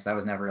Joaquin Phoenix. That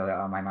was never really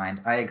on my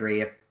mind. I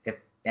agree. If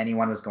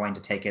anyone was going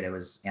to take it, it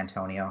was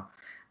Antonio.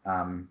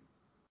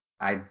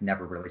 I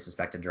never really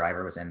suspected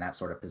Driver was in that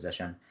sort of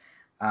position.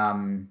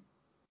 What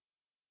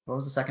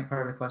was the second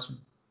part of the question?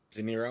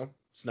 De Niro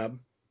snub.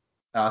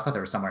 Oh, I thought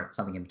there was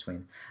something in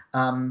between.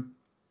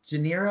 De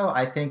Niro,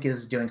 I think,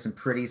 is doing some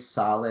pretty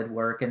solid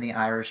work in The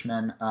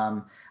Irishman.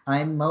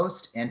 I'm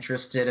most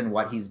interested in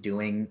what he's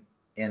doing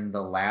in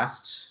the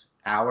last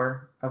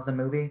hour of the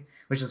movie,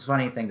 which is a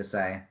funny thing to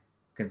say,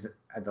 because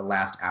the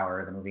last hour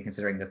of the movie,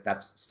 considering that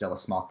that's still a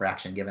small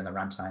fraction given the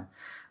runtime.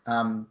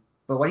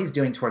 But what he's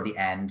doing toward the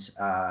end,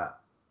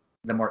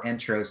 the more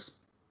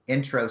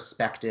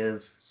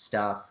introspective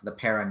stuff, the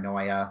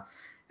paranoia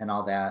and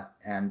all that,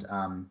 and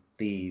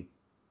the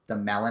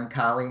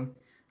melancholy,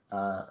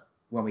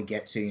 when we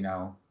get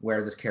to,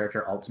 where this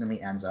character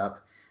ultimately ends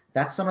up,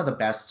 that's some of the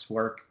best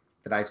work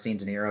that I've seen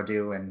De Niro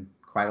do in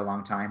quite a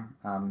long time,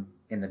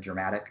 in the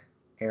dramatic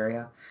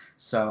area.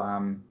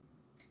 So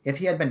if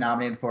he had been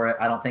nominated for it,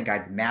 I don't think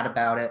I'd be mad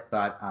about it,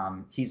 but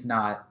he's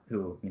not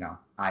who,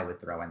 I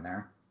would throw in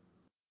there.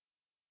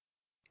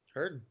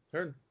 Heard.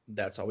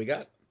 That's all we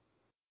got.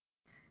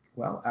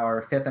 Well,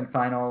 our fifth and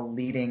final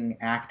leading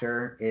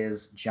actor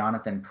is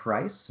Jonathan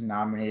Pryce,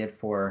 nominated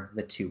for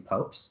The Two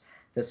Popes.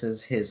 This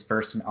is his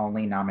first and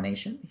only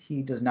nomination.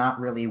 He does not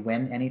really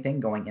win anything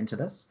going into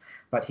this,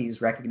 but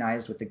he's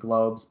recognized with the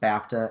Globes,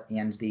 BAFTA,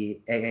 and the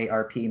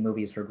AARP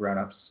Movies for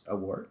Grown-Ups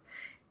Award.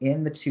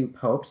 In The Two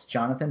Popes,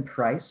 Jonathan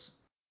Pryce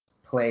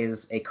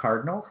plays a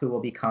cardinal who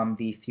will become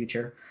the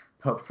future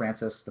Pope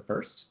Francis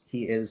I.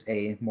 He is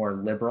a more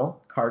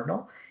liberal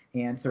cardinal,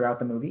 and throughout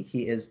the movie,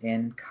 he is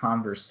in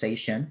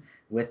conversation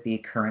with the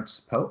current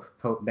Pope,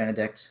 Pope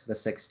Benedict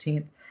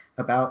XVI,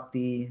 about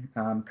the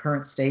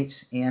current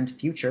state and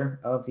future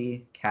of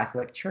the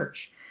Catholic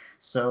Church.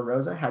 So,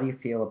 Rosa, how do you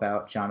feel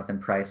about Jonathan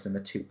Pryce and The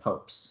Two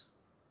Popes?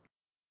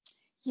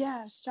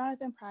 Yes,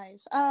 Jonathan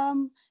Pryce.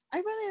 I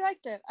really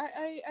liked it.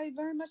 I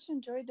very much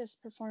enjoyed this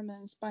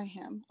performance by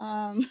him.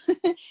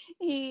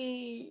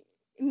 He,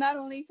 not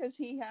only because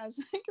he has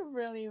like a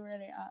really,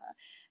 really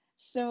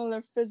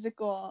similar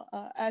physical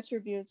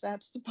attributes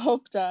as the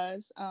Pope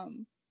does,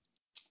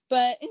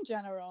 but in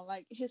general,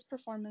 like, his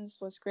performance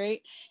was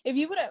great. If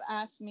you would have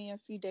asked me a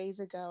few days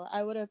ago,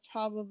 I would have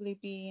probably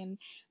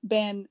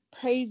been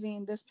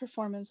praising this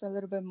performance a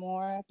little bit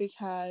more,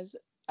 because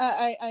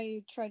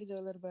I tried to do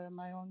a little bit of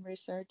my own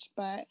research,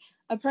 but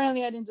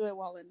apparently I didn't do it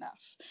well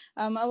enough.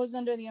 I was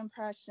under the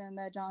impression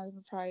that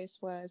Jonathan Pryce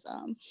was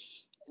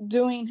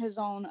doing his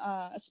own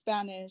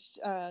Spanish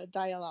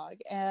dialogue,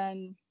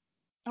 and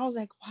I was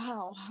like,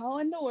 wow, how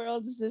in the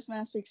world does this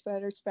man speak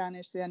better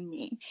Spanish than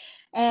me?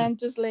 And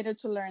just later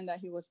to learn that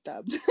he was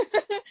dubbed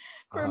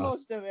for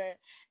most of it.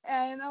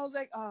 And I was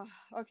like, oh,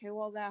 okay,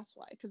 well, that's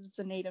why, because it's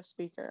a native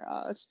speaker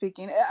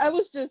speaking. I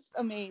was just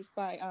amazed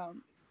by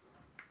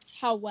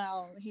how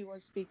well he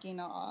was speaking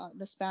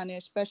the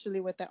Spanish,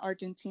 especially with the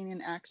Argentinian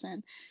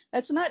accent.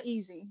 That's not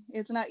easy.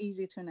 It's not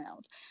easy to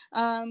nail.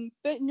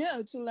 But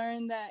no, to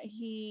learn that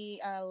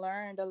he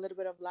learned a little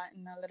bit of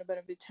Latin, a little bit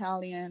of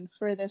Italian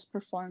for this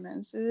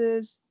performance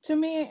is, to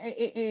me,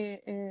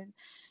 it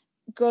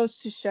goes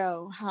to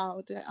show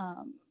how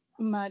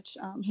much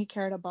he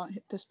cared about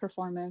this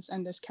performance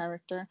and this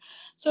character.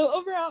 So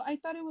overall, I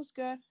thought it was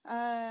good.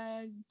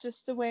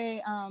 Just the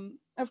way,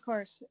 of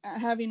course,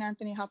 having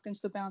Anthony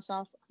Hopkins to bounce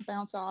off,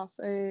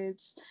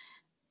 it's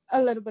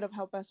a little bit of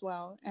help as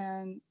well.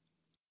 And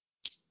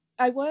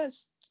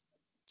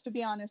to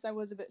be honest, I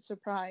was a bit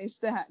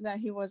surprised that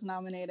he was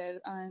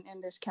nominated in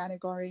this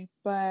category,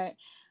 but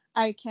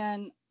I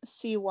can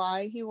see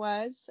why he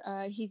was.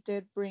 He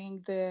did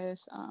bring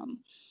this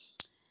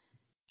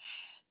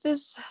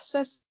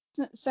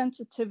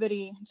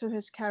sensitivity to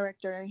his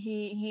character.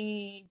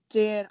 He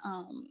did,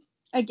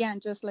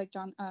 again, just like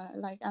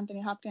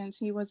Anthony Hopkins,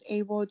 he was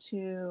able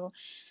to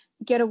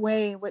get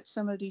away with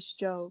some of these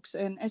jokes,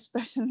 and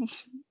especially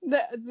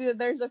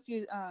there's a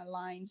few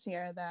lines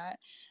here that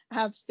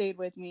have stayed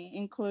with me,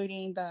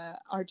 including the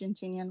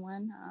Argentinian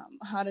one.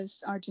 How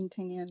does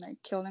Argentinian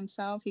kill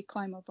himself? He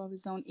climbs up of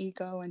his own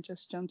ego and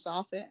just jumps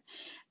off it.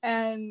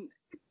 And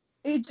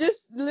it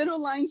just, little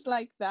lines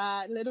like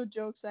that, little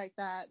jokes like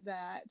that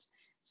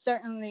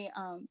certainly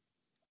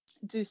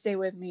do stay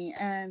with me.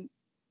 And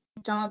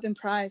Jonathan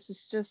Pryce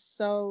is just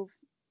so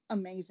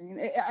amazing.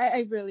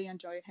 I really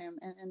enjoyed him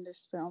in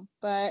this film,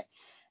 but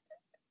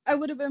I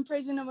would have been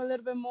praising him a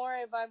little bit more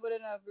if I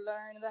wouldn't have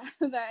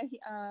learned that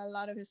a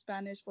lot of his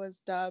Spanish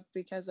was dubbed,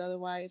 because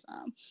otherwise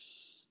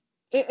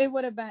it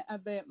would have been a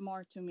bit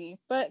more to me.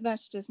 But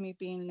that's just me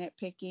being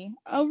nitpicky.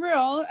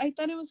 Overall, I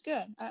thought it was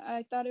good.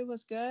 I thought it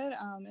was good.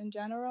 In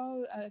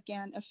general,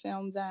 again, a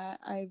film that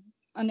I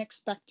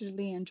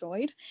unexpectedly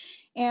enjoyed.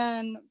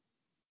 And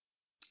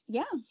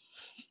yeah.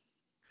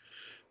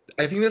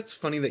 I think that's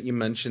funny that you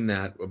mentioned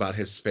that about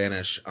his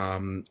Spanish.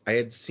 I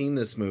had seen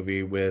this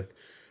movie with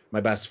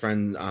my best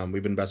friend.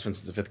 We've been best friends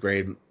since the 5th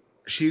grade.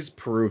 She's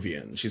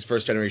Peruvian. She's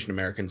first generation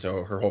American,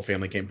 so her whole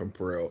family came from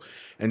Peru.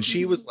 And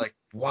she was like,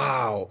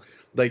 wow.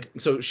 Like,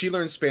 so she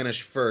learned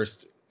Spanish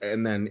first,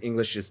 and then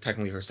English is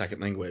technically her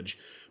second language.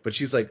 But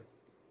she's like,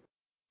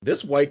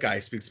 this white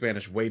guy speaks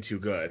Spanish way too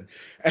good.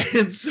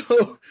 And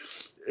so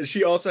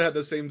she also had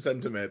the same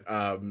sentiment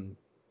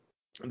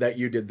that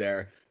you did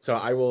there. So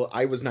I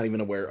was not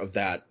even aware of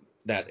that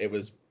it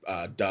was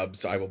dubbed,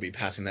 so I will be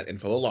passing that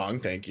info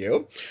along. Thank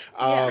you.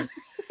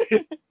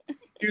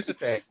 Here's the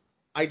thing.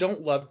 I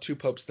don't love Two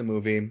Popes the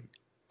movie.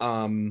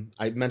 I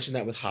mentioned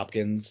that with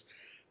Hopkins.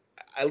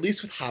 At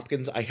least with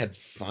Hopkins, I had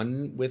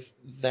fun with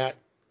that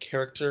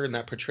character and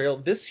that portrayal.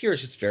 This here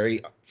is just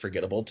very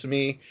forgettable to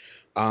me.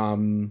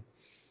 Yeah,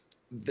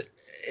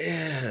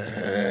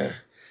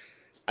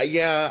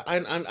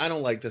 I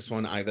don't like this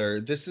one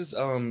either. This is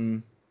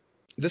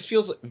this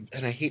feels,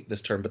 and I hate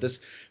this term, but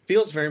this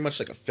feels very much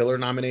like a filler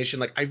nomination.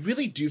 Like, I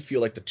really do feel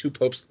like the Two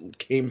Popes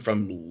came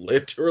from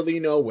literally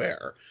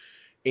nowhere.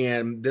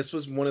 And this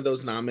was one of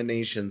those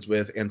nominations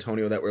with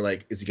Antonio that were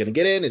like, is he going to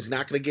get in? Is he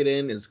not going to get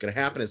in? Is it going to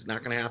happen? Is it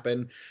not going to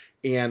happen?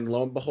 And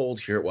lo and behold,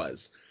 here it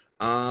was.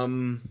 I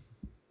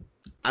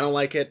don't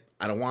like it.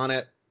 I don't want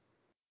it.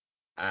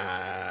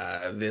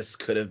 This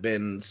could have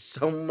been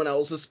someone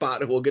else's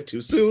spot who we'll get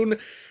to soon.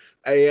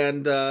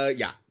 And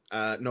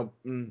no,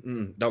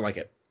 don't like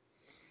it.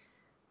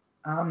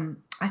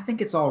 I think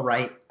it's all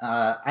right.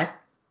 I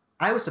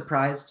was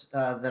surprised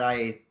that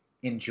I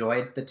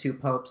enjoyed The Two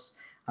Popes.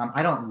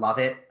 I don't love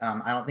it.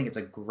 I don't think it's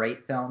a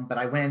great film, but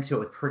I went into it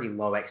with pretty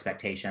low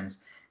expectations,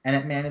 and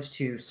it managed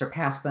to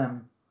surpass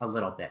them a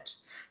little bit.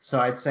 So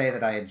I'd say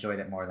that I enjoyed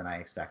it more than I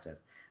expected.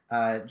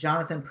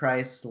 Jonathan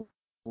Pryce,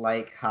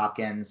 like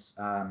Hopkins,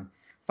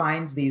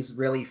 finds these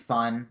really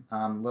fun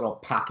little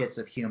pockets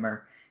of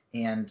humor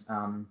and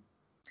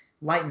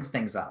lightens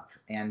things up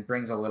and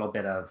brings a little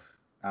bit of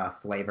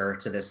flavor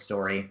to this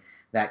story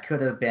that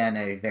could have been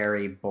a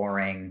very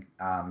boring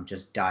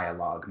just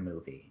dialogue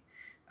movie.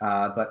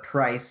 But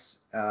Pryce,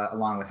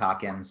 along with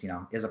Hopkins,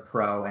 is a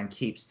pro and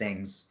keeps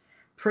things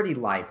pretty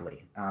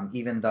lively,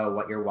 even though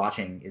what you're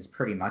watching is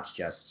pretty much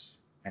just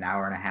an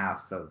hour and a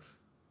half of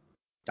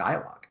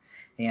dialogue.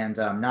 And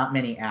not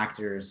many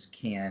actors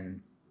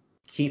can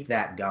keep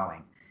that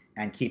going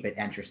and keep it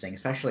interesting,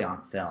 especially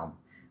on film,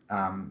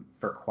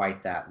 for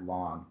quite that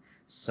long.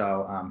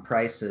 So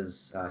Pryce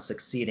is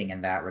succeeding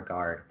in that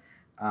regard.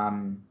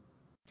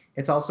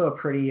 It's also a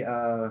pretty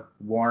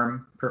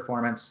warm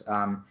performance.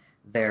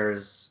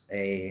 There's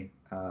a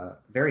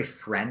very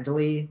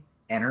friendly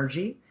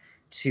energy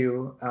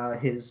to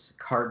his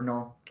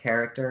cardinal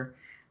character.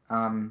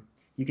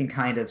 You can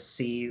kind of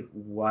see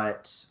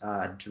what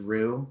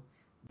drew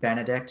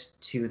Benedict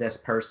to this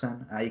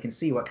person. You can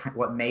see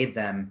what made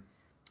them,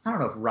 I don't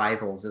know if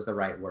rivals is the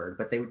right word,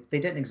 but they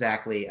didn't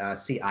exactly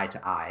see eye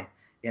to eye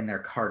in their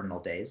cardinal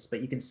days.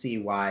 But you can see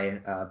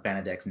why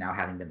Benedict, now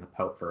having been the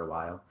Pope for a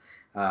while,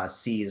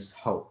 sees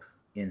hope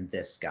in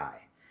this guy,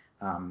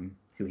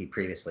 who he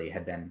previously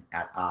had been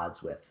at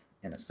odds with,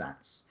 in a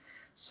sense.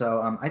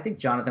 So I think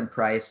Jonathan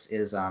Pryce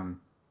is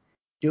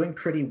doing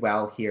pretty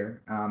well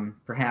here.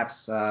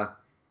 Perhaps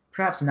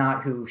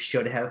not who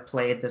should have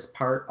played this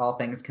part, all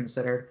things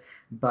considered,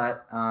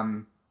 but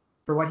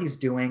for what he's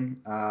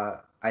doing,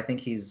 I think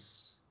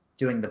he's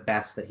doing the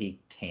best that he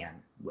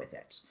can with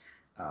it,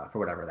 for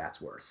whatever that's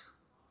worth.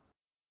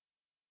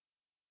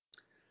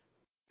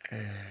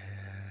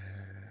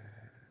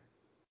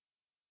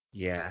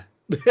 Yeah.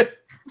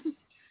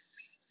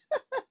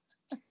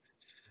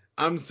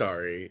 I'm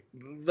sorry.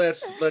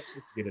 Let's just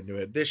get into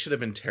it. This should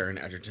have been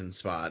Taron Egerton's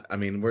spot. I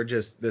mean,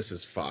 this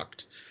is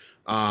fucked.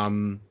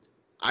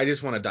 I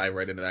just want to dive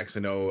right into that because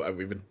I know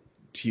we've been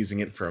teasing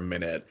it for a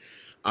minute.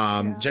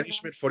 Jenny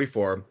Schmidt,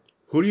 44.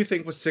 Who do you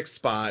think was sixth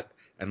spot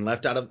and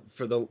left out of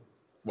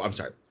I'm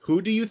sorry.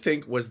 Who do you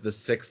think was the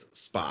sixth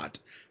spot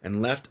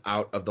and left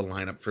out of the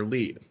lineup for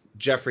lead?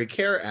 Jeffrey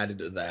Kerr added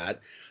to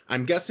that.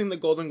 I'm guessing the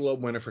Golden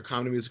Globe winner for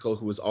comedy musical,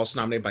 who was also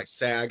nominated by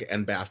SAG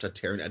and BAFTA,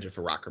 Taron Egerton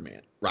for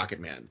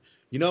Rocketman.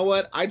 You know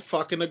what? I'd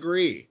fucking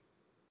agree.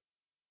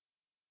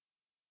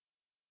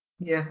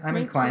 Yeah, I'm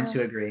inclined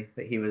to agree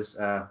that he was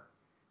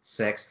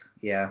sixth.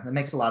 Yeah, that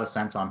makes a lot of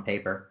sense on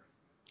paper.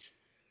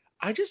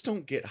 I just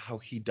don't get how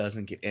he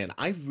doesn't get in.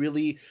 I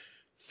really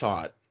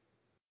thought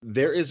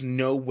there is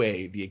no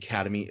way the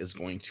Academy is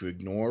going to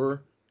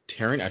ignore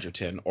Taron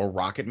Egerton or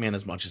Rocketman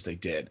as much as they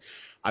did.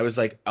 I was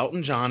like,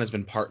 Elton John has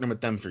been partnering with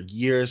them for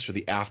years for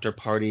the After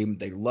Party.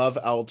 They love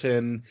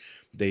Elton.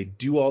 They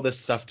do all this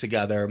stuff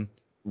together.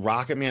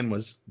 Rocketman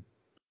was,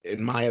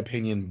 in my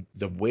opinion,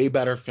 the way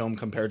better film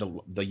compared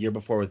to the year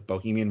before with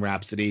Bohemian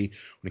Rhapsody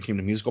when it came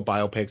to musical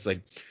biopics.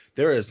 Like,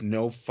 there is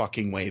no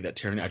fucking way that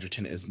Taron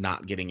Egerton is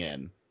not getting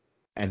in,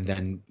 and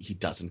then he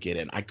doesn't get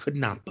in. I could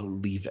not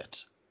believe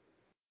it.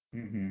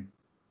 Mm-hmm.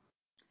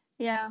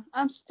 Yeah,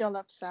 I'm still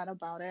upset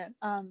about it.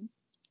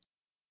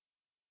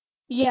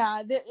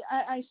 Yeah,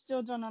 I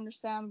still don't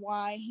understand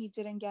why he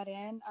didn't get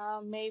in.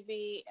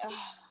 Maybe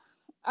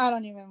I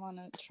don't even want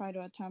to try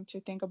to attempt to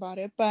think about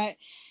it, but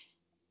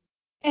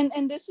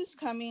and this is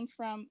coming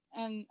from,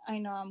 and I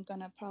know I'm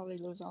gonna probably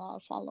lose a lot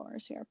of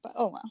followers here, but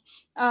oh well.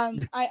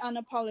 I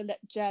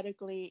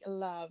unapologetically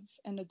love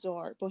and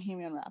adore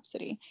Bohemian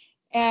Rhapsody,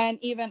 and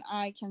even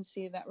I can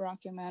see that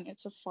Rocketman,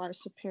 it's a far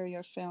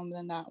superior film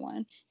than that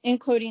one,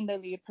 including the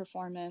lead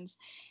performance,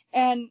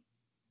 and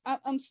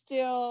I'm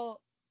still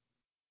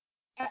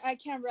I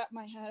can't wrap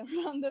my head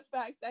around the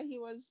fact that he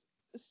was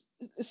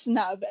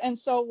snubbed, and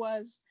so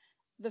was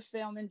the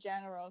film in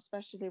general,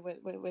 especially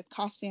with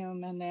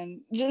costume, and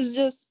then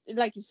just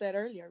like you said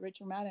earlier,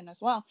 Richard Madden as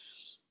well.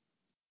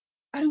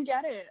 I don't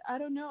get it. I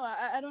don't know.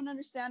 I don't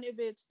understand if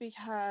it's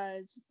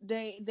because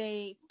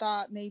they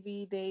thought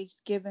maybe they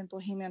given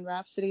Bohemian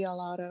Rhapsody a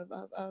lot of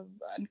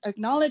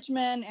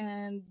acknowledgement,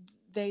 and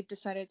they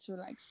decided to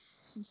like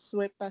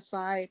sweep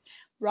aside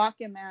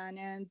Rocketman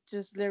and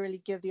just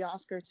literally give the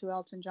Oscar to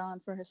Elton John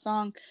for his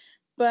song.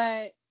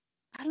 But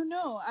I don't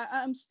know.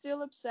 I'm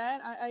still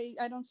upset.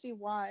 I don't see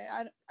why.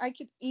 I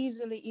could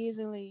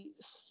easily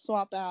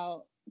swap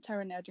out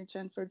Taron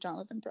Egerton for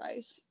Jonathan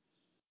Pryce.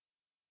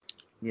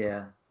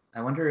 Yeah,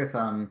 I wonder if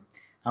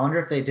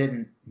they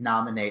didn't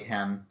nominate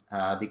him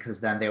because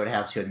then they would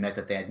have to admit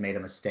that they had made a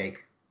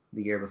mistake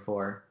the year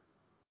before.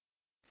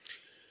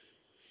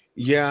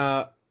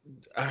 Yeah,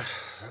 I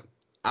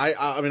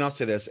mean, I'll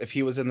say this: if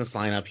he was in this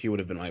lineup, he would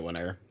have been my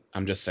winner.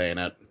 I'm just saying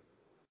it.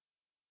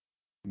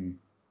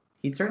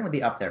 He'd certainly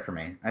be up there for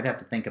me. I'd have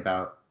to think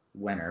about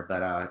winner,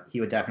 but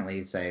he would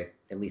definitely say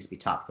at least be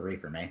top 3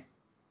 for me.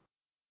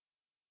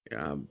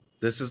 Yeah,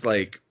 this is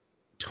like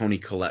Toni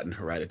Collette and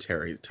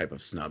Hereditary type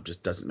of snub.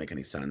 Just doesn't make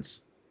any sense.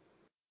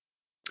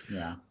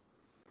 Yeah.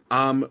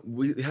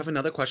 We have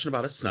another question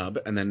about a snub,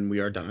 and then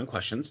we are done on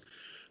questions.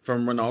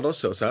 From Ronaldo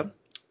Sosa.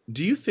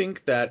 Do you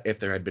think that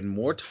if there had been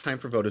more time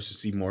for voters to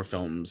see more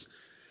films,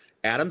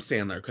 Adam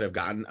Sandler could have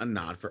gotten a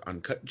nod for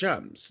Uncut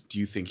Gems? Do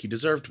you think he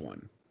deserved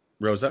one?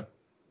 Rosa?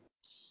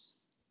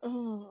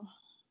 Oh,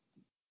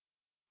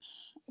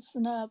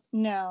 snub.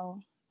 No.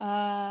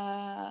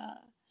 No,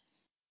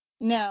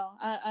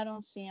 I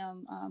don't see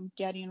him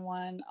getting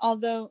one.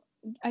 Although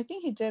I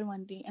think he did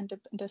win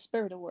the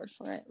Spirit Award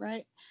for it,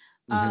 right?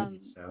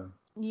 So.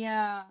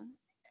 Yeah.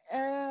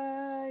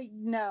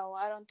 No,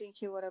 I don't think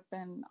he would have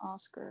been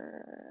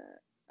Oscar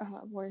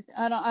worthy.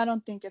 I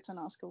don't think it's an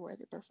Oscar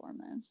worthy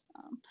performance.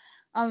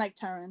 Unlike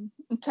Taron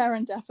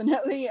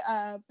definitely.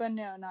 But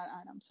no, not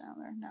Adam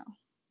Sandler. No.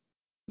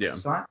 Yeah.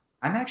 So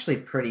I'm actually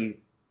pretty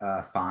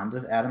fond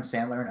of Adam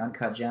Sandler in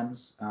Uncut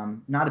Gems.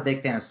 Not a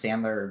big fan of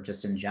Sandler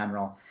just in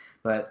general,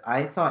 but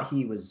I thought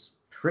he was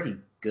pretty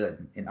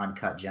good in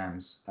Uncut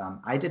Gems.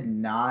 I did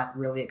not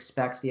really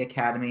expect the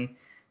Academy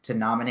to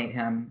nominate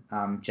him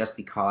just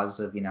because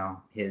of,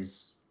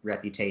 his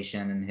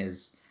reputation and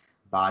his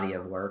body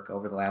of work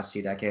over the last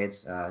few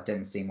decades. It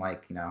didn't seem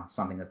like,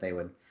 something that they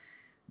would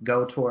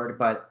go toward,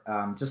 but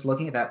just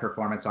looking at that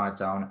performance on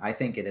its own, I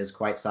think it is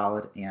quite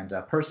solid, and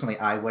personally,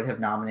 I would have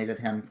nominated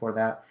him for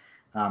that.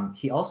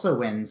 He also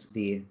wins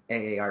the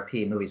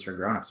AARP Movies for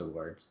Grown-Ups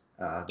Awards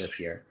this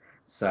year,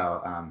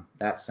 so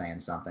that's saying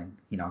something,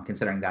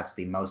 considering that's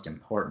the most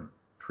important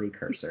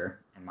precursor,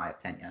 in my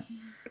opinion.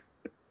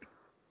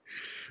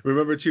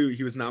 Remember, too,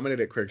 he was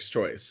nominated at Critics'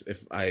 Choice,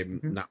 if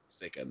I'm not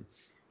mistaken.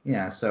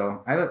 Yeah,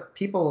 so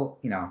people,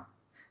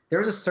 there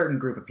was a certain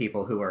group of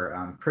people who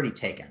were pretty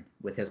taken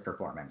with his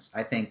performance.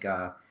 I think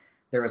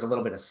there was a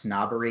little bit of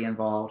snobbery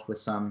involved with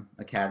some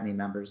Academy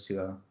members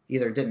who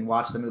either didn't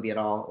watch the movie at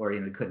all or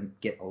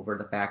couldn't get over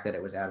the fact that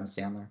it was Adam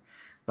Sandler.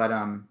 But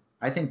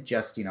I think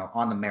just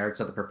on the merits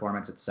of the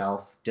performance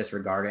itself,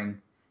 disregarding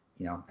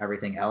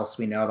everything else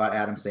we know about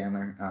Adam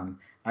Sandler,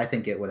 I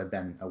think it would have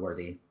been a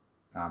worthy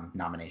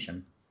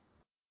nomination.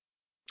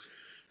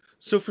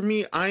 So for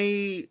me,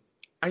 I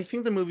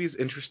think the movie is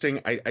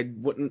interesting. I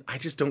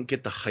just don't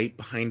get the hype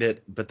behind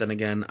it. But then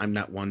again, I'm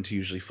not one to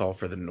usually fall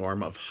for the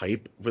norm of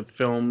hype with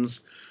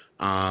films.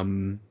 I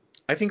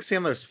think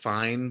Sandler's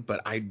fine, but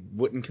I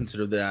wouldn't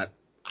consider that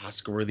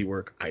Oscar-worthy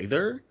work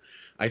either.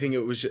 I think it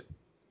was just,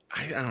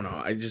 I don't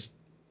know.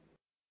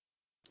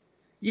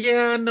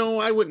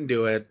 I wouldn't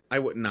do it. I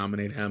wouldn't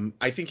nominate him.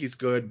 I think he's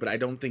good, but I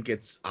don't think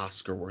it's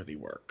Oscar-worthy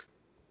work.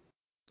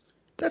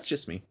 That's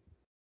just me.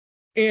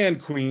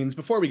 And Queens,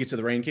 before we get to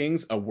the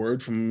rankings, a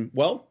word from,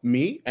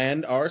 me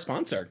and our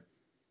sponsor.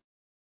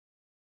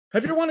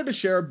 Have you ever wanted to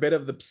share a bit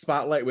of the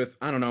spotlight with,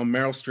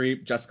 Meryl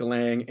Streep, Jessica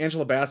Lange,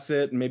 Angela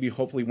Bassett, and maybe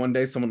hopefully one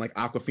day someone like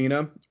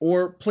Awkwafina?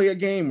 Or play a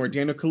game where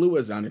Daniel Kaluuya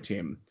is on a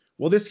team?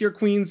 Well, this year,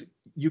 Queens,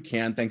 you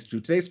can, thanks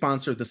to today's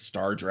sponsor, the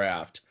Star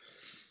Draft.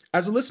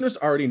 As the listeners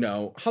already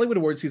know, Hollywood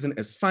Awards season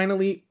is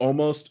finally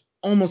almost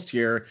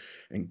here,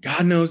 and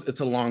God knows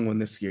it's a long one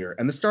this year,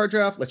 and the Star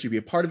Draft lets you be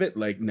a part of it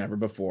like never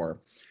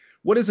before.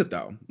 What is it,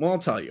 though? Well, I'll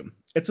tell you.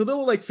 It's a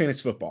little like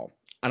fantasy football.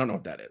 I don't know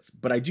what that is,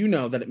 but I do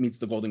know that it meets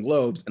the Golden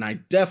Globes, and I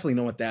definitely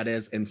know what that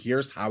is, and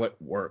here's how it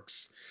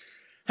works.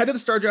 Head to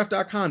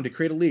thestardraft.com to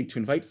create a league, to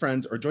invite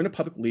friends, or join a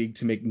public league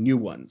to make new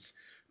ones.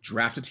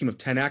 Draft a team of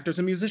 10 actors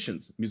and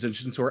musicians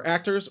who are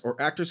actors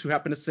or actors who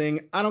happen to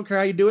sing. I don't care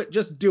how you do it,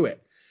 just do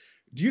it.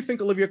 Do you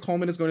think Olivia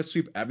Colman is going to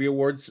sweep every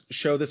awards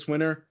show this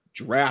winter?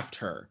 Draft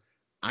her.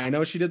 I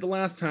know she did the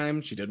last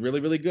time. She did really,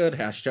 really good.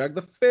 Hashtag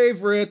the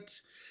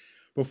favorite.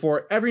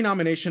 Before every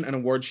nomination and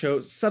award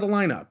show, set a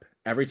lineup.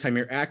 Every time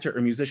your actor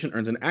or musician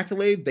earns an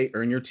accolade, they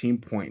earn your team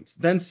points.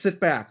 Then sit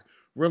back,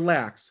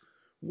 relax,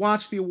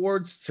 watch the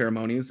awards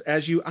ceremonies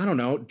as you, I don't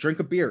know, drink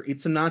a beer,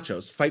 eat some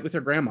nachos, fight with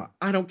your grandma.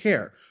 I don't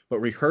care, but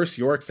rehearse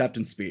your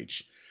acceptance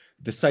speech.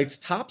 The site's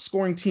top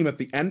scoring team at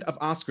the end of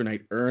Oscar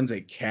night earns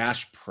a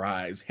cash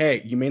prize.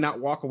 Hey, you may not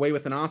walk away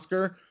with an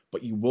Oscar,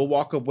 but you will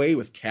walk away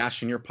with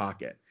cash in your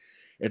pocket.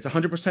 It's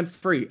 100%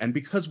 free, and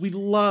because we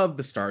love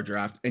the Star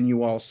Draft and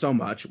you all so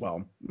much,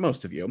 well,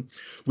 most of you,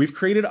 we've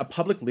created a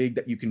public league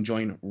that you can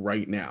join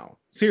right now.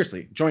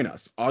 Seriously, join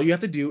us. All you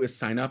have to do is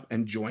sign up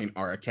and join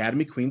our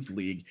Academy Queens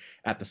League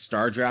at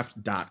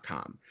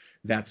thestardraft.com.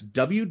 That's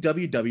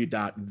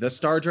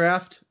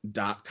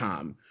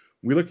www.thestardraft.com.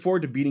 We look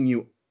forward to beating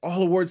you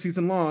all award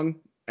season long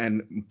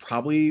and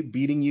probably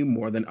beating you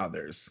more than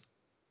others.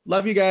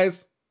 Love you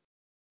guys.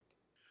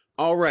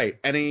 All right,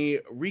 and a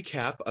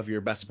recap of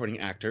your best supporting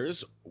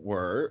actors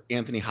were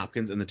Anthony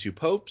Hopkins in The Two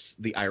Popes,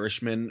 The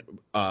Irishman,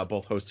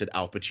 both hosted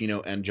Al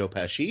Pacino and Joe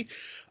Pesci,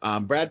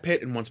 Brad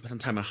Pitt in Once Upon a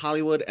Time in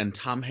Hollywood, and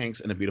Tom Hanks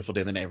in A Beautiful Day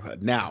in the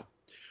Neighborhood. Now,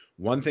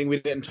 one thing we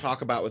didn't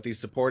talk about with these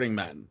supporting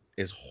men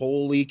is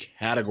holy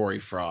category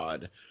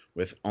fraud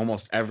with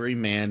almost every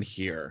man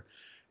here,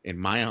 in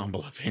my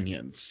humble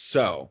opinion.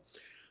 So,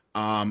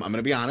 I'm going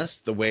to be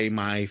honest, the way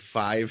my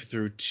 5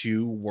 through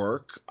 2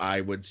 work, I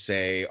would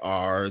say,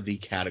 are the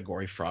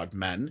category fraud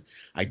men.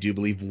 I do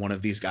believe one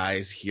of these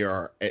guys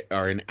here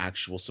are in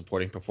actual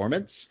supporting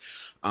performance.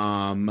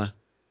 So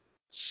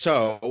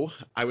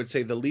I would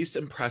say the least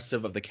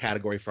impressive of the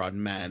category fraud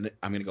men,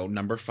 I'm going to go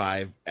number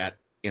 5 at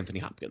Anthony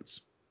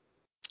Hopkins.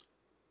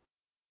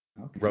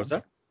 Okay.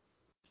 Rosa?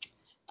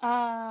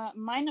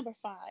 My number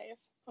 5.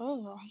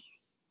 Oh,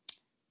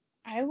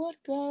 I would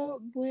go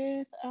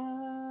with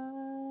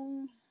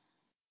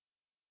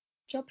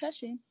Joe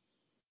Pesci.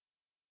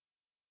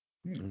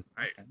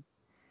 Right.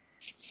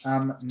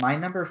 My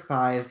number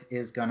 5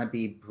 is gonna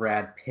be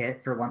Brad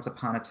Pitt for Once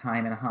Upon a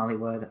Time in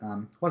Hollywood.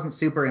 Wasn't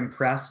super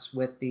impressed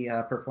with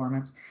the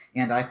performance,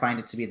 and I find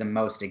it to be the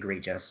most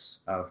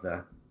egregious of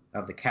the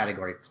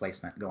category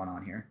placement going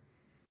on here.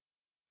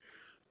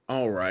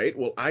 All right.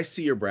 Well, I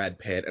see your Brad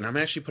Pitt, and I'm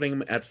actually putting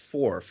him at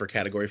 4 for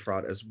category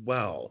fraud as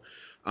well.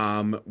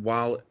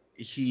 While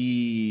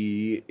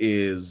he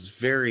is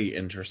very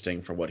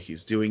interesting for what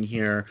he's doing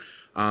here,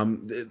 I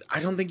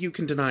don't think you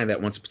can deny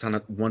that Once Upon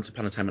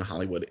a Time in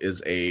Hollywood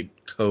is a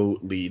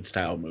co-lead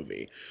style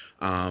movie.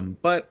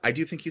 But I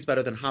do think he's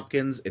better than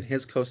Hopkins in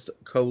his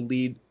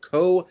co-style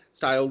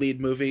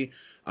lead movie.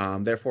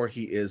 Therefore,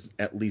 he is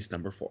at least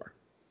number 4.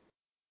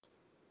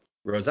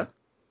 Rosa?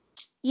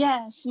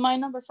 Yes, my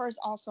number 4 is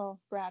also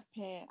Brad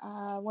Pitt.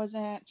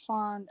 Wasn't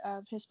fond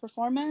of his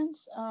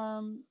performance.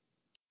 And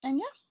yeah.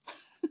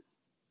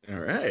 All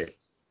right.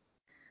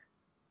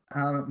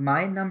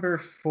 My number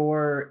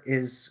 4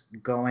 is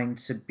going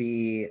to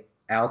be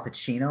Al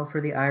Pacino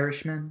for The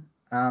Irishman.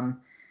 I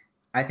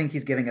think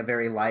he's giving a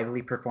very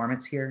lively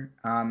performance here,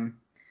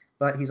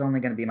 but he's only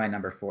going to be my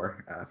number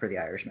 4 for The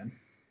Irishman.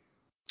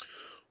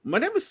 My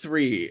number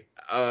 3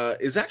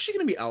 is actually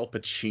going to be Al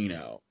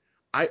Pacino.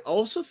 I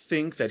also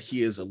think that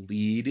he is a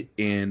lead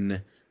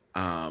in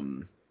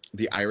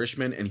The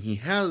Irishman, and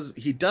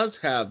he does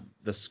have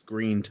the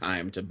screen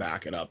time to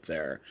back it up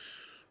there.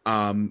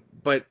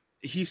 But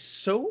he's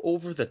so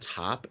over the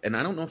top, and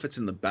I don't know if it's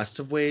in the best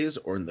of ways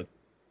or in the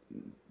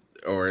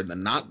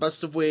not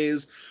best of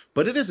ways,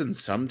 but it is in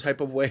some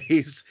type of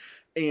ways.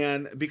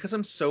 And because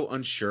I'm so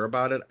unsure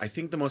about it, I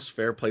think the most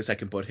fair place I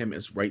can put him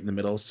is right in the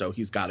middle, so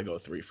he's got to go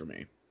 3 for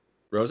me.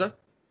 Rosa?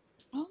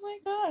 Oh my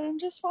God, I'm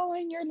just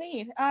following your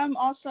lead. I'm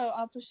also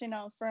Al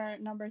Pacino for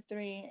number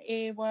 3.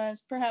 It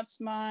was perhaps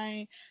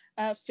my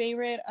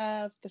favorite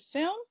of the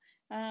film,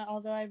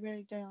 although I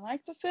really didn't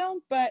like the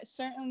film, but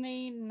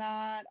certainly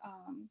not,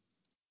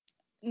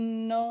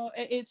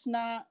 it's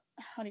not,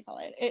 how do you call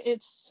it?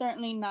 It's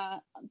certainly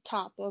not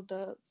top of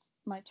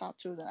my top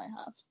 2 that I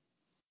have.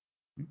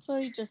 So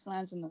he just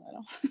lands in the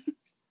middle.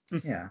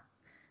 Yeah.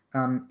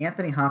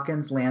 Anthony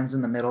Hopkins lands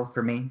in the middle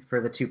for me for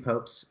The Two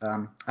Popes.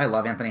 I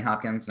love Anthony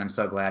Hopkins, and I'm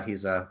so glad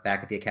he's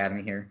back at the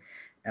Academy here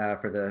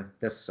for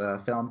this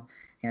film.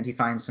 And he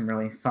finds some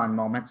really fun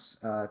moments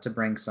to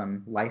bring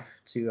some life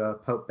to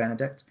Pope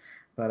Benedict.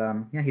 But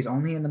yeah, he's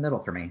only in the middle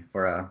for me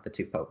for The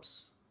Two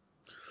Popes.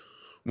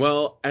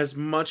 Well, as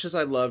much as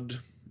I loved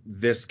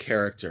this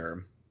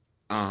character,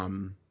 I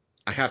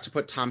have to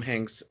put Tom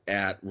Hanks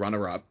at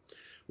runner-up,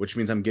 which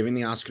means I'm giving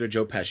the Oscar to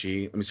Joe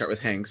Pesci. Let me start with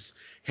Hanks.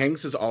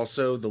 Hanks is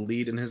also the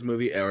lead in his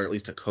movie, or at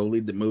least a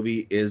co-lead. The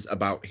movie is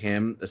about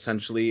him,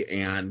 essentially,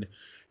 and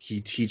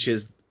he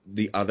teaches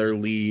the other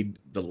lead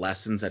the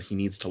lessons that he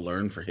needs to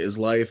learn for his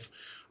life.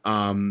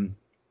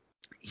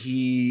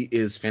 He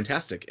is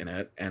fantastic in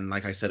it, and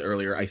like I said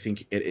earlier, I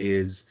think it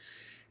is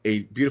a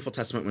beautiful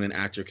testament when an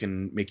actor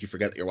can make you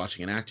forget that you're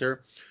watching an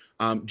actor.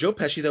 Joe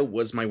Pesci, though,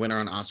 was my winner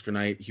on Oscar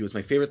night. He was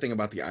my favorite thing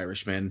about The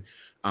Irishman.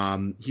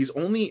 He's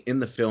only in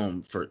the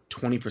film for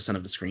 20%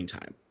 of the screen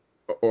time,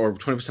 or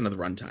 20% of the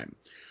runtime.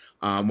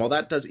 While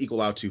that does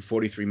equal out to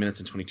 43 minutes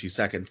and 22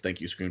 seconds,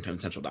 thank you,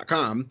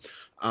 ScreamTimeCentral.com,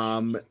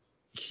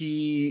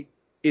 he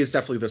is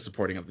definitely the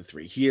supporting of the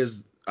three. He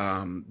is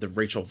the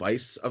Rachel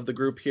Weisz of the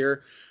group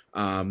here.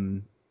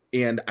 And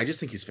I just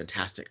think he's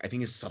fantastic. I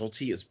think his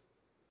subtlety is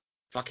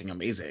fucking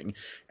amazing.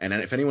 And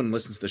if anyone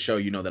listens to the show,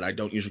 you know that I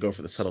don't usually go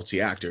for the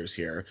subtlety actors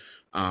here,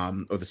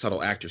 or the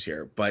subtle actors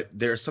here. But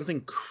there's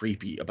something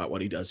creepy about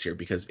what he does here,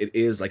 because it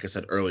is, like I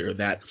said earlier,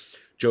 that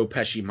Joe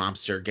Pesci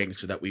mobster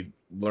gangster that we've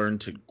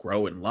learned to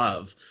grow and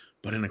love,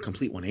 but in a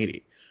complete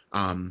 180.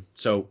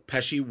 So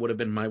Pesci would have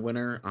been my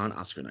winner on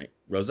Oscar night.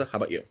 Rosa, how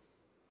about you?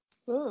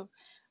 Ooh.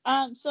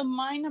 So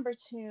my number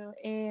 2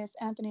 is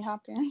Anthony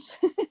Hopkins.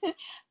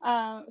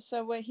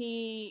 So what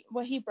he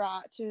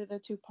brought to the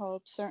two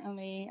popes,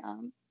 certainly,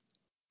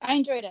 I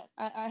enjoyed it.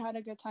 I had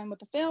a good time with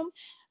the film.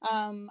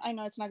 I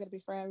know it's not going to be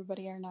for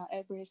everybody, or not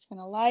everybody's going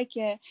to like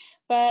it,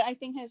 but I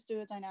think his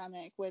duo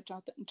dynamic with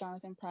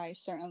Jonathan Pryce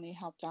certainly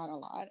helped out a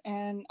lot.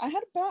 And I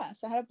had a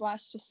blast. I had a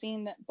blast just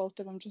seeing that both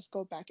of them just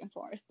go back and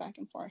forth.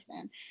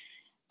 And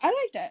I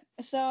liked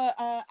it. So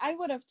I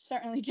would have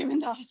certainly given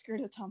the Oscar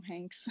to Tom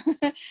Hanks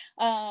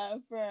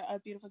for A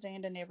Beautiful Day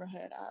in the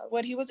Neighborhood.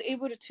 What he was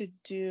able to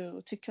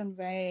do, to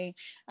convey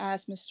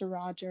as Mr.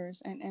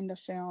 Rogers in the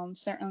film,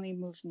 certainly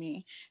moved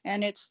me.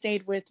 And it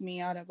stayed with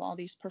me out of all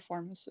these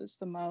performances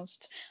the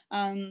most.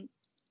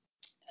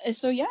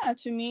 So yeah,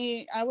 to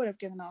me, I would have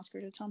given the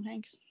Oscar to Tom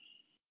Hanks.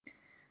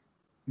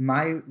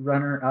 My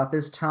runner-up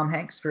is Tom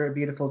Hanks for A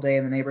Beautiful Day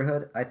in the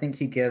Neighborhood. I think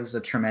he gives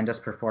a tremendous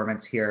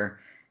performance here.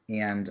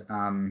 And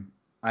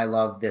I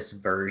love this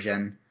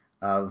version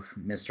of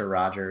Mr.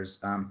 Rogers.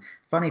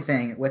 Funny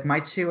thing, with my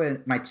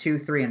 2,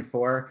 3, and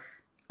 4,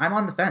 I'm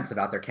on the fence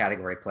about their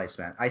category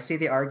placement. I see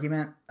the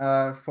argument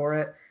for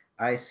it.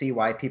 I see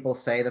why people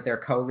say that they're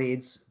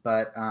co-leads,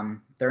 but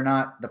they're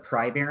not the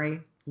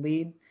primary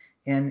lead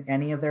in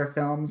any of their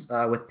films.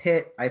 With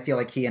Pitt, I feel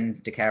like he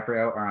and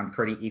DiCaprio are on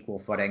pretty equal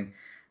footing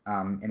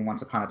in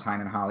Once Upon a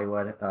Time in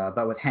Hollywood.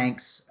 But with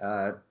Hanks,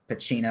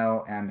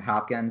 Pacino, and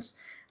Hopkins,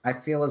 I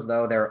feel as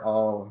though they're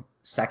all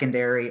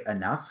secondary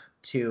enough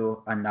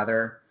to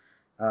another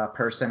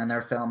person in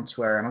their film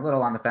to where I'm a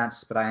little on the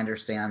fence, but I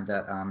understand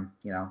that,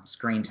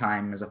 screen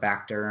time is a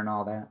factor and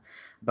all that.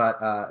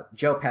 But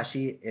Joe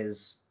Pesci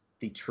is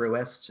the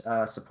truest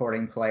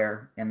supporting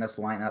player in this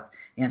lineup,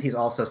 and he's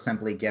also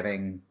simply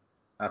giving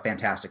a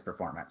fantastic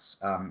performance.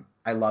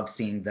 I love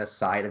seeing this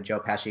side of Joe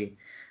Pesci.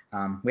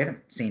 We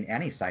haven't seen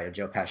any side of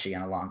Joe Pesci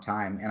in a long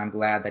time, and I'm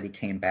glad that he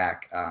came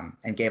back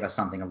and gave us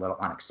something a little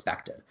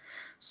unexpected.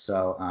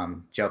 So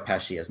Joe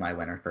Pesci is my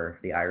winner for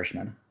The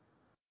Irishman.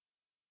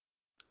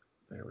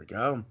 There we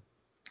go.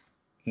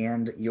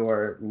 And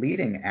your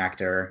leading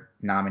actor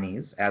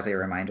nominees, as a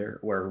reminder,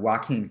 were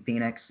Joaquin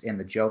Phoenix in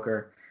The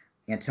Joker,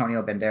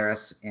 Antonio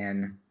Banderas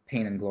in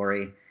Pain and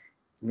Glory,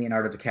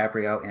 Leonardo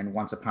DiCaprio in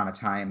Once Upon a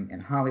Time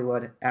in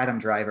Hollywood, Adam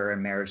Driver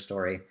in Marriage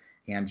Story,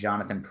 and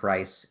Jonathan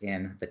Pryce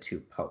in The Two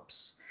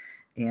Popes.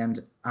 And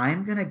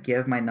I'm going to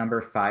give my number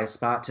 5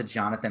 spot to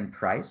Jonathan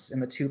Pryce in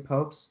The Two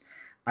Popes.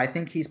 I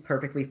think he's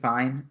perfectly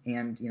fine,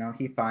 and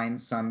he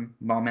finds some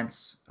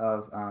moments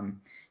of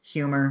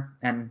humor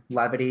and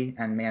levity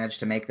and managed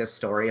to make this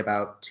story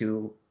about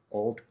two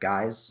old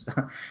guys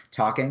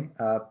talking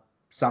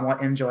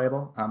somewhat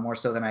enjoyable, more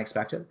so than I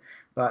expected.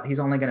 But he's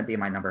only going to be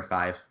my number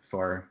 5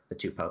 for The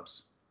Two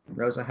Popes.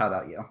 Rosa, how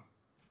about you?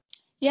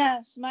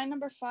 Yes, my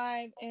number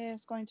 5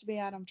 is going to be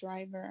Adam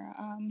Driver.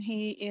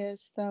 He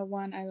is the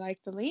one I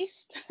like the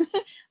least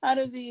out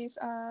of these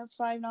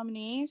 5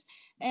 nominees,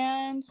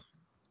 and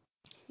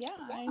yeah,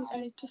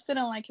 I just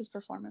didn't like his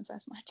performance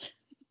as much.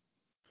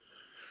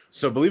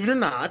 So believe it or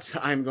not,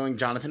 I'm going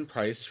Jonathan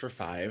Pryce for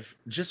 5,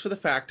 just for the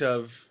fact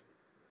of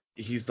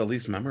he's the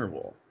least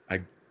memorable.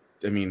 I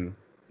mean,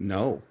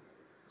 no.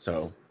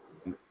 So,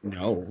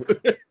 no.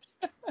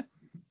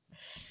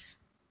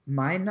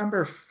 My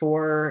number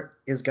 4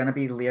 is going to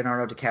be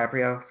Leonardo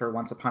DiCaprio for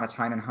Once Upon a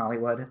Time in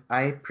Hollywood.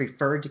 I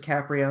prefer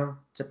DiCaprio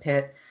to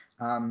Pitt.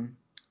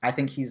 I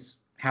think he's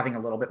having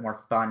a little bit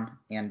more fun,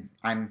 and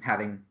I'm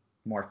having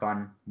more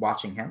fun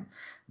watching him.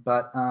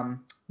 But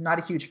not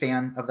a huge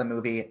fan of the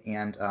movie,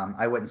 and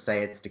I wouldn't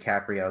say it's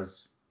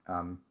DiCaprio's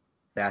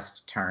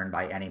best turn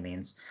by any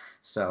means.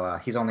 So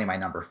he's only my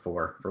number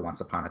 4 for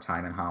Once Upon a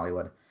Time in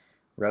Hollywood.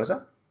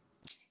 Rosa?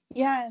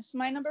 Yes,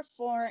 my number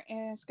 4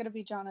 is going to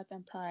be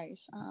Jonathan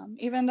Pryce.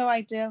 Even though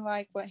I did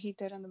like what he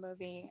did in the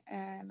movie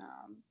and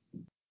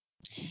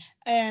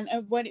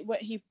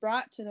what he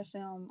brought to the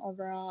film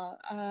overall,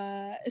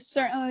 it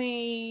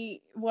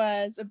certainly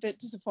was a bit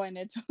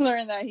disappointed to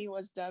learn that he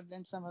was dubbed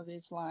in some of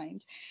these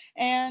lines.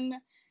 And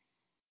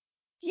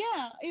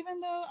yeah, even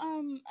though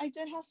I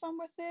did have fun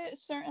with it,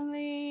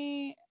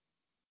 certainly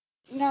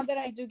now that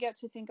I do get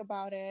to think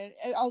about it,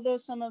 although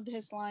some of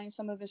his lines,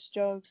 some of his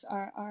jokes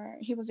are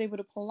he was able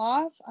to pull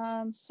off,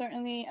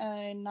 certainly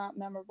a not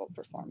memorable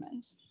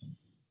performance.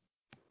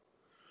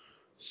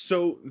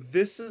 So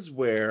this is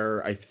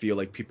where I feel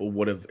like people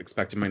would have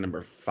expected my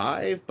number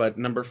 5, but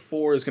number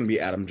 4 is going to be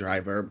Adam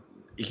Driver.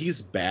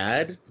 He's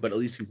bad, but at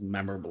least he's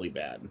memorably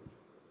bad.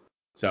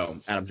 So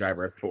Adam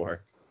Driver at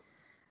 4.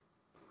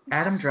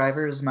 Adam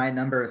Driver is my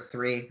number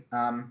 3.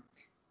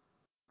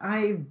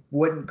 I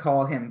wouldn't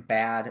call him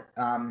bad.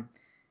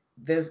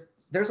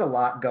 There's a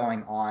lot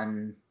going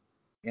on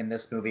in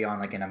this movie on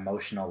like an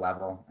emotional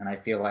level, and I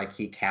feel like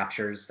he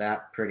captures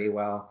that pretty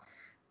well.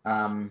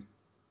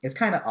 It's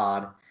kind of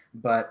odd,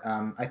 but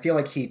I feel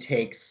like he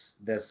takes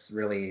this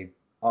really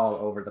all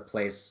over the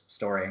place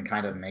story and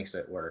kind of makes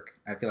it work.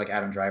 I feel like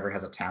Adam Driver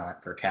has a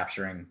talent for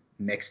capturing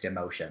mixed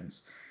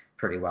emotions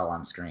pretty well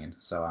on screen.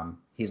 So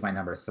he's my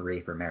number 3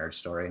 for Marriage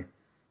Story.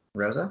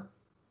 Rosa?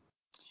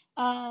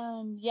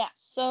 Yes.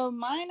 So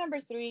my number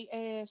 3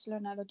 is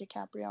Leonardo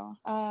DiCaprio.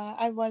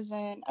 I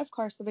wasn't, of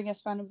course, the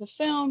biggest fan of the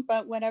film,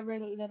 but whatever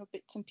little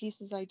bits and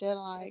pieces I did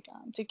like,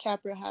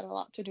 DiCaprio had a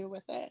lot to do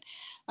with it.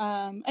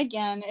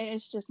 Again,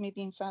 it's just me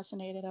being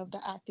fascinated of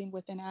the acting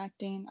within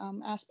acting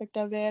aspect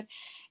of it,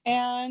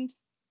 and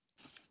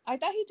I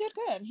thought he did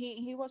good.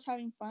 He was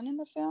having fun in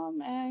the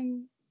film,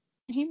 and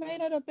he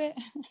made it a bit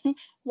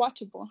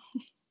watchable.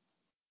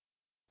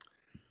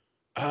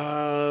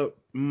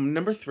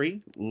 Number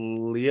 3,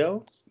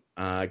 Leo.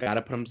 I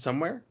gotta put him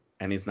somewhere,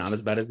 and he's not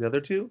as bad as the other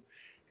two.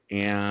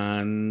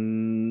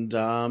 And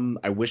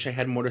I wish I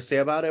had more to say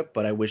about it,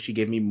 but I wish he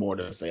gave me more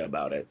to say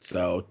about it.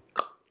 So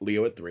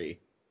Leo at 3.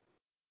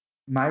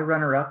 My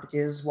runner-up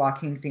is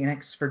Joaquin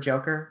Phoenix for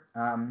Joker.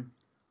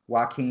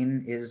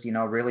 Joaquin is,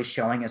 really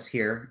showing us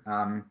here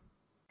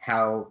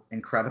how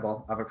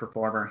incredible of a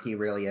performer he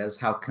really is,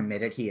 how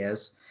committed he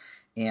is.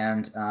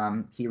 And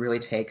he really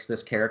takes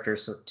this character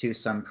to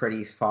some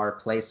pretty far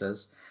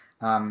places.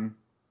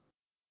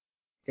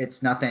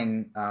 It's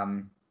nothing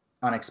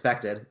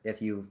unexpected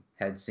if you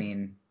had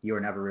seen You Were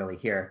Never Really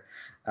Here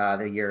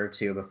the year or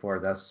two before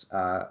this,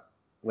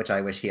 which I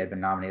wish he had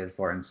been nominated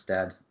for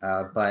instead.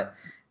 But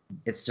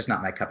it's just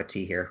not my cup of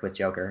tea here with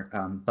Joker.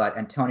 But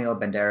Antonio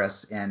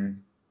Banderas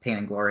in Pain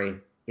and Glory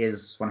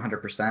is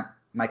 100%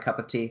 my cup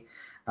of tea.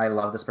 I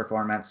love this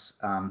performance.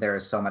 There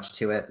is so much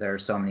to it. There are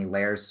so many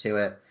layers to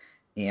it.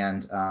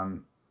 And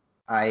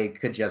I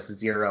could just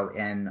zero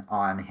in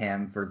on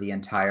him for the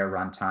entire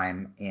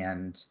runtime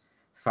and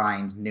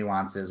find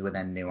nuances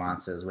within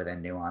nuances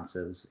within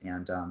nuances.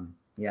 And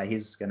yeah,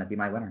 he's going to be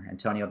my winner.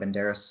 Antonio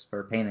Banderas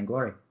for Pain and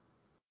Glory.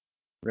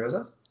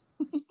 Rosa?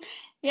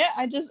 Yeah,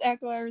 I just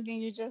echo everything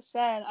you just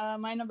said.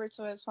 My number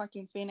 2 is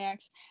Joaquin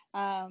Phoenix.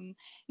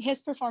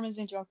 His performance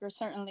in Joker is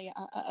certainly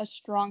a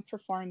strong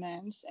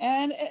performance,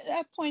 and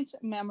at points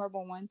a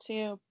memorable one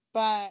too.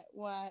 But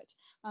what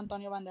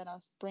Antonio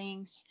Banderas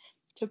brings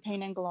to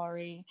Pain and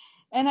Glory,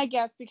 and I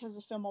guess because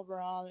the film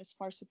overall is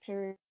far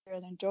superior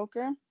than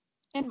Joker,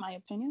 in my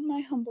opinion,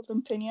 my humble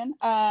opinion,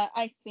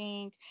 I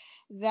think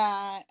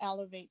that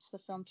elevates the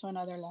film to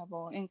another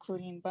level,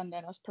 including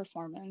Banderas'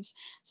 performance.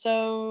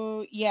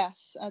 So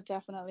yes,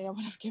 definitely I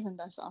would have given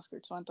this Oscar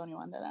to Antonio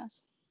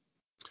Banderas.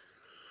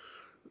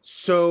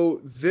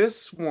 So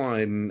this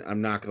one,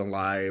 I'm not gonna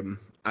lie,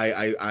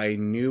 I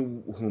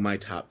knew who my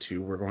top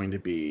 2 were going to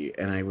be,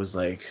 and I was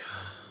like,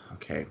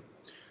 okay,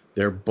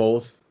 they're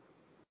both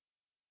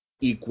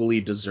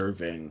equally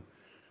deserving.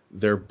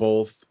 They're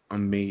both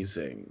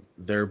amazing.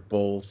 They're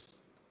both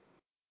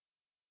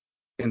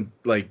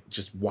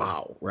just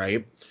wow,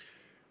 right?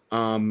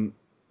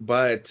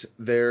 But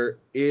there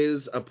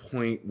is a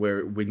point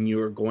where when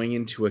you're going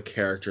into a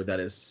character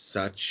that is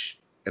such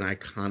an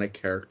iconic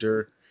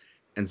character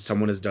and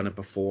someone has done it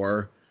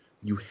before,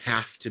 you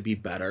have to be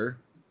better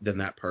than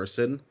that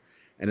person.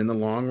 And in the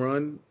long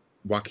run,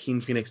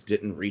 Joaquin Phoenix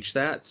didn't reach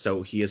that,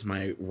 so he is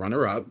my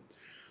runner-up.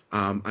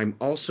 I'm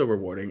also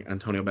rewarding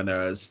Antonio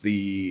Banderas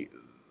the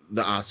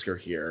Oscar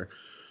here.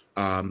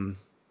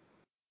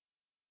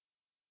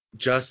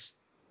 Just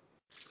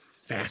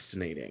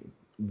fascinating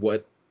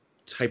what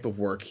type of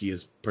work he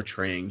is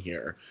portraying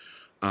here.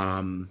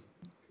 And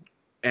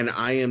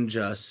I am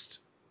just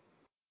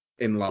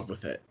in love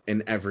with it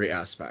in every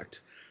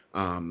aspect.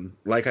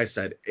 Like I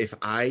said, if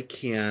I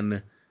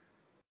can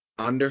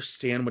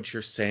understand what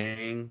you're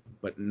saying,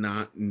 but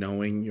not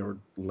knowing your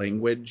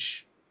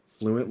language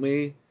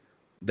fluently,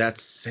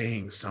 that's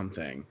saying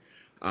something.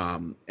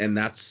 And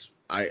that's,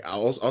 I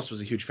also was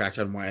a huge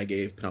factor on why I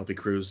gave Penelope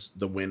Cruz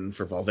the win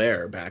for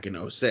Voltaire back in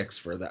 2006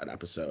 for that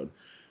episode.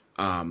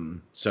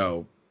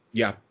 So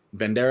yeah,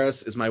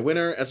 Banderas is my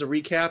winner as a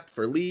recap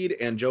for lead,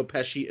 and Joe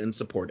Pesci in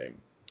supporting.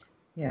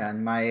 Yeah,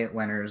 and my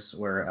winners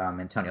were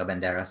Antonio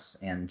Banderas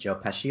and Joe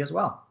Pesci as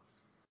well.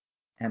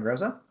 And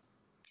Rosa?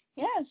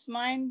 Yes,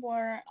 mine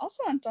were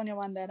also Antonio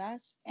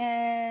Banderas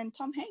and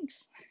Tom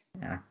Hanks.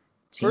 Yeah,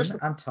 Team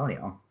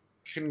Antonio.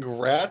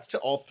 Congrats to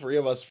all 3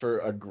 of us for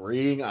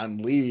agreeing on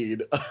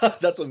lead.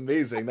 That's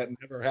amazing. That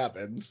never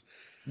happens.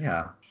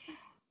 Yeah.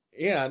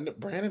 And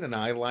Brandon and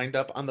I lined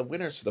up on the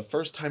winners for the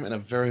first time in a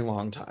very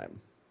long time.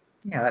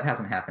 Yeah, that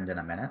hasn't happened in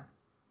a minute.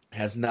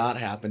 Has not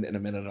happened in a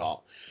minute at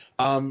all.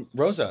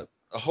 Rosa,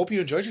 I hope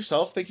you enjoyed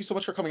yourself. Thank you so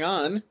much for coming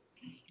on.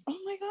 Oh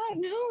my God,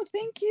 no,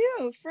 thank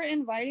you for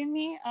inviting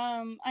me.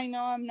 I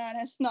know I'm not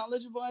as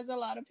knowledgeable as a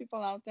lot of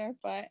people out there,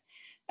 but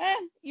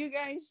you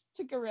guys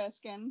took a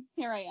risk and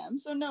here I am.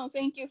 So no,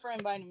 thank you for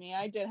inviting me.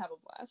 I did have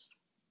a blast.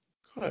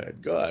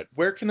 Good.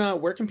 Where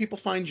can people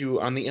find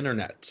you on the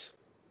internet?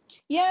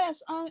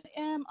 Yes, I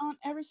am on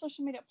every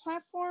social media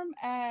platform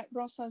at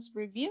Rosa's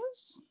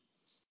Reviews.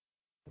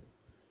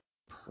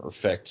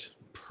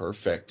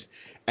 Perfect.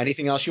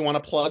 Anything else you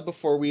want to plug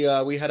before we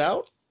head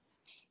out?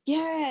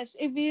 Yes,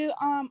 if you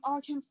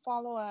all can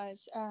follow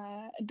us,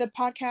 the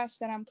podcast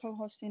that I'm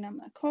co-hosting, I'm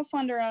a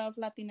co-founder of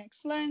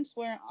Latinx Lens.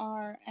 We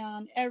are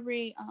on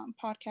every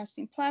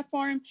podcasting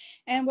platform,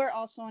 and we're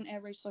also on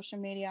every social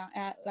media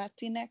at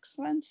Latinx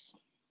Lens.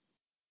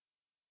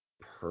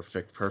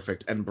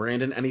 Perfect. And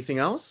Brandon, anything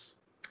else?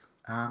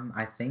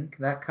 I think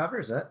that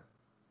covers it.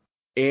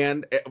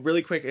 And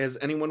really quick, is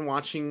anyone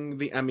watching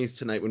the Emmys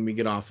tonight when we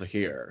get off of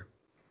here?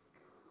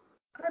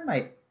 I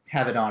might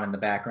have it on in the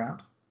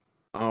background.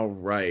 All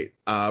right.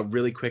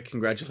 Really quick,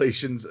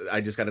 congratulations. I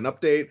just got an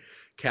update.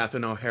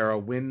 Catherine O'Hara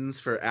wins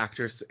for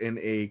actress in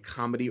a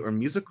comedy or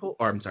musical,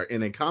 or I'm sorry,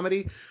 in a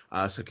comedy.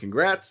 So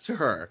congrats to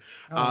her.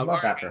 Oh, I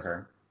love that for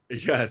her.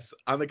 Yes.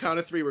 On the count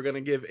of three, we're going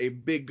to give a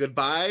big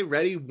goodbye.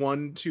 Ready?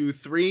 1, 2,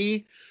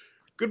 3.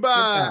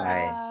 Goodbye.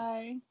 Goodbye.